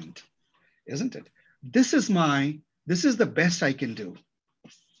point, isn't it? This is the best I can do.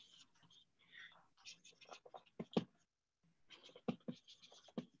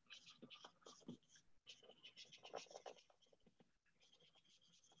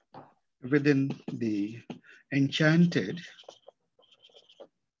 Within the enchanted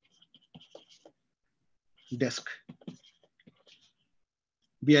disk.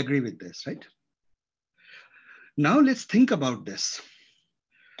 We agree with this, right? Now let's think about this.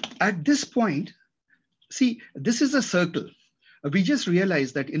 At this point, see, this is a circle. We just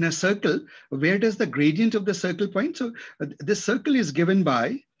realized that in a circle, where does the gradient of the circle point? So this circle is given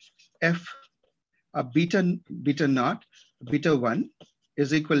by f beta naught, beta 1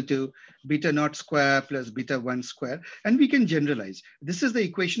 is equal to beta naught square plus beta 1 square. And we can generalize. This is the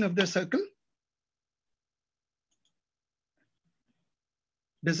equation of the circle.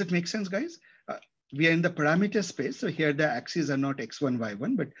 Does it make sense, guys? We are in the parameter space. So here the axes are not x1,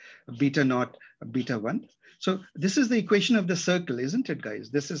 y1, but beta naught, beta 1. So this is the equation of the circle, isn't it, guys?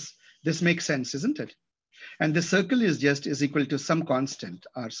 This makes sense, isn't it? And the circle is equal to some constant,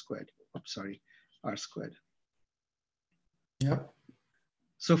 r squared. Oops, sorry, r squared. Yeah.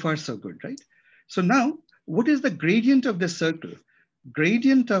 So far, so good, right? So now, what is the gradient of the circle?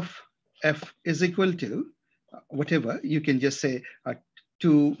 Gradient of f is equal to whatever. You can just say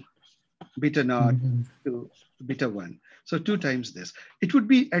 2 beta naught to beta 1. So 2 times this. It would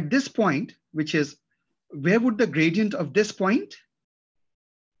be at this point, which is, where would the gradient of this point?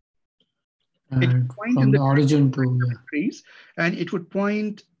 It would point from in the origin to increase, and it would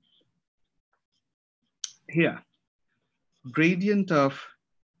point here. Gradient of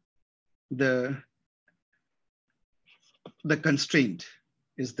the constraint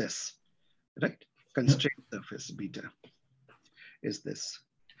is this, right? Constraint surface beta is this.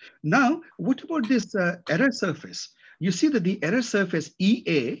 Now, what about this error surface? You see that the error surface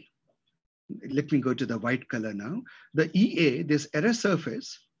EA, let me go to the white color now. The EA, this error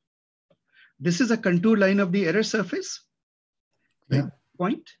surface, this is a contour line of the error surface, right?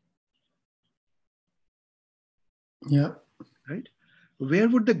 Point. Yeah. Right? Where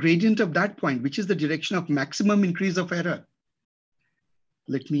would the gradient of that point, which is the direction of maximum increase of error?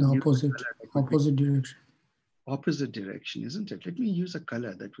 Let me use opposite direction. Opposite direction, isn't it? Let me use a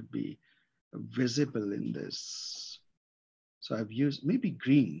color that would be visible in this. So I've used maybe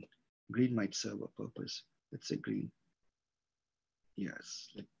green. Green might serve a purpose. Let's say green. Yes,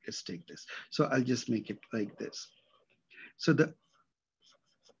 let's take this. So I'll just make it like this. So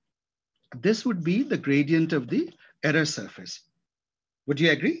this would be the gradient of the error surface. Would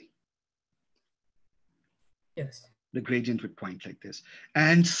you agree? Yes. The gradient would point like this.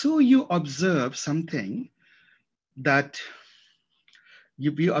 And so you observe something that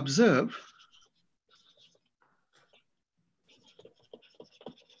you observe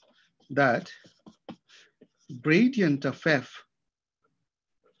that gradient of F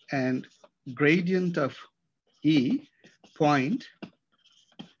and gradient of E point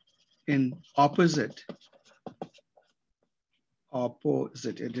in opposite,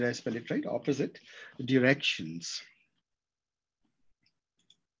 did I spell it right? Opposite directions.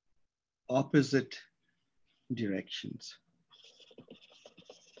 Opposite directions.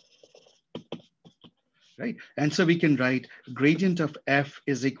 Right? And so we can write gradient of F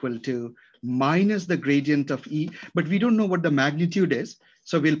is equal to minus the gradient of E, but we don't know what the magnitude is.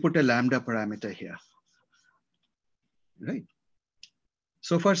 So we'll put a lambda parameter here. Right?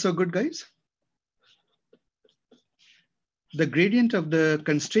 So far, so good, guys? The gradient of the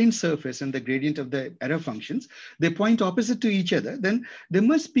constrained surface and the gradient of the error functions, they point opposite to each other. Then there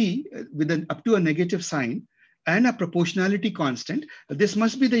must be, with an up to a negative sign and a proportionality constant, this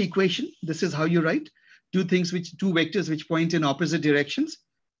must be the equation. This is how you write two vectors which point in opposite directions.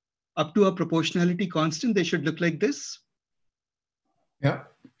 Up to a proportionality constant, they should look like this. Yeah.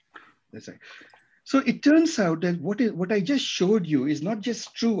 That's right. So it turns out that what I just showed you is not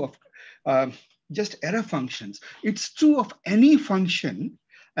just true of just error functions. It's true of any function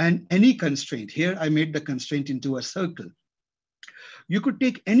and any constraint. Here I made the constraint into a circle. You could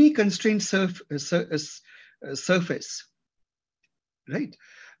take any constraint surface, right?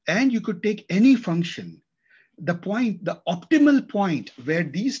 And you could take any function. The optimal point where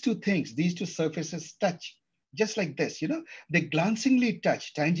these two surfaces touch, just like this, they glancingly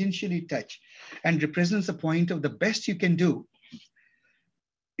touch, tangentially touch, and represents a point of the best you can do,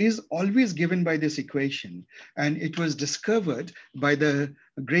 is always given by this equation. And it was discovered by the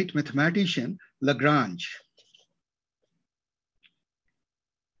great mathematician Lagrange.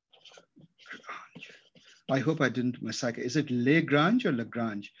 I hope I didn't massacre. Is it Lagrange or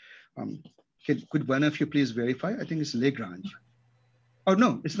Lagrange? Could one of you please verify? I think it's Lagrange. Oh,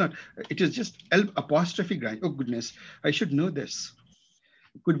 no, it's not. It is just L''Grange. Oh, goodness. I should know this.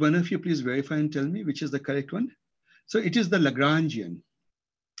 Could one of you please verify and tell me which is the correct one? So it is the Lagrangian.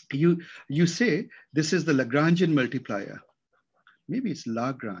 You say this is the Lagrangian multiplier. Maybe it's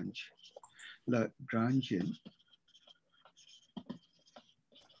Lagrange. Lagrangian.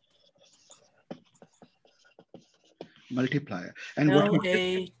 Multiplier. And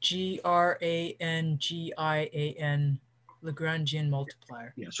Lagrangian, Lagrangian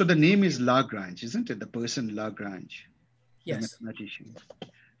multiplier. Yeah. So the name is Lagrange, isn't it? The person Lagrange, yes. The mathematician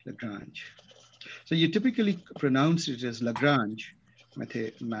Lagrange. So you typically pronounce it as Lagrange,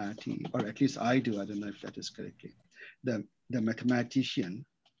 mathemati, or at least I do. I don't know if that is correctly. The mathematician.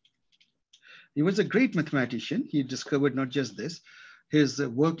 He was a great mathematician. He discovered not just this. His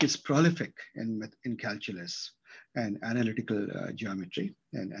work is prolific in calculus and analytical geometry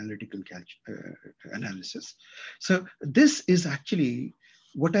and analytical analysis. So this is actually,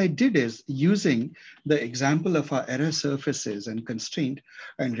 what I did is, using the example of our error surfaces and constraint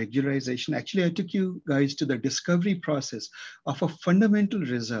and regularization, actually I took you guys to the discovery process of a fundamental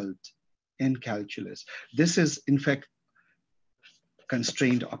result in calculus. This is, in fact,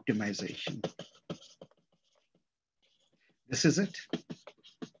 constraint optimization. This is it.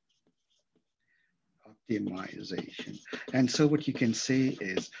 optimization. And so what you can say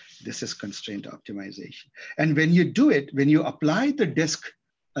is this is constraint optimization. And when you do it, when you apply the disk,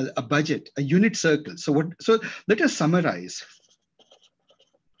 a budget, a unit circle. So let us summarize.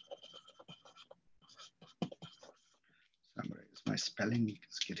 My spelling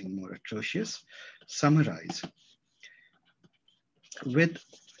is getting more atrocious. Summarize with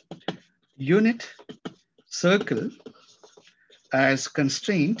unit circle as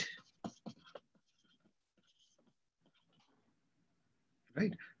constraint,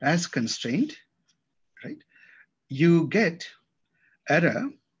 right? As constraint, right? You get error.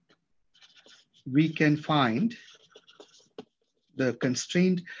 We can find the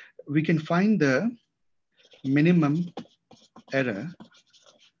constraint. We can find the minimum error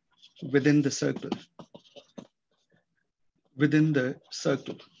within the circle. Within the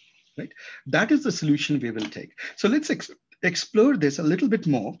circle, right? That is the solution we will take. So let's explore this a little bit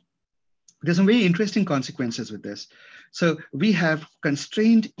more. There's some very interesting consequences with this. So we have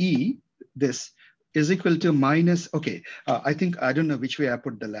constraint E, this is equal to minus, okay, I don't know which way I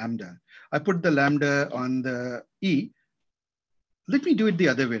put the lambda. I put the lambda on the E. Let me do it the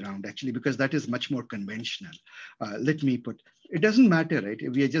other way around, actually, because that is much more conventional. Let me put, it doesn't matter, right?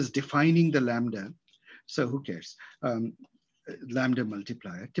 We are just defining the lambda. So who cares? Lambda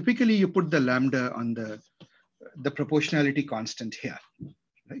multiplier. Typically, you put the lambda on the proportionality constant here,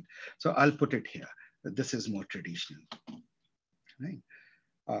 right? So I'll put it here. This is more traditional, right?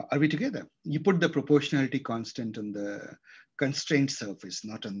 Are we together? You put the proportionality constant on the constraint surface,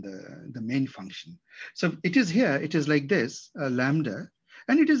 not on the main function. So it is here, it is like this, lambda,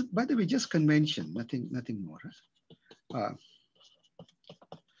 and it is, by the way, just convention, nothing more.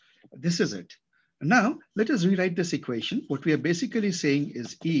 This is it. Now, let us rewrite this equation. What we are basically saying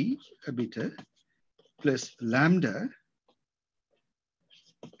is E beta plus lambda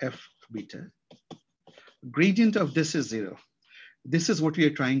F beta. Gradient of this is 0. This is what we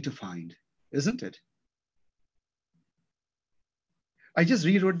are trying to find, isn't it? I just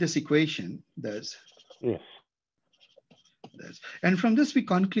rewrote this equation. Yes. And from this, we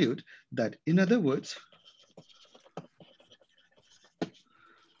conclude that, in other words,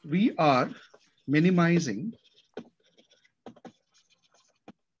 we are minimizing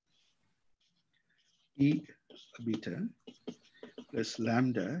E beta plus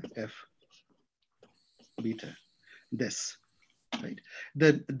lambda F beta, this, right?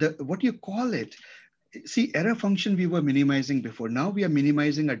 What you call it, see, error function we were minimizing before. Now we are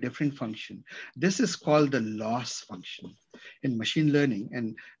minimizing a different function. This is called the loss function in machine learning.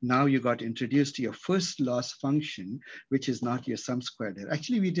 And now you got introduced to your first loss function, which is not your sum squared error.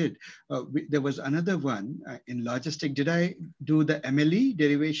 Actually, we did. There was another one in logistic. Did I do the MLE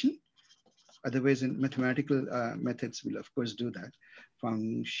derivation? Otherwise, in mathematical methods, we'll of course do that.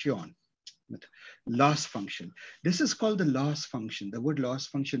 Function. Loss function. This is called the loss function. The word loss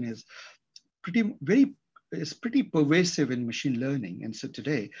function is pretty pervasive in machine learning. And so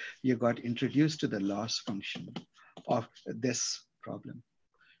today you got introduced to the loss function of this problem.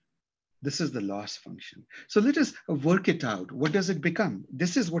 This is the loss function. So let us work it out. What does it become?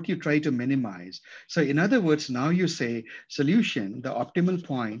 This is what you try to minimize. So in other words, now you say solution, the optimal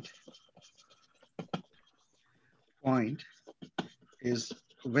point is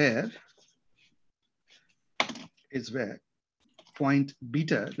where point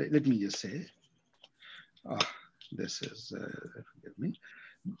beta, let me just say, this is, forgive me,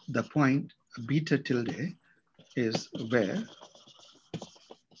 the point beta tilde is where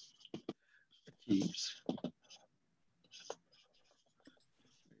achieves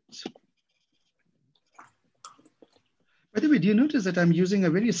By the way, do you notice that I'm using a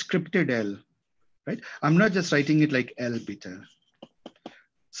very scripted L, right? I'm not just writing it like L beta.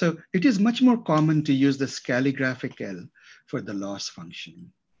 So it is much more common to use the calligraphic L for the loss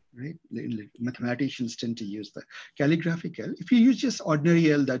function, right? Mathematicians tend to use the calligraphic L. If you use just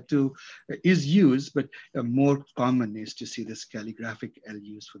ordinary L, that too is used, but more common is to see this calligraphic L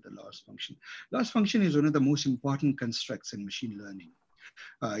used for the loss function. Loss function is one of the most important constructs in machine learning.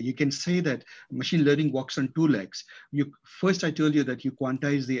 You can say that machine learning walks on two legs. First, I told you that you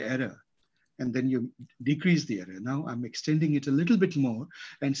quantize the error, and then you decrease the error. Now I'm extending it a little bit more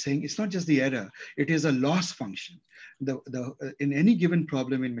and saying it's not just the error, it is a loss function. In any given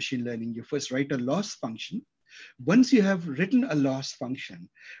problem in machine learning, you first write a loss function. Once you have written a loss function,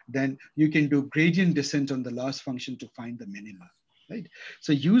 then you can do gradient descent on the loss function to find the minima, right?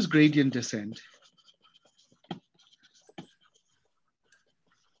 So use gradient descent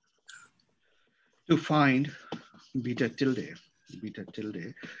to find beta tilde. Beta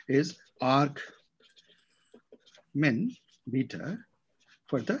tilde is arg min beta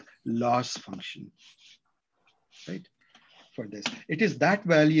for the loss function. right? For this, it is that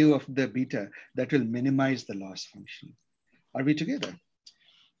value of the beta that will minimize the loss function. Are we together?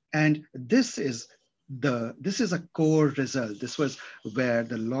 And this is a core result. This was where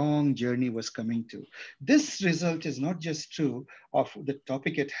the long journey was coming to. This result is not just true of the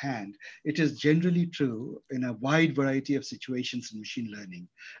topic at hand. It is generally true in a wide variety of situations in machine learning,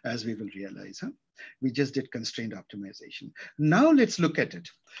 as we will realize. Huh? We just did constraint optimization. Now let's look at it.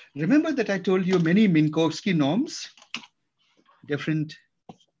 Remember that I told you many Minkowski norms, different.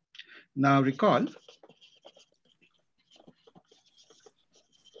 Now recall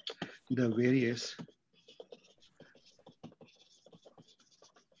the various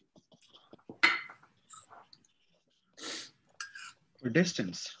for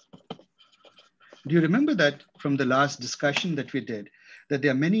distance. Do you remember that from the last discussion that we did, that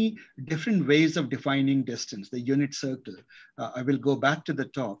there are many different ways of defining distance, the unit circle. I will go back to the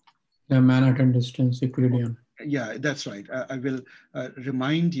top. The Manhattan distance Euclidean. Yeah, that's right. I will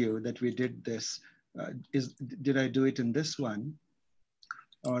remind you that we did this. Did I do it in this one?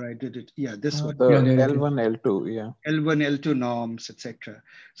 Or I did it, yeah, this one. The Yeah, L1, L2, yeah. L1, L2 norms, etc.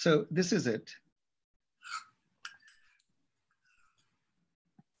 So this is it.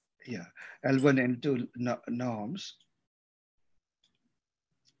 Yeah, L1, L2 norms.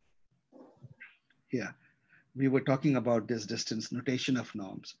 Yeah, we were talking about this distance notation of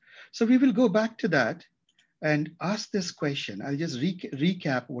norms. So we will go back to that and ask this question. I'll just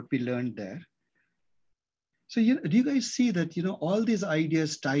recap what we learned there. So do you guys see that, all these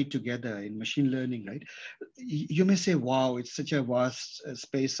ideas tied together in machine learning, right? You may say, wow, it's such a vast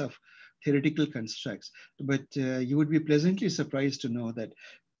space of theoretical constructs, but you would be pleasantly surprised to know that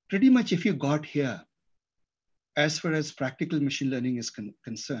pretty much if you got here, as far as practical machine learning is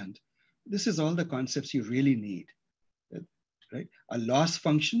concerned, this is all the concepts you really need, right? A loss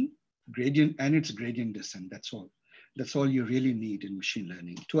function, gradient, and its gradient descent, that's all. That's all you really need in machine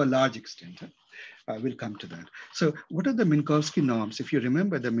learning to a large extent. We'll come to that. So what are the Minkowski norms? If you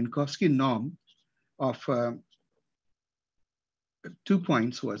remember, the Minkowski norm of 2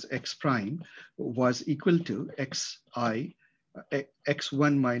 points was x prime was equal to xi,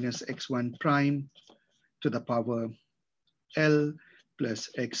 x1 minus x1 prime to the power L plus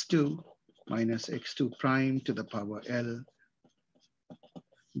x2 minus x2 prime to the power L.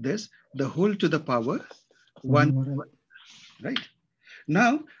 This, the whole to the power 1, right?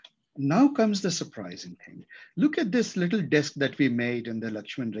 Now comes the surprising thing. Look at this little disk that we made in the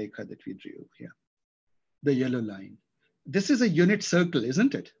Lakshman Rekha that we drew here, the yellow line. This is a unit circle,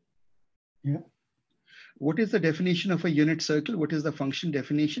 isn't it? Yeah. What is the definition of a unit circle? What is the function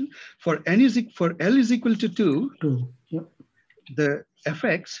definition? For L is equal to 2, Yep. the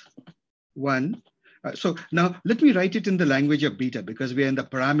fx 1. So now let me write it in the language of beta because we are in the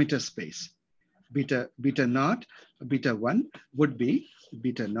parameter space. Beta naught, beta 1 would be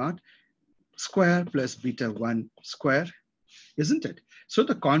beta naught square plus beta 1 square, isn't it? So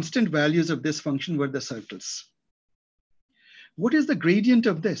the constant values of this function were the circles. What is the gradient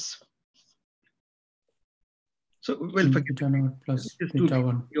of this? So, well, forget beta naught plus beta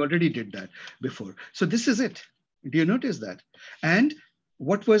 1. You already did that before. So this is it. Do you notice that? And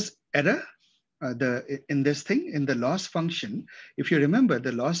what was error? In this thing, in the loss function, if you remember,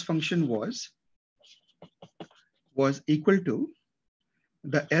 the loss function was equal to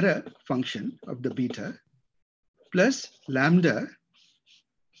the error function of the beta plus lambda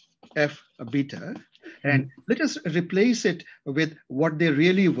f beta. And let us replace it with what they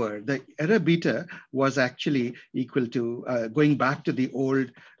really were. The error beta was actually equal to, going back to the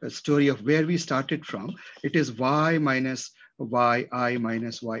old story of where we started from, it is y minus yi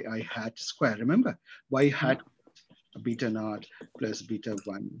minus yi hat square. Remember, y hat beta naught plus beta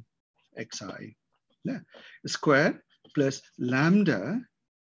 1 xi square plus lambda.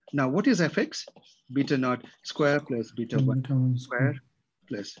 Now, what is fx? Beta naught square plus beta 1 square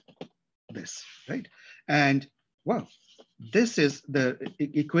plus this, right? And wow, this is the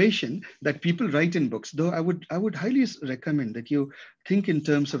equation that people write in books. Though I would highly recommend that you think in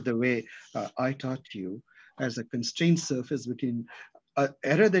terms of the way I taught you, as a constraint surface between an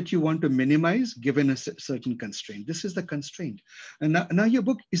error that you want to minimize given a certain constraint. This is the constraint. And now your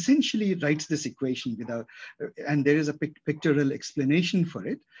book essentially writes this equation without, and there is a pictorial explanation for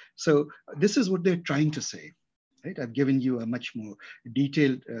it. So this is what they're trying to say. Right? I've given you a much more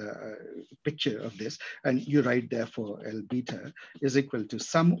detailed picture of this, and you write therefore L beta is equal to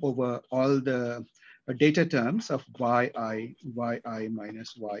sum over all the data terms of yi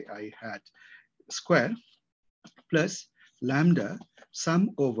minus yi hat square plus lambda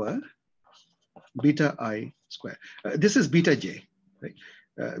sum over beta I square. This is beta j, right?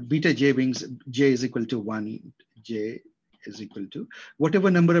 beta j means j is equal to 1, j is equal to whatever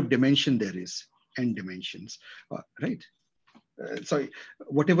number of dimension there is, n dimensions, right? Sorry,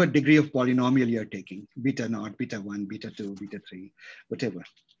 whatever degree of polynomial you're taking, beta naught, beta 1, beta 2, beta 3, whatever.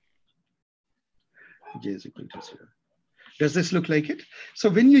 J is equal to 0. Does this look like it? So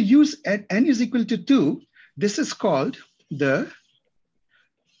when you use n is equal to 2, this is called the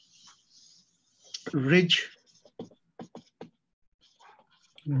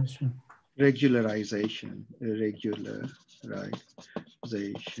regularization.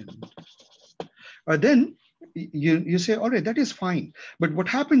 Then you say, all right, that is fine. But what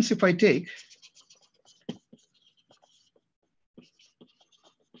happens if I take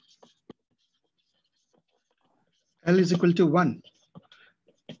L is equal to 1,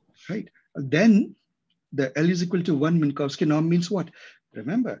 right? Then the L is equal to 1 Minkowski norm means what?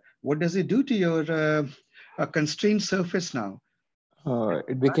 Remember, what does it do to your constrained surface now?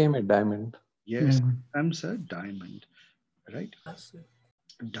 It became a diamond. Yes, it becomes a diamond, right?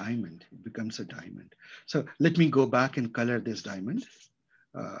 Diamond, it becomes a diamond. So let me go back and color this diamond.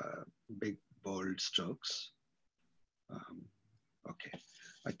 Big, bold strokes. Okay,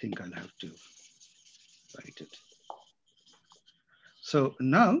 I think I'll have to write it. So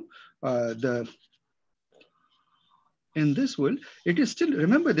now in this world, it is still,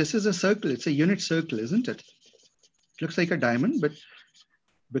 remember, this is a circle. It's a unit circle, isn't it? It looks like a diamond, but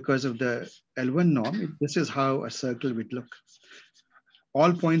because of the L1 norm, this is how a circle would look.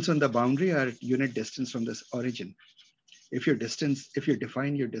 All points on the boundary are unit distance from this origin. If you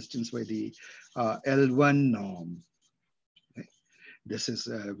define your distance by the L1 norm, right? This is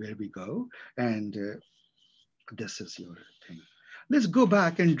where we go, and this is your thing. Let's go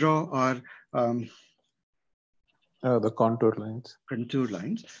back and draw our the contour lines. Contour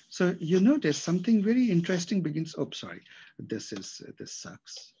lines. So you notice something very interesting begins. Oh, sorry, this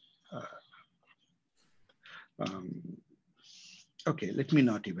sucks. Okay, let me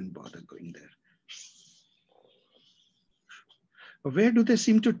not even bother going there. Where do they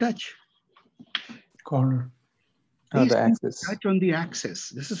seem to touch? Corner. The axis. Touch on the axis.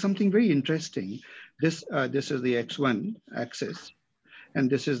 This is something very interesting. This is the x1 axis, and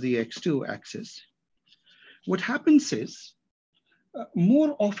this is the x2 axis. What happens is,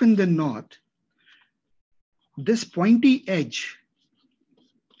 more often than not, this pointy edge,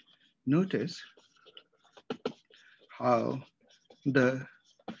 notice how the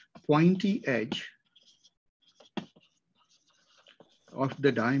pointy edge of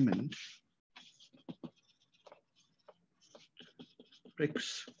the diamond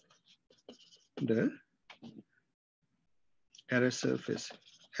pricks the error surface,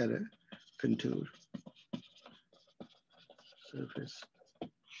 error contour surface,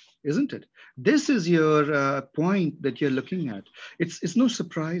 isn't it? This is your point that you're looking at. It's no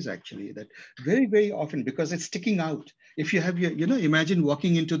surprise actually that very, very often, because it's sticking out. If you have your, imagine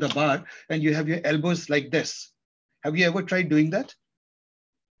walking into the bar and you have your elbows like this. Have you ever tried doing that?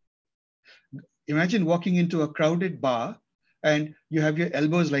 Imagine walking into a crowded bar and you have your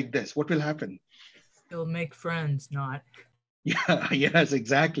elbows like this. What will happen? You'll make friends, not. Yeah, yes,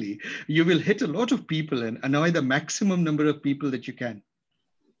 exactly. You will hit a lot of people and annoy the maximum number of people that you can.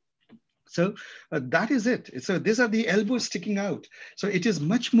 So that is it. So these are the elbows sticking out. So it is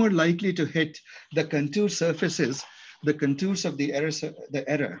much more likely to hit the contour surfaces, the contours of the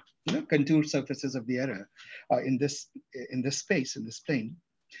error, contour surfaces of the error in this space, in this plane.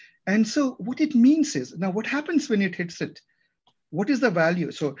 And so what it means is, now what happens when it hits it? What is the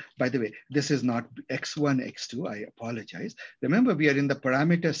value? So by the way, this is not x1, x2, I apologize. Remember, we are in the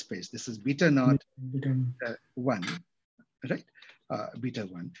parameter space. This is beta naught 1, right? Beta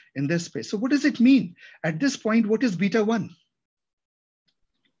 1 in this space. So what does it mean? At this point, what is beta 1?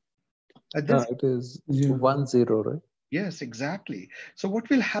 At this, it is 1, 0, right? Yes, exactly. So what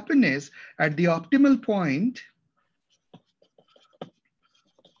will happen is, at the optimal point,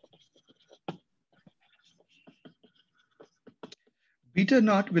 beta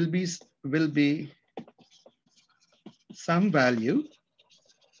naught will be some value,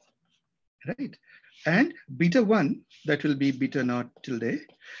 right? And beta 1, that will be beta naught tilde,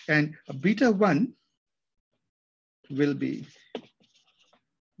 and beta 1 will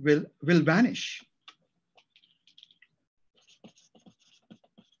vanish.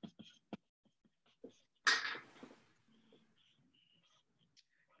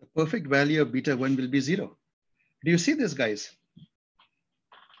 The perfect value of beta 1 will be 0. Do you see this, guys?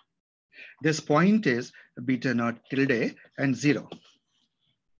 This point is beta naught tilde and 0.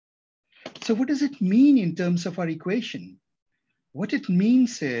 So what does it mean in terms of our equation? What it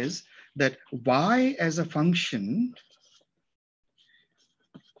means is that y as a function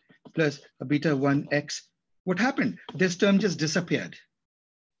plus a beta 1x. What happened? This term just disappeared,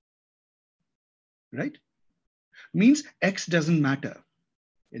 right? Means x doesn't matter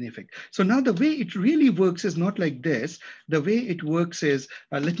in effect. So now the way it really works is not like this. The way it works is,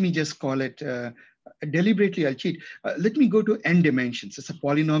 let me just call it, deliberately I'll cheat. Let me go to n dimensions. It's a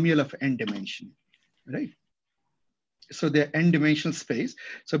polynomial of n dimension, right? So they're n dimensional space.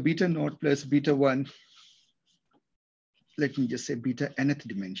 So beta naught plus beta 1, let me just say beta nth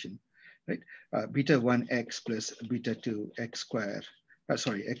dimension, right? Beta 1x plus beta 2 x square,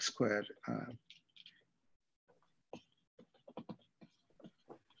 sorry, x square,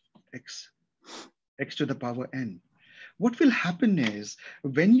 x to the power n. What will happen is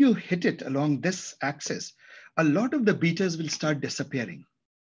when you hit it along this axis, a lot of the betas will start disappearing,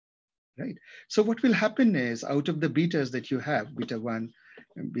 right? So what will happen is out of the betas that you have, beta 1,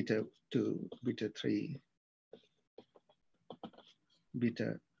 beta 2, beta 3,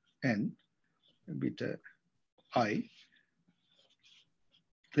 beta n, beta I,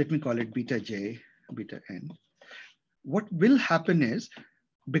 let me call it beta j, beta n. What will happen is,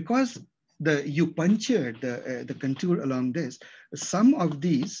 because you punctured the contour along this, some of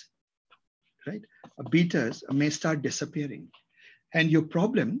these, right, betas may start disappearing. And your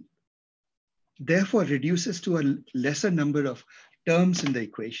problem therefore reduces to a lesser number of terms in the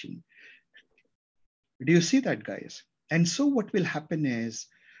equation. Do you see that, guys? And so what will happen is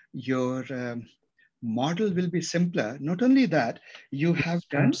your model will be simpler. Not only that, you have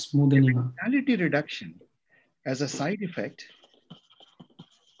done dimensionality reduction as a side effect.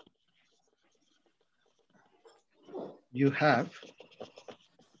 You have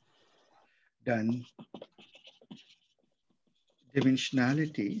done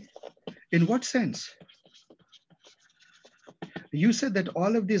dimensionality. In what sense? You said that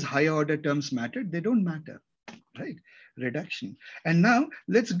all of these higher order terms mattered. They don't matter, right? Reduction. And now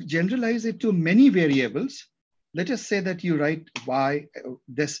let's generalize it to many variables. Let us say that you write y,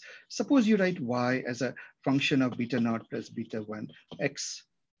 suppose you write y as a function of beta naught plus beta 1, x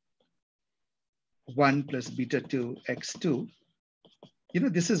 1 plus beta 2, x2. You know,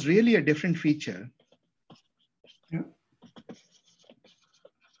 this is really a different feature. Yeah.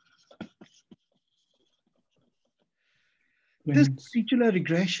 This particular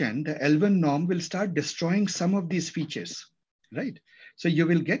regression, the L1 norm, will start destroying some of these features, right? So you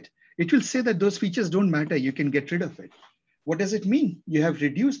will get, it will say that those features don't matter. You can get rid of it. What does it mean? You have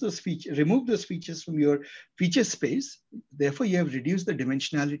reduced those features, removed those features from your feature space. Therefore, you have reduced the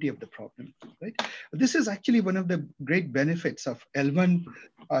dimensionality of the problem, right? This is actually one of the great benefits of L1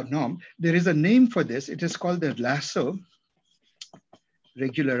 norm. There is a name for this. It is called the lasso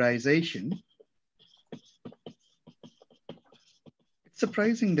regularization.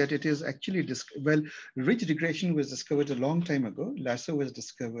 Surprising that it is actually, well, ridge regression was discovered a long time ago. Lasso was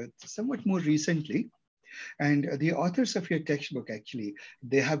discovered somewhat more recently. And the authors of your textbook, actually,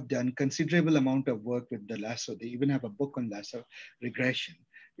 they have done considerable amount of work with the lasso. They even have a book on lasso regression.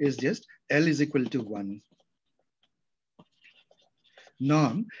 It's just L is equal to 1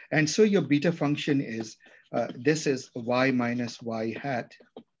 norm. And so your beta function is, this is y minus y hat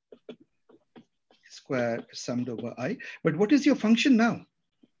square summed over I. But what is your function now?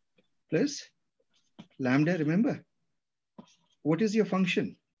 Plus lambda, remember? What is your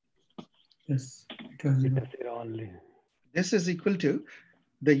function? Yes, only. This is equal to,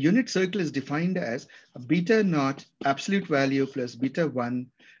 the unit circle is defined as beta naught absolute value plus beta 1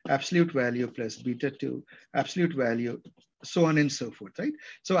 absolute value plus beta 2 absolute value, so on and so forth, right?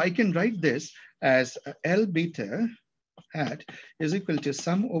 So I can write this as L beta hat is equal to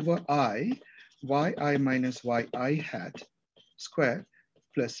sum over I, yi minus yi hat square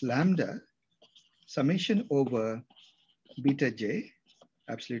plus lambda summation over beta j,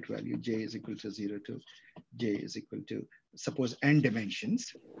 absolute value, j is equal to 0 to j is equal to, suppose, n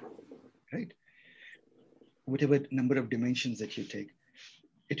dimensions, right? Whatever number of dimensions that you take,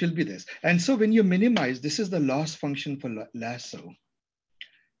 it will be this. And so when you minimize, this is the loss function for lasso.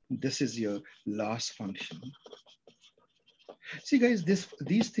 This is your loss function. See, guys,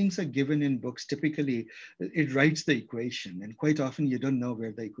 these things are given in books. Typically, it writes the equation, and quite often you don't know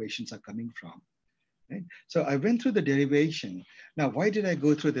where the equations are coming from. Right? So I went through the derivation. Now, why did I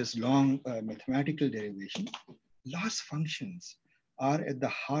go through this long mathematical derivation? Loss functions are at the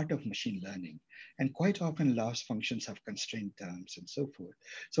heart of machine learning. And quite often loss functions have constraint terms and so forth.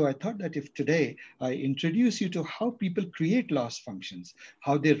 So I thought that if today I introduce you to how people create loss functions,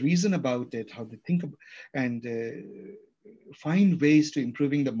 how they reason about it, how they think about, and find ways to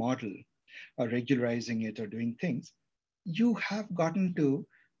improving the model or regularizing it or doing things, you have gotten to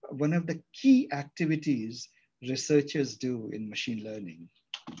one of the key activities researchers do in machine learning.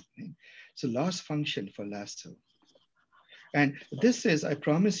 Right? So loss function for lasso. And this is, I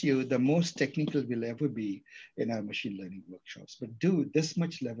promise you, the most technical we'll ever be in our machine learning workshops. But do this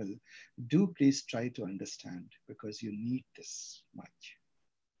much level, do please try to understand, because you need this much.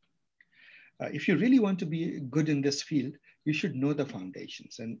 If you really want to be good in this field, you should know the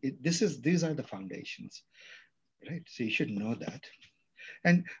foundations. And these are the foundations, right? So you should know that.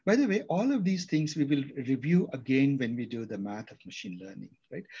 And by the way, all of these things we will review again when we do the math of machine learning,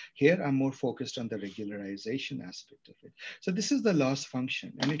 right? Here I'm more focused on the regularization aspect of it. So this is the loss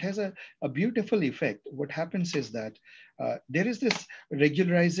function, and it has a beautiful effect. What happens is that there is this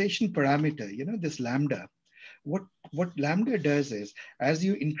regularization parameter, you know, this lambda. What lambda does is, as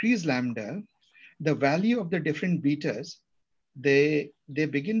you increase lambda, the value of the different betas, they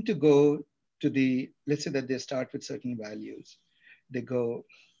begin to go to the, let's say that they start with certain values. They go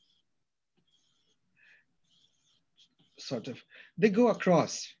they go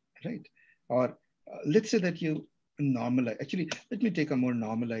across, right? Or let's say that you normalize. Actually, let me take a more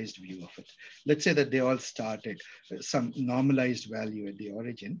normalized view of it. Let's say that they all start at some normalized value at the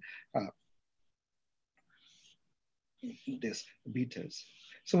origin, this betas.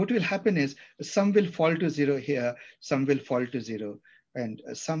 So what will happen is some will fall to 0 here, some will fall to 0, and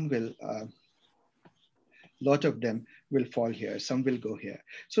some will, lot of them will fall here, some will go here.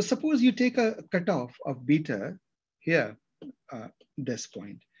 So suppose you take a cutoff of beta here, this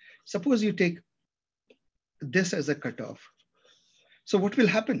point. Suppose you take this as a cutoff. So what will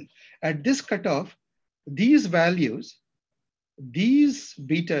happen? At this cutoff, these values, these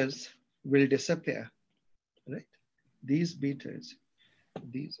betas will disappear, right? These betas,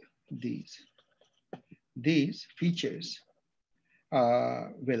 these features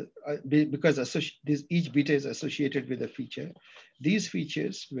will, because each beta is associated with a feature, these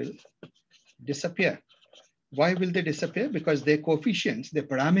features will disappear. Why will they disappear? Because their coefficients, their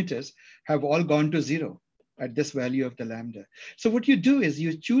parameters have all gone to 0 at this value of the lambda. So what you do is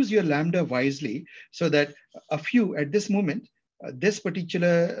you choose your lambda wisely so that a few at this moment, this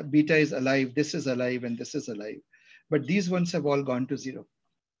particular beta is alive, this is alive, and this is alive. But these ones have all gone to 0.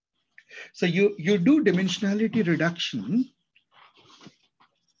 So you do dimensionality reduction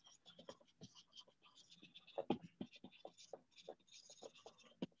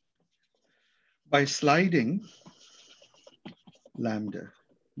by sliding lambda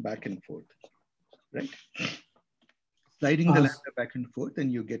back and forth, right? Sliding the lambda back and forth,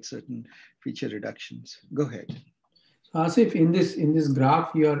 and you get certain feature reductions. Go ahead. Asif, in this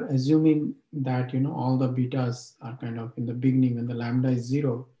graph, you are assuming that, you know, all the betas are kind of in the beginning when the lambda is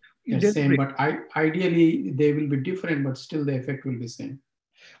 0, they're same, but ideally they will be different, but still the effect will be same.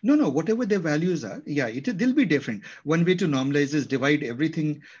 No, whatever their values are, yeah, they'll be different. One way to normalize is divide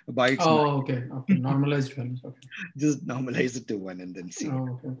everything by its okay, normalized values, okay. Just normalize it to 1 and then see.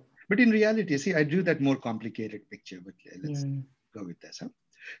 Okay. But in reality, see, I drew that more complicated picture, but let's go with this. Huh?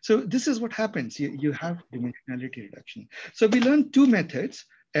 So this is what happens. You have dimensionality reduction. So we learned 2 methods.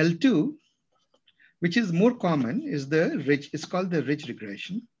 L2, which is more common, is it's called the ridge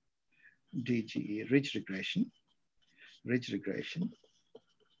regression. DGE, ridge regression.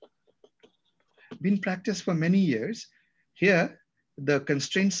 Been practiced for many years. Here, the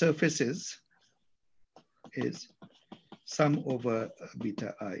constraint surfaces is sum over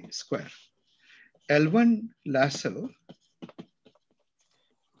beta I square. L1 lasso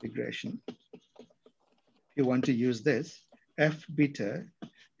regression, if you want to use this, F beta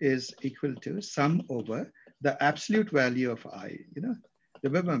is equal to sum over the absolute value of I, you know,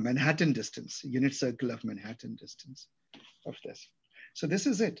 remember Manhattan distance, unit circle of Manhattan distance of this. So this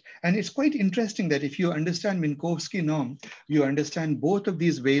is it. And it's quite interesting that if you understand Minkowski norm, you understand both of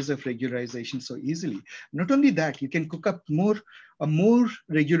these ways of regularization so easily. Not only that, you can cook up more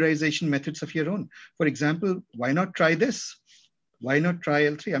regularization methods of your own. For example, why not try this? Why not try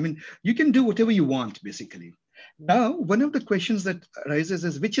L3? I mean, you can do whatever you want, basically. Now, one of the questions that arises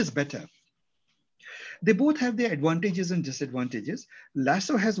is, which is better? They both have their advantages and disadvantages.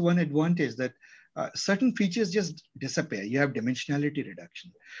 Lasso has one advantage that certain features just disappear. You have dimensionality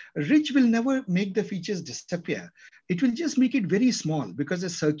reduction. Ridge will never make the features disappear. It will just make it very small because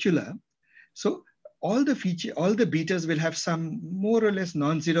it's circular. So all the betas will have some more or less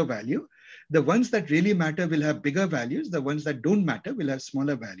non-zero value. The ones that really matter will have bigger values. The ones that don't matter will have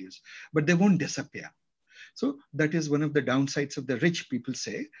smaller values, but they won't disappear. So that is one of the downsides of the ridge, people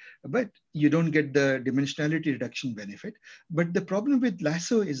say, but you don't get the dimensionality reduction benefit. But the problem with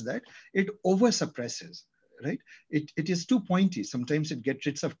lasso is that it over suppresses, right? It is too pointy. Sometimes it gets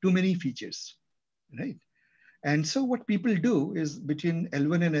rid of too many features, right? And so what people do is between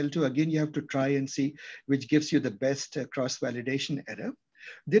L1 and L2, again, you have to try and see which gives you the best cross-validation error.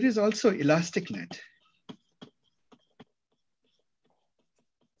 There is also elastic net.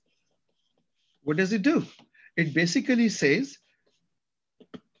 What does it do? It basically says,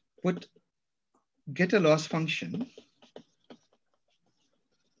 get a loss function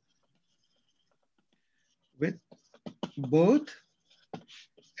with both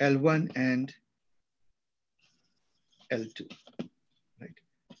L1 and L2, right?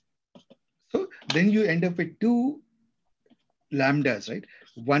 So then you end up with two lambdas, right?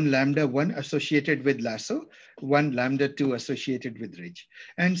 One lambda 1 associated with lasso, one lambda 2 associated with ridge.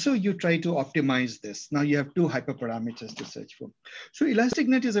 And so you try to optimize this. Now you have two hyperparameters to search for. So elastic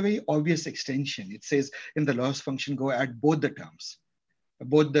net is a very obvious extension. It says in the loss function, go add both the terms,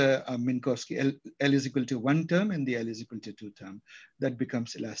 both the Minkowski, L is equal to 1 term and the L is equal to 2 term. That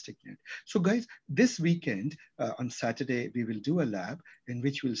becomes elastic net. So guys, this weekend on Saturday, we will do a lab in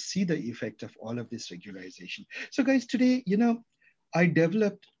which we'll see the effect of all of this regularization. So guys, today, you know, I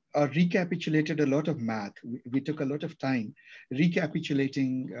developed or recapitulated a lot of math. We took a lot of time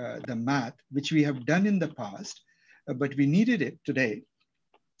recapitulating the math, which we have done in the past, but we needed it today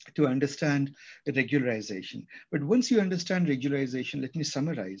to understand regularization. But once you understand regularization, let me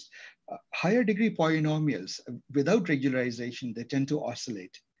summarize. Higher degree polynomials, without regularization, they tend to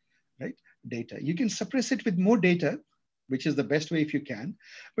oscillate, right? Data. You can suppress it with more data, which is the best way if you can,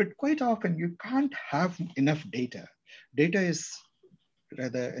 but quite often you can't have enough data. Data is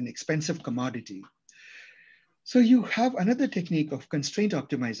rather an expensive commodity. So you have another technique of constraint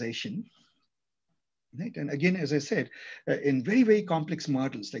optimization. Right? And again, as I said, in very, very complex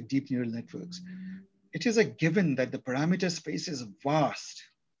models like deep neural networks, it is a given that the parameter space is vast,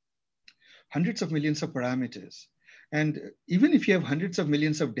 hundreds of millions of parameters. And even if you have hundreds of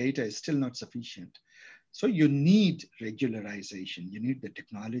millions of data, it's still not sufficient. So you need regularization. You need the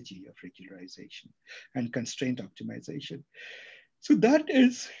technology of regularization and constraint optimization. So that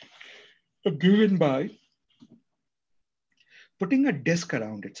is given by putting a disk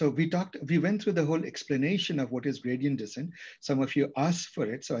around it. So we went through the whole explanation of what is gradient descent. Some of you asked for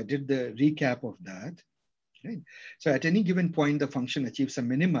it, so I did the recap of that. Right? So at any given point, the function achieves a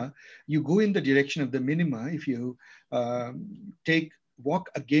minima. You go in the direction of the minima if you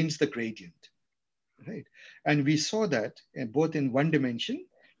walk against the gradient, right? And we saw that both in one dimension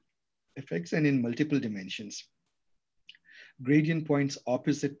effects and in multiple dimensions. Gradient points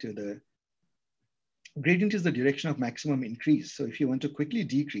opposite to the gradient is the direction of maximum increase. So if you want to quickly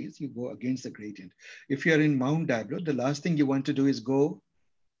decrease, you go against the gradient. If you're in Mount Diablo, the last thing you want to do is go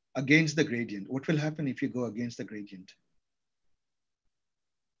against the gradient. What will happen if you go against the gradient?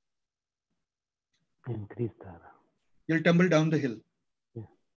 Increase that. You'll tumble down the hill. Yeah.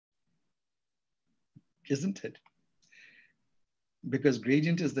 Isn't it? Because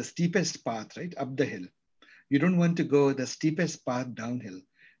gradient is the steepest path, right? Up the hill. You don't want to go the steepest path downhill,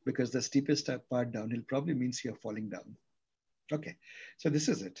 because the steepest part downhill probably means you're falling down. Okay, so this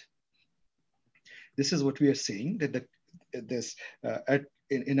is it. This is what we are saying, that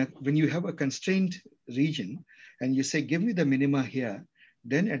when you have a constrained region and you say, give me the minima here,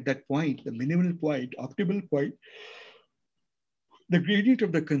 then at that point, the minimal point, optimal point, the gradient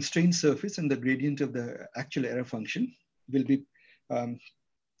of the constrained surface and the gradient of the actual error function will be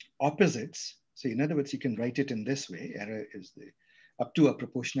opposites. So in other words, you can write it in this way. Error is up to a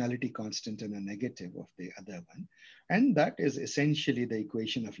proportionality constant and a negative of the other one. And that is essentially the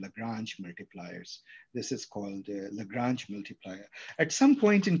equation of Lagrange multipliers. This is called Lagrange multiplier. At some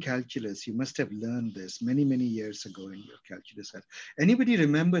point in calculus, you must have learned this many, many years ago in your calculus. Anybody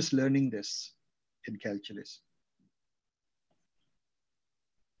remembers learning this in calculus?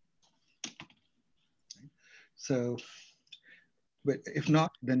 So, but if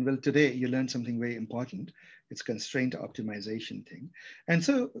not, then well, today you learned something very important. It's constraint optimization thing. And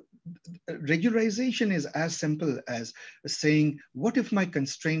so regularization is as simple as saying, what if my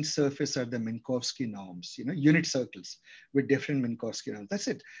constraint surface are the Minkowski norms, unit circles with different Minkowski norms? That's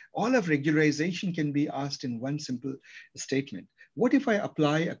it. All of regularization can be asked in one simple statement. What if I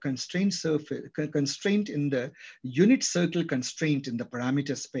apply a constraint in the unit circle constraint in the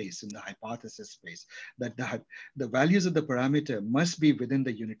parameter space, in the hypothesis space, that the values of the parameter must be within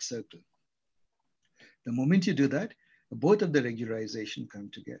the unit circle? The moment you do that, both of the regularization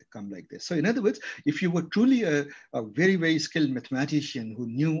come like this. So in other words, if you were truly a very, very skilled mathematician who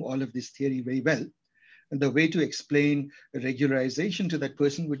knew all of this theory very well, the way to explain regularization to that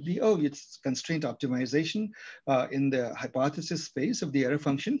person would be, oh, it's constraint optimization in the hypothesis space of the error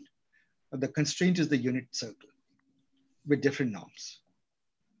function. The constraint is the unit circle with different norms.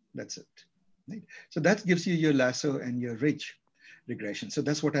 That's it. Right? So that gives you your lasso and your ridge regression. So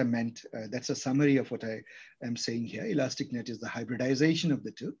that's what I meant. That's a summary of what I am saying here. Elastic net is the hybridization of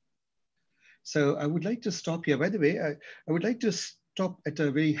the two. So I would like to stop here. By the way, I would like to stop at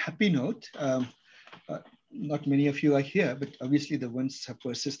a very happy note. Not many of you are here, but obviously the ones have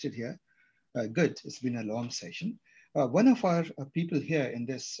persisted here. Good, it's been a long session. One of our people here in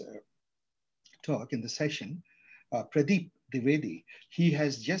this talk, in the session, Pradeep Dwivedi, he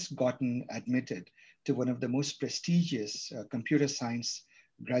has just gotten admitted to one of the most prestigious computer science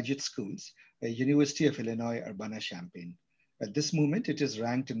graduate schools, University of Illinois, Urbana-Champaign. At this moment, it is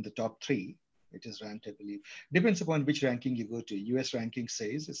ranked in the top 3. It is ranked, I believe. Depends upon which ranking you go to. US ranking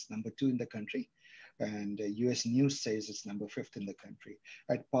says it's number 2 in the country, and US News says it's number 5th in the country,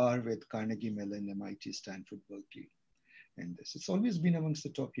 at par with Carnegie Mellon, MIT, Stanford, Berkeley. And this, it's always been amongst the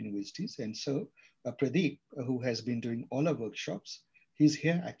top universities. And so Pradeep, who has been doing all our workshops, he's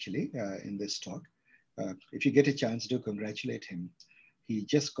here actually in this talk. If you get a chance, do congratulate him. He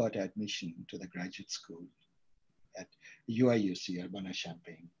just got admission to the graduate school at UIUC,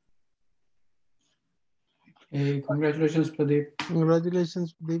 Urbana-Champaign. Hey, congratulations, Pradeep.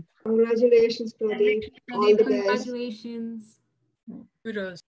 Congratulations, Pradeep. Congratulations, Pradeep. All the best. Congratulations.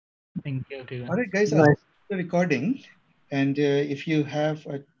 Kudos. Thank you, everyone. All right, guys, I'll stop the recording. And if you have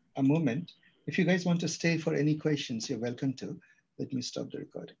a moment, if you guys want to stay for any questions, you're welcome to. Let me stop the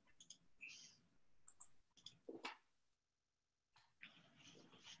recording.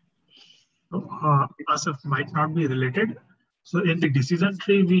 Asif, might not be related. So in the decision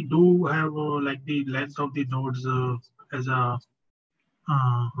tree, we do have like the length of the nodes as a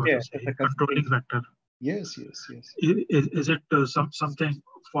controlling factor. Yes, yes, yes. Is it something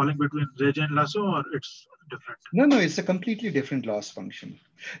falling between Reg and lasso, or it's different? No, no, it's a completely different loss function.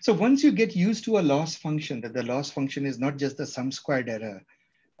 So once you get used to a loss function, that the loss function is not just the sum squared error,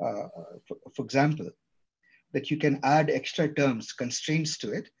 for example, that you can add extra terms, constraints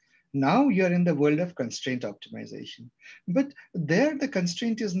to it. Now you're in the world of constraint optimization. But there the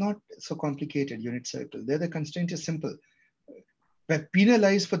constraint is not so complicated, unit circle. There the constraint is simple. We're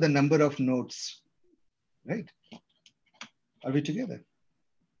penalized for the number of nodes, right? Are we together?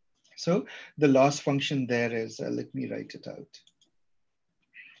 So the loss function there is, let me write it out.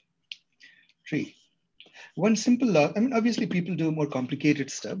 Tree. One simple loss, I mean, obviously people do more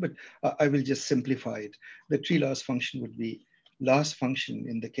complicated stuff, but I will just simplify it. The tree loss function would be, loss function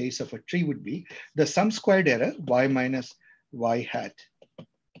in the case of a tree would be the sum squared error, y minus y hat,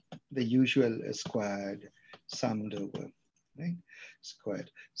 the usual squared summed over, right? Squared.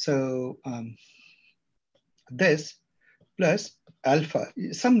 So this plus alpha,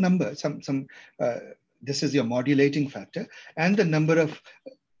 some number, this is your modulating factor, and the number of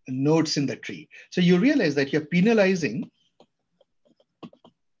nodes in the tree. So you realize that you're penalizing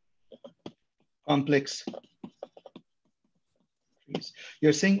complex trees.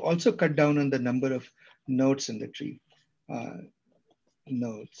 You're saying also cut down on the number of nodes in the tree.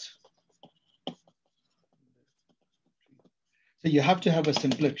 Nodes. So you have to have a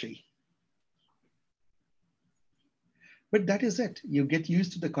simpler tree. But that is it. You get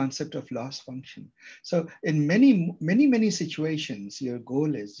used to the concept of loss function. So in many situations, your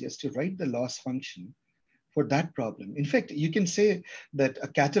goal is just to write the loss function for that problem. In fact, you can say that a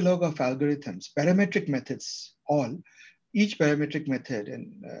catalog of algorithms, parametric methods, each parametric method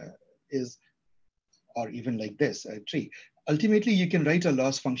is, or even like this, a tree. Ultimately, you can write a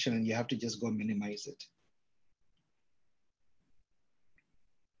loss function and you have to just go minimize it.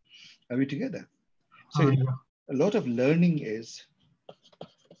 Are we together? So a lot of learning is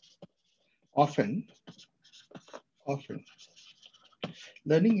often,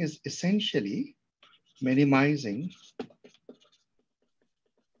 learning is essentially minimizing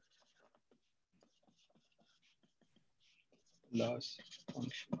loss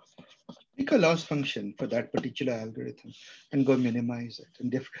function. Pick a loss function for that particular algorithm and go minimize it.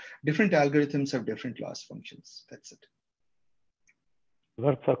 And different algorithms have different loss functions. That's it.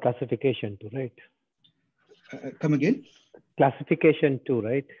 Work for classification too, right? Come again? Classification too,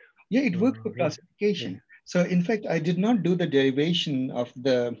 right? Yeah, it worked for classification. Yeah. So in fact, I did not do the derivation of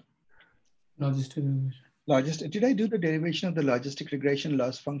the logistic. Did I do the derivation of the logistic regression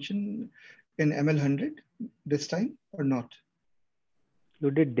loss function in ML100 this time or not? You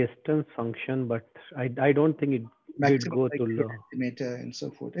did distance function, but I don't think it did go to law. Estimator and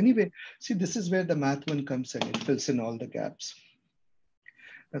so forth. Anyway, see, this is where the math one comes in. It fills in all the gaps.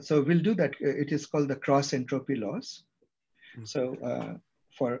 So we'll do that. It is called the cross entropy loss. So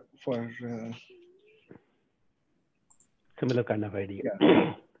for similar kind of idea.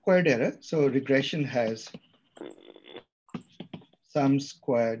 Yeah. Squared error. So regression has sum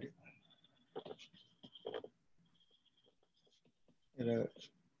squared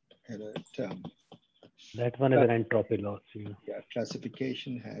error term. That one is an entropy loss. Yeah,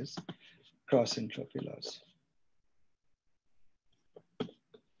 classification has cross entropy loss.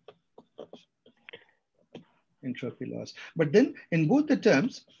 Entropy loss. But then in both the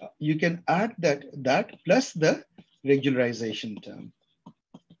terms, you can add that plus the regularization term.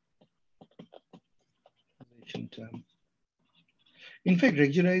 In fact,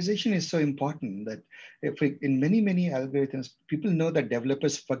 regularization is so important that in many algorithms, people know that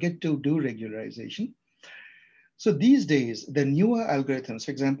developers forget to do regularization. So these days, the newer algorithms,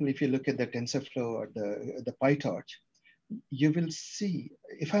 for example, if you look at the TensorFlow or the PyTorch, you will see,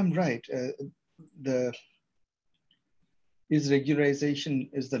 if I'm right, is regularization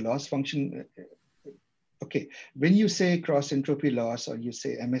is the loss function. Okay, when you say cross entropy loss or you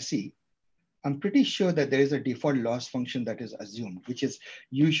say MSE, I'm pretty sure that there is a default loss function that is assumed, which is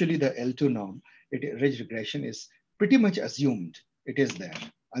usually the L2 norm. Regression is pretty much assumed. It is there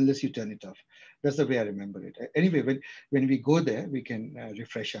unless you turn it off. That's the way I remember it. Anyway, when we go there, we can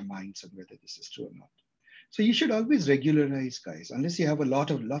refresh our minds on whether this is true or not. So you should always regularize, guys, unless you have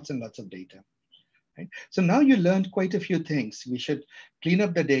lots and lots of data. Right? So now you learned quite a few things. We should clean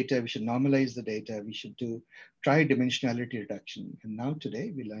up the data. We should normalize the data. We should try dimensionality reduction. And now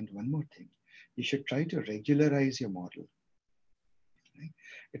today we learned one more thing. You should try to regularize your model. Right?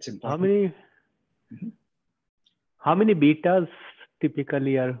 It's important. How many betas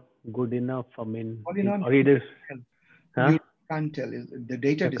typically are good enough? I mean, or either you can't tell. The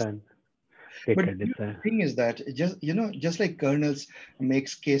data. But the thing is that just like kernels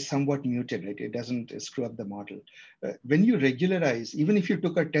makes case somewhat muted, right? It doesn't screw up the model. When you regularize, even if you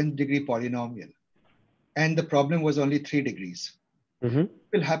took a 10th degree polynomial and the problem was only 3 degrees, what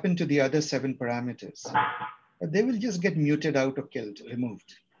will happen to the other 7 parameters? They will just get muted out or killed,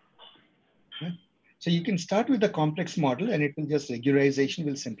 removed. Yeah? So you can start with a complex model and it will just regularization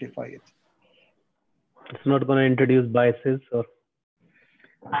will simplify it. It's not going to introduce biases or.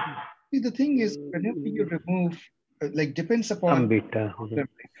 See, the thing is, whenever you remove, depends upon some beta.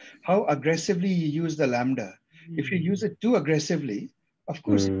 How aggressively you use the lambda. If you use it too aggressively, of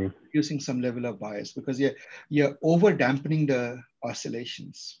course, you're using some level of bias because you're over dampening the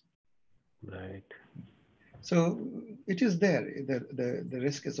oscillations. Right. So it is there. The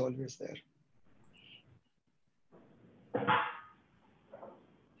risk is always there.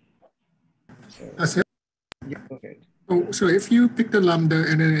 So, yeah, go ahead. So if you pick the lambda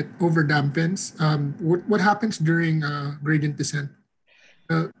and then it over dampens, what happens during gradient descent?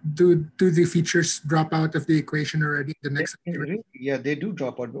 Do the features drop out of the equation already? The next iteration? Yeah, they do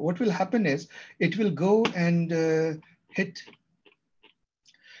drop out. But what will happen is it will go and hit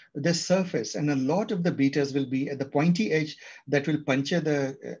the surface, and a lot of the betas will be at the pointy edge that will puncture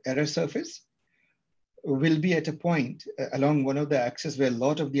the error surface. Will be at a point along one of the axes where a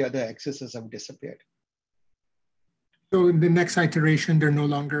lot of the other axes have disappeared. So in the next iteration, they're no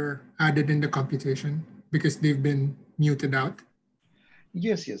longer added in the computation because they've been muted out?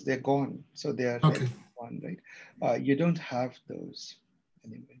 Yes, they're gone. So they are okay. Gone, right? You don't have those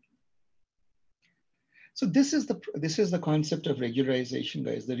anyway. So this is the concept of regularization,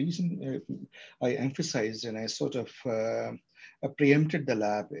 guys. The reason I emphasized and I sort of preempted the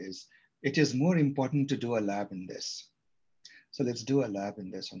lab is it is more important to do a lab in this. So let's do a lab in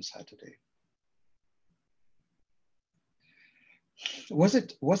this on Saturday. Was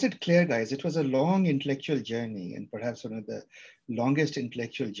it clear, guys? It was a long intellectual journey and perhaps one of the longest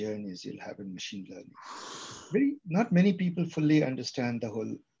intellectual journeys you'll have in machine learning. Not many people fully understand the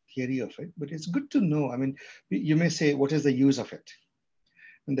whole theory of it, but it's good to know. I mean, you may say, what is the use of it?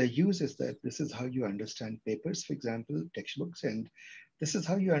 And the use is that this is how you understand papers, for example, textbooks, and this is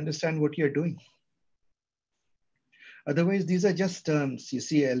how you understand what you're doing. Otherwise, these are just terms. You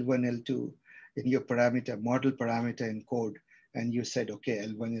see L1, L2 in your model parameter in code, and you said, okay,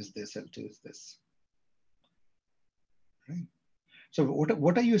 L1 is this, L2 is this. Right? So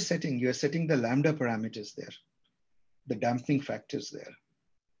what are you setting? You're setting the lambda parameters there, the dampening factors there.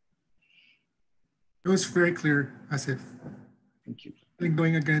 It was very clear, Asif. Thank you. Like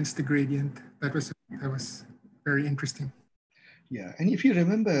going against the gradient, that was very interesting. Yeah, and if you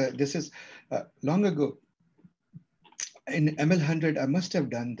remember, this is long ago. In ML100, I must have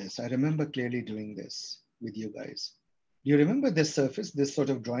done this. I remember clearly doing this with you guys. Do you remember this surface, this sort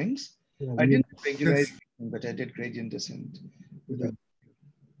of drawings? Yeah, I didn't regularize, but I did gradient descent.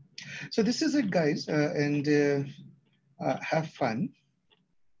 So this is it, guys, and have fun.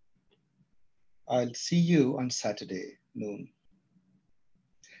 I'll see you on Saturday noon.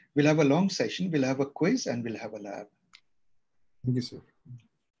 We'll have a long session, we'll have a quiz, and we'll have a lab. Thank you, sir.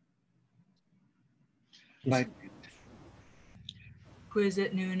 Bye. quiz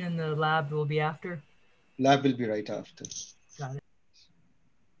at noon and the lab will be after? Lab will be right after. Got it.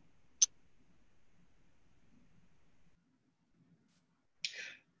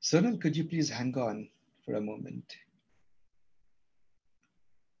 Sonal, could you please hang on for a moment?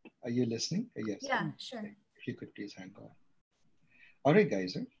 Are you listening? Yes. Yeah, sure. If you could please hang on. All right,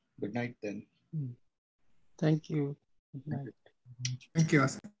 guys. Good night then. Thank you. Good night. Thank you,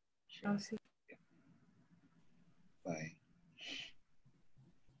 Asa. I'll see. Bye.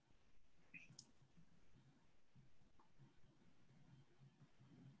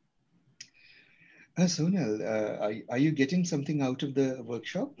 Sonal, are you getting something out of the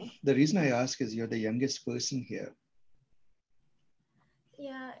workshop? The reason I ask is you're the youngest person here.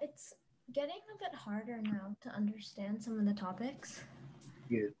 Yeah, it's getting a bit harder now to understand some of the topics.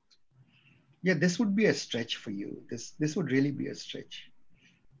 Yes. Yeah, this would be a stretch for you. This would really be a stretch.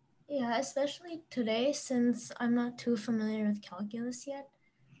 Yeah, especially today since I'm not too familiar with calculus yet.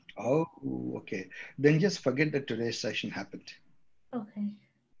 Oh, okay. Then just forget that today's session happened. Okay.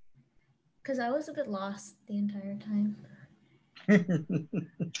 Because I was a bit lost the entire time.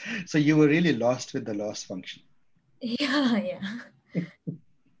 So you were really lost with the loss function. Yeah.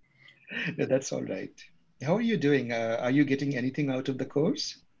 Yeah, that's all right. How are you doing? Are you getting anything out of the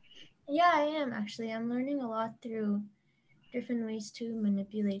course? Yeah, I am actually. I'm learning a lot through different ways to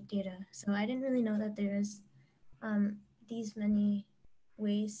manipulate data. So I didn't really know that there's these many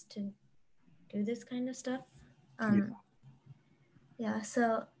ways to do this kind of stuff. Yeah,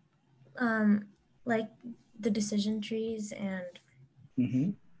 so like the decision trees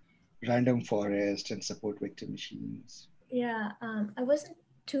and Random forest and support vector machines. yeah, I wasn't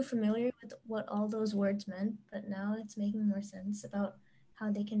too familiar with what all those words meant, but now it's making more sense about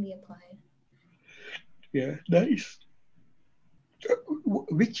how they can be applied. Yeah, nice.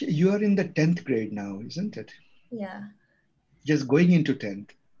 Which you are in the 10th grade now, isn't it? Yeah. Just going into 10th.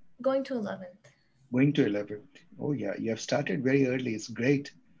 Going to 11th. Going to 11th. Oh yeah, you have started very early. It's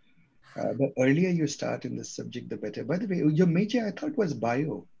great. The earlier you start in this subject, the better. By the way, your major I thought was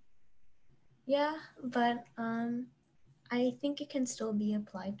bio. Yeah, but I think it can still be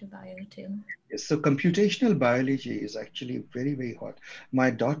applied to bio too. Yes, so computational biology is actually very, very hot.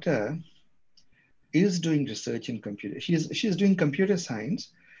 My daughter is doing research in computer. She's doing computer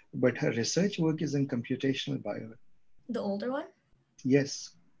science, but her research work is in computational bio. The older one?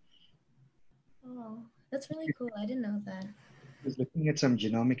 Yes. Oh, that's really cool. I didn't know that. She's looking at some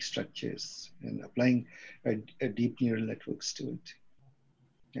genomic structures and applying a deep neural networks to it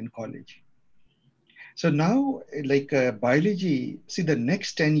in college. So now, like biology, see the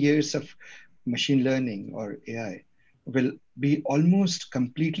next 10 years of machine learning or AI will be almost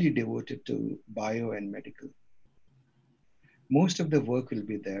completely devoted to bio and medical. Most of the work will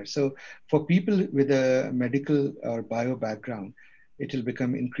be there. So for people with a medical or bio background, it will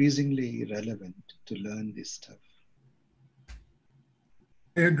become increasingly relevant to learn this stuff.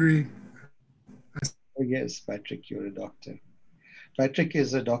 I agree. Oh, yes, Patrick, you're a doctor. Patrick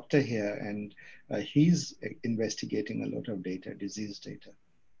is a doctor here, and he's investigating a lot of data, disease data.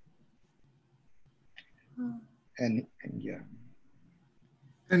 Oh. And yeah.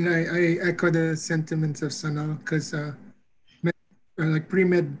 And I echo the sentiments of Sana because like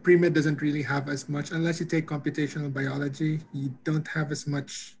pre-med doesn't really have as much, unless you take computational biology, you don't have as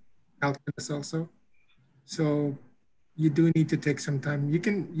much calculus also. So you do need to take some time. You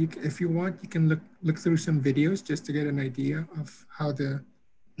can if you want, you can look through some videos just to get an idea of how the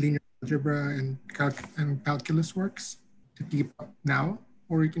linear algebra and calculus works to keep up now.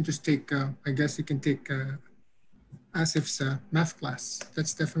 Or you can just take, I guess you can take Asif's math class.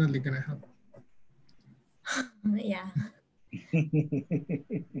 That's definitely going to help. Yeah.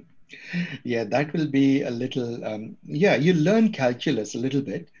 Yeah, that will be a little, yeah, you learn calculus a little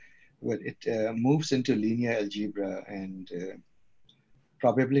bit, but it moves into linear algebra and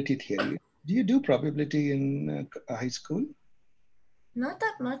probability theory. Do you do probability in high school? Not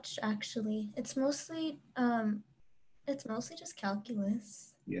that much, actually. It's mostly just calculus.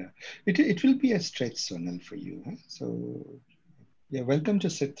 Yeah, it will be a stretch, Sonal, for you. Huh? So you're welcome to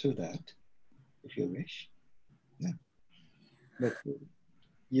sit through that if you wish. Yeah, but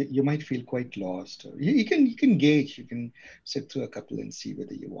you might feel quite lost. Or you can gauge. You can sit through a couple and see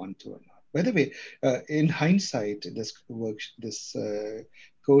whether you want to or not. By the way, in hindsight, this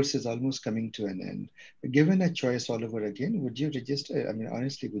course is almost coming to an end. Given a choice all over again, would you register? I mean,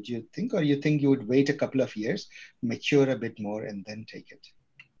 honestly, would you think, or you think you would wait a couple of years, mature a bit more, and then take it?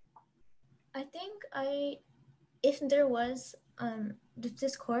 I think if there was if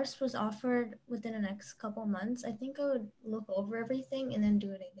this course was offered within the next couple months, I think I would look over everything and then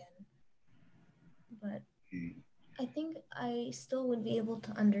do it again. But I think I still would be able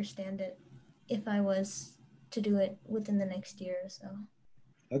to understand it if I was to do it within the next year or so.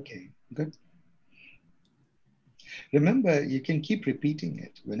 Okay, good. Remember, you can keep repeating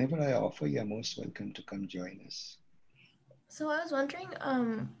it. Whenever I offer, you're most welcome to come join us. So I was wondering,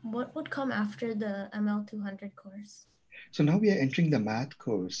 what would come after the ML200 course? So now we are entering the math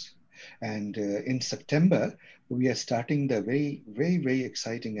course. And in September, we are starting the very, very, very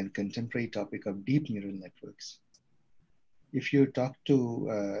exciting and contemporary topic of deep neural networks. If you talk to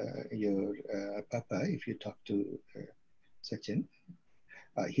your Papa, if you talk to Sachin,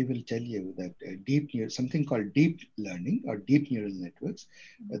 he will tell you that something called deep learning or deep neural networks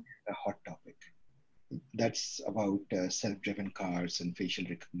is a hot topic. That's about self-driven cars and facial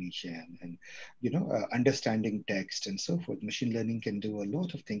recognition and understanding text and so forth. Machine learning can do a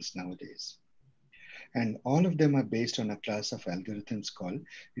lot of things nowadays, and all of them are based on a class of algorithms called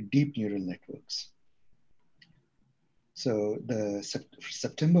deep neural networks. So the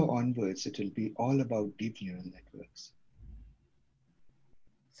September onwards, it will be all about deep neural networks.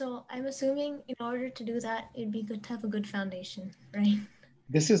 So I'm assuming in order to do that, it'd be good to have a good foundation, right?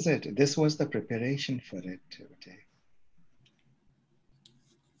 This is it. This was the preparation for it.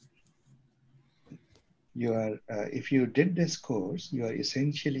 You are, if you did this course, you are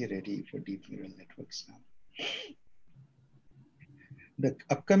essentially ready for deep neural networks now. The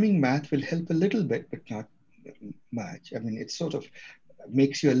upcoming math will help a little bit, but not much. I mean, it sort of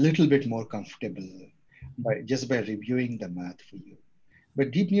makes you a little bit more comfortable just by reviewing the math for you.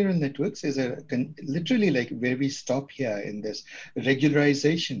 But deep neural networks is literally like where we stop here in this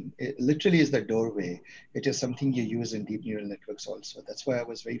regularization. It literally is the doorway. It is something you use in deep neural networks also. That's why I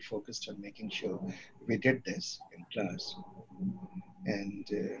was very focused on making sure we did this in class. And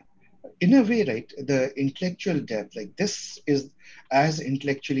in a way, right, the intellectual depth, like this is as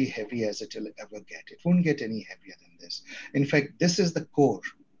intellectually heavy as it will ever get. It won't get any heavier than this. In fact, this is the core.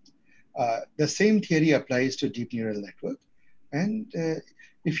 The same theory applies to deep neural network. And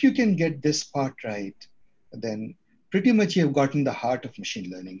if you can get this part right, then pretty much you've gotten the heart of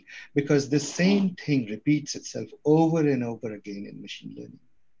machine learning, because the same thing repeats itself over and over again in machine learning.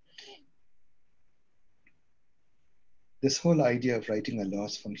 This whole idea of writing a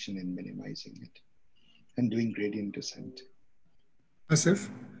loss function and minimizing it and doing gradient descent. Asif,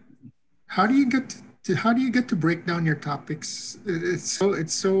 how do you get to break down your topics? It's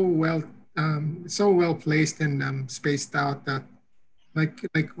so well placed and spaced out that like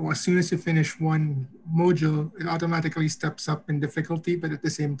as soon as you finish one module, it automatically steps up in difficulty, but at the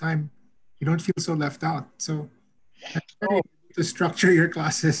same time, you don't feel so left out. So to structure your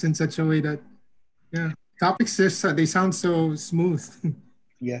classes in such a way that, yeah, topics they sound so smooth.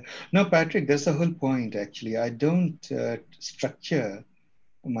 Yeah, no, Patrick, that's the whole point. Actually, I don't structure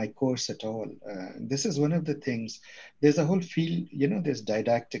my course at all. This is one of the things. There's a whole field, there's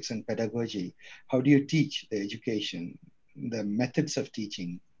didactics and pedagogy. How do you teach the education, the methods of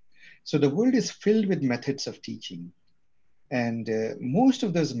teaching? So the world is filled with methods of teaching. And most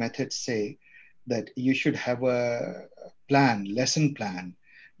of those methods say that you should have a plan, lesson plan.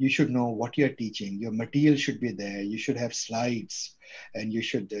 You should know what you're teaching. Your material should be there. You should have slides and you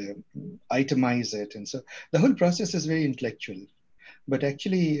should itemize it. And so the whole process is very intellectual. But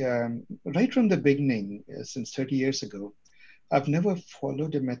actually, right from the beginning, since 30 years ago, I've never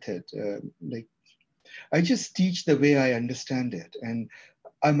followed a method. Like I just teach the way I understand it. And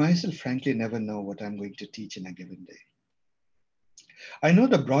I myself, frankly, never know what I'm going to teach in a given day. I know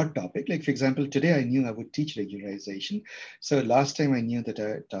the broad topic. Like, for example, today I knew I would teach regularization. So last time I knew that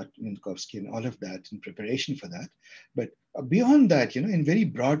I taught Minkowski and all of that in preparation for that. But beyond that, in very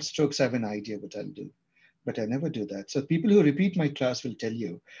broad strokes, I have an idea what I'll do. But I never do that. So people who repeat my class will tell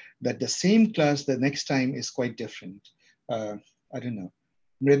you that the same class the next time is quite different. I don't know.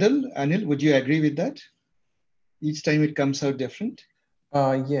 Mridul, Anil, would you agree with that? Each time it comes out different?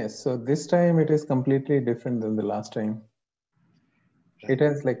 Yes, so this time it is completely different than the last time. Right. It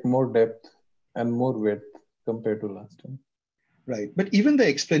has like more depth and more width compared to last time. Right, but even the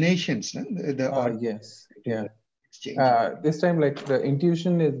explanations, no? Yes, yeah. This time, like the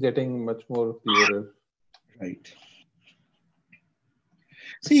intuition is getting much more clearer. Right.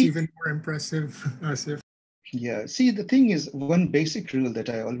 It's even more impressive, Asif. Yeah, see, the thing is, one basic rule that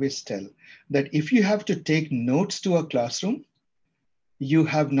I always tell, that if you have to take notes to a classroom, you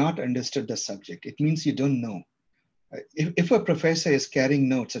have not understood the subject. It means you don't know. If a professor is carrying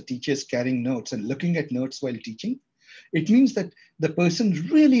notes, a teacher is carrying notes and looking at notes while teaching, it means that the person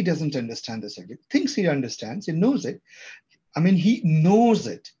really doesn't understand the subject, thinks he understands, he knows it. I mean, he knows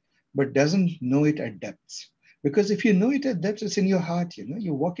it, but doesn't know it at depths. Because if you know it at depths, it's in your heart,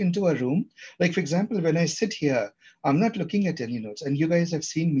 you walk into a room, like for example, when I sit here, I'm not looking at any notes. And you guys have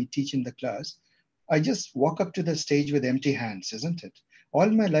seen me teach in the class. I just walk up to the stage with empty hands, isn't it? All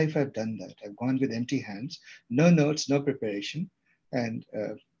my life I've done that. I've gone with empty hands, no notes, no preparation. And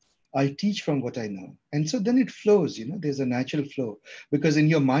I teach from what I know. And so then it flows, there's a natural flow. Because in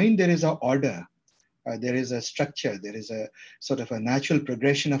your mind, there is an order. There is a structure, there is a sort of a natural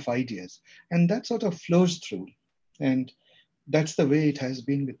progression of ideas, and that sort of flows through. And that's the way it has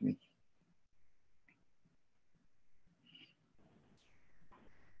been with me.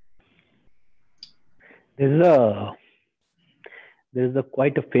 There's a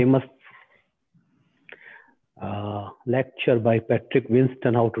quite a famous lecture by Patrick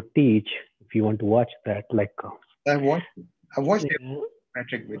Winston, How to Teach. If you want to watch that, I watched it,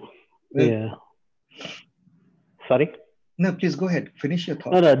 Patrick Winston. Well, yeah. Sorry. No, please go ahead. Finish your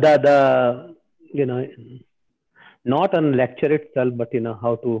thought. No, the not on lecture itself, but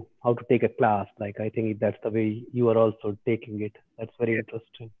how to take a class. I think that's the way you are also taking it. That's very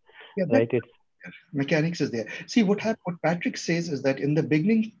interesting. Yeah, right? It's mechanics is there. See, what Patrick says is that in the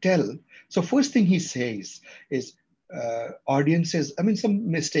beginning, so first thing he says is audiences,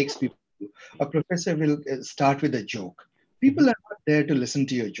 some mistakes people do. A professor will start with a joke. People are not there to listen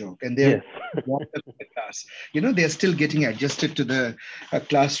to your joke, and they're walked up to the class. They're still getting adjusted to the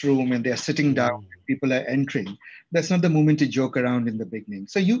classroom, and they're sitting down. People are entering. That's not the moment to joke around in the beginning.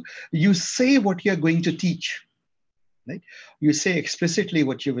 So you say what you're going to teach, right? You say explicitly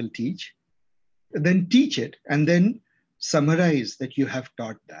what you will teach, then teach it, and then summarize that you have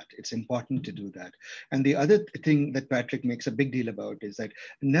taught that. It's important to do that. And the other thing that Patrick makes a big deal about is that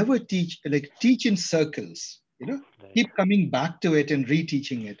never teach in circles. Keep coming back to it and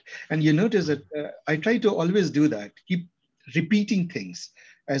reteaching it. And you notice that I try to always do that. Keep repeating things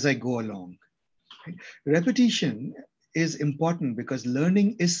as I go along. Right? Repetition is important because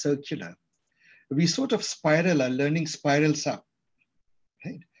learning is circular. We sort of spiral, our learning spirals up.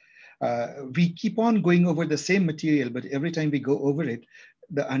 Right? We keep on going over the same material, but every time we go over it,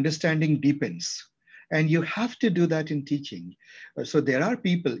 the understanding deepens. And you have to do that in teaching. So there are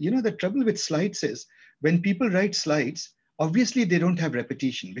people, the trouble with slides is when people write slides, obviously they don't have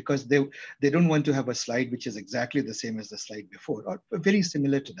repetition because they don't want to have a slide which is exactly the same as the slide before or very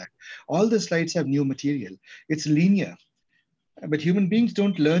similar to that. All the slides have new material. It's linear. But human beings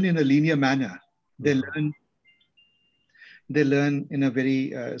don't learn in a linear manner. They learn in a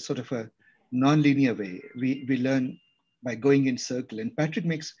very sort of a non-linear way. We learn by going in circle. And Patrick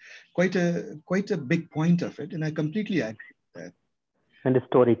makes quite a big point of it. And I completely agree with that. And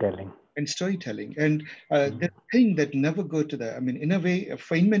storytelling. And storytelling. And the thing that never go to the, in a way,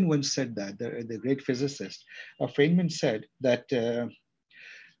 Feynman once said that, the great physicist, Feynman said that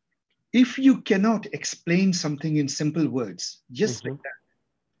if you cannot explain something in simple words, just like that,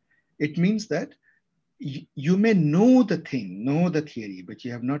 it means that you may know the thing, know the theory, but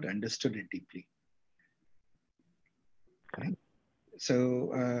you have not understood it deeply. Right?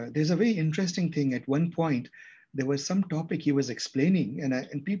 So there's a very interesting thing. At one point, there was some topic he was explaining,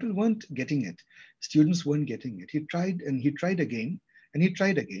 and people weren't getting it. Students weren't getting it. He tried and he tried again, and he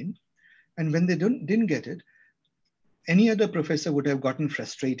tried again. And when they didn't get it, any other professor would have gotten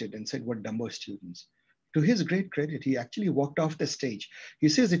frustrated and said, "What dumbo students." To his great credit, he actually walked off the stage. He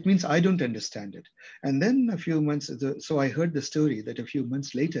says, "It means I don't understand it." And then a few months, so I heard the story that a few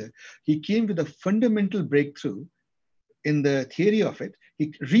months later, he came with a fundamental breakthrough in the theory of it.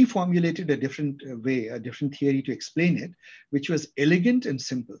 He reformulated a different way, a different theory to explain it, which was elegant and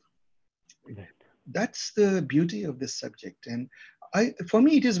simple. Right. That's the beauty of this subject. And for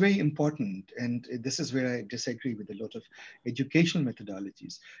me, it is very important. And this is where I disagree with a lot of educational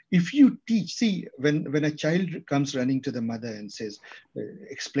methodologies. If you teach, see, when a child comes running to the mother and says,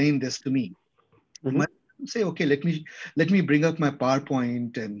 "Explain this to me," mother will say, "Okay, let me bring up my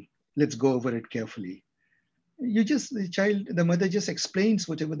PowerPoint and let's go over it carefully." The mother just explains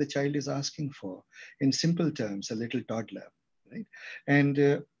whatever the child is asking for in simple terms, a little toddler, right?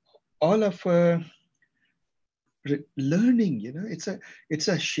 And all of learning, it's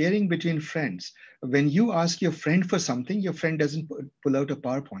a sharing between friends. When you ask your friend for something, your friend doesn't pull out a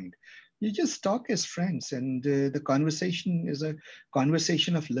PowerPoint. You just talk as friends, and the conversation is a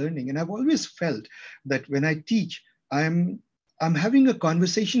conversation of learning. And I've always felt that when I teach, I'm having a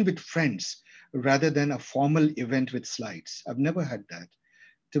conversation with friends rather than a formal event with slides. I've never had that.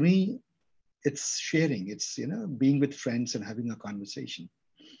 To me, it's sharing. It's being with friends and having a conversation.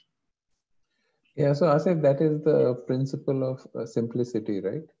 Yeah, so Asif, that is the principle of simplicity,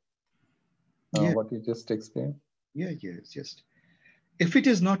 right? Yeah. What you just explained. Yeah, it's just, if it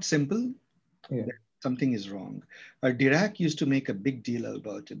is not simple, something is wrong. Dirac used to make a big deal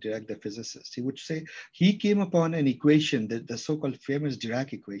about it, Dirac, the physicist. He would say he came upon an equation, the so-called famous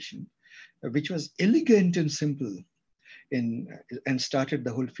Dirac equation, which was elegant and simple and started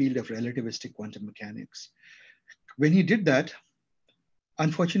the whole field of relativistic quantum mechanics. When he did that,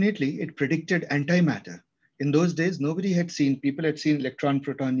 unfortunately, it predicted antimatter. In those days, people had seen electron,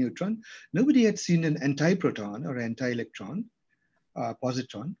 proton, neutron. Nobody had seen an antiproton or anti-electron,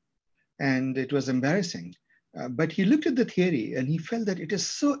 positron, and it was embarrassing. But he looked at the theory and he felt that it is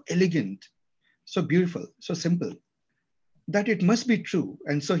so elegant, so beautiful, so simple, that it must be true.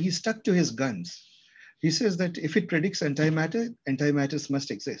 And so he stuck to his guns. He says that if it predicts antimatter, antimatters must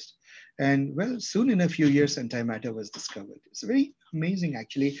exist. And well, soon in a few years, antimatter was discovered. It's very amazing,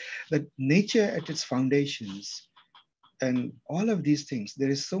 actually, that nature at its foundations and all of these things, there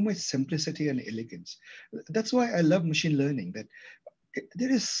is so much simplicity and elegance. That's why I love machine learning, that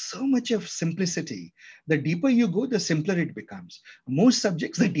there is so much of simplicity. The deeper you go, the simpler it becomes. Most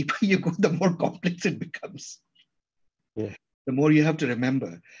subjects, the deeper you go, the more complex it becomes. Yeah. The more you have to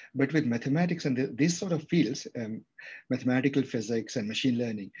remember. But with mathematics and these sort of fields, mathematical physics and machine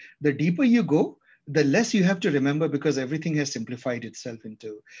learning, the deeper you go, the less you have to remember because everything has simplified itself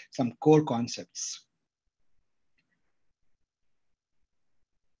into some core concepts.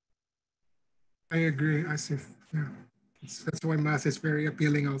 I agree, Asif. Yeah, that's why math is very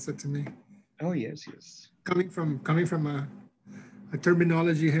appealing also to me. Oh yes, yes. Coming from a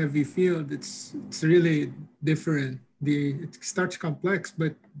terminology heavy field, it's really different. It starts complex,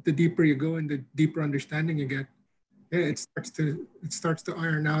 but the deeper you go and the deeper understanding you get, yeah, it starts to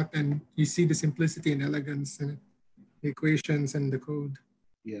iron out, and you see the simplicity and elegance and the equations and the code.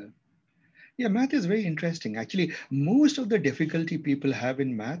 Yeah. Yeah, math is very interesting. Actually, most of the difficulty people have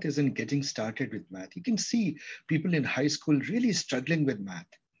in math is in getting started with math. You can see people in high school really struggling with math,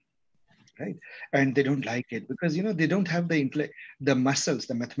 right? And they don't like it because, they don't have the muscles,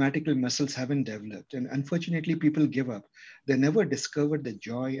 the mathematical muscles haven't developed. And unfortunately, people give up. They never discovered the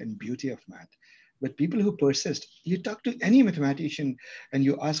joy and beauty of math. But people who persist, you talk to any mathematician and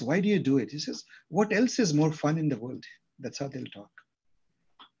you ask, why do you do it? He says, what else is more fun in the world? That's how they'll talk.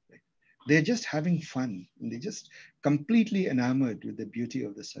 They're just having fun and they're just completely enamored with the beauty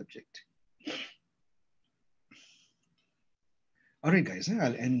of the subject. All right, guys,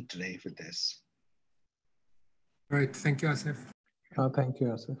 I'll end today with this. All right, thank you, Asif. Thank you,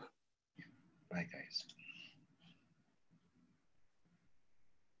 Asif. Bye, guys.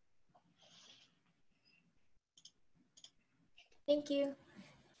 Thank you.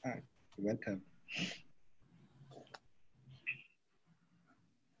 All right, you're welcome.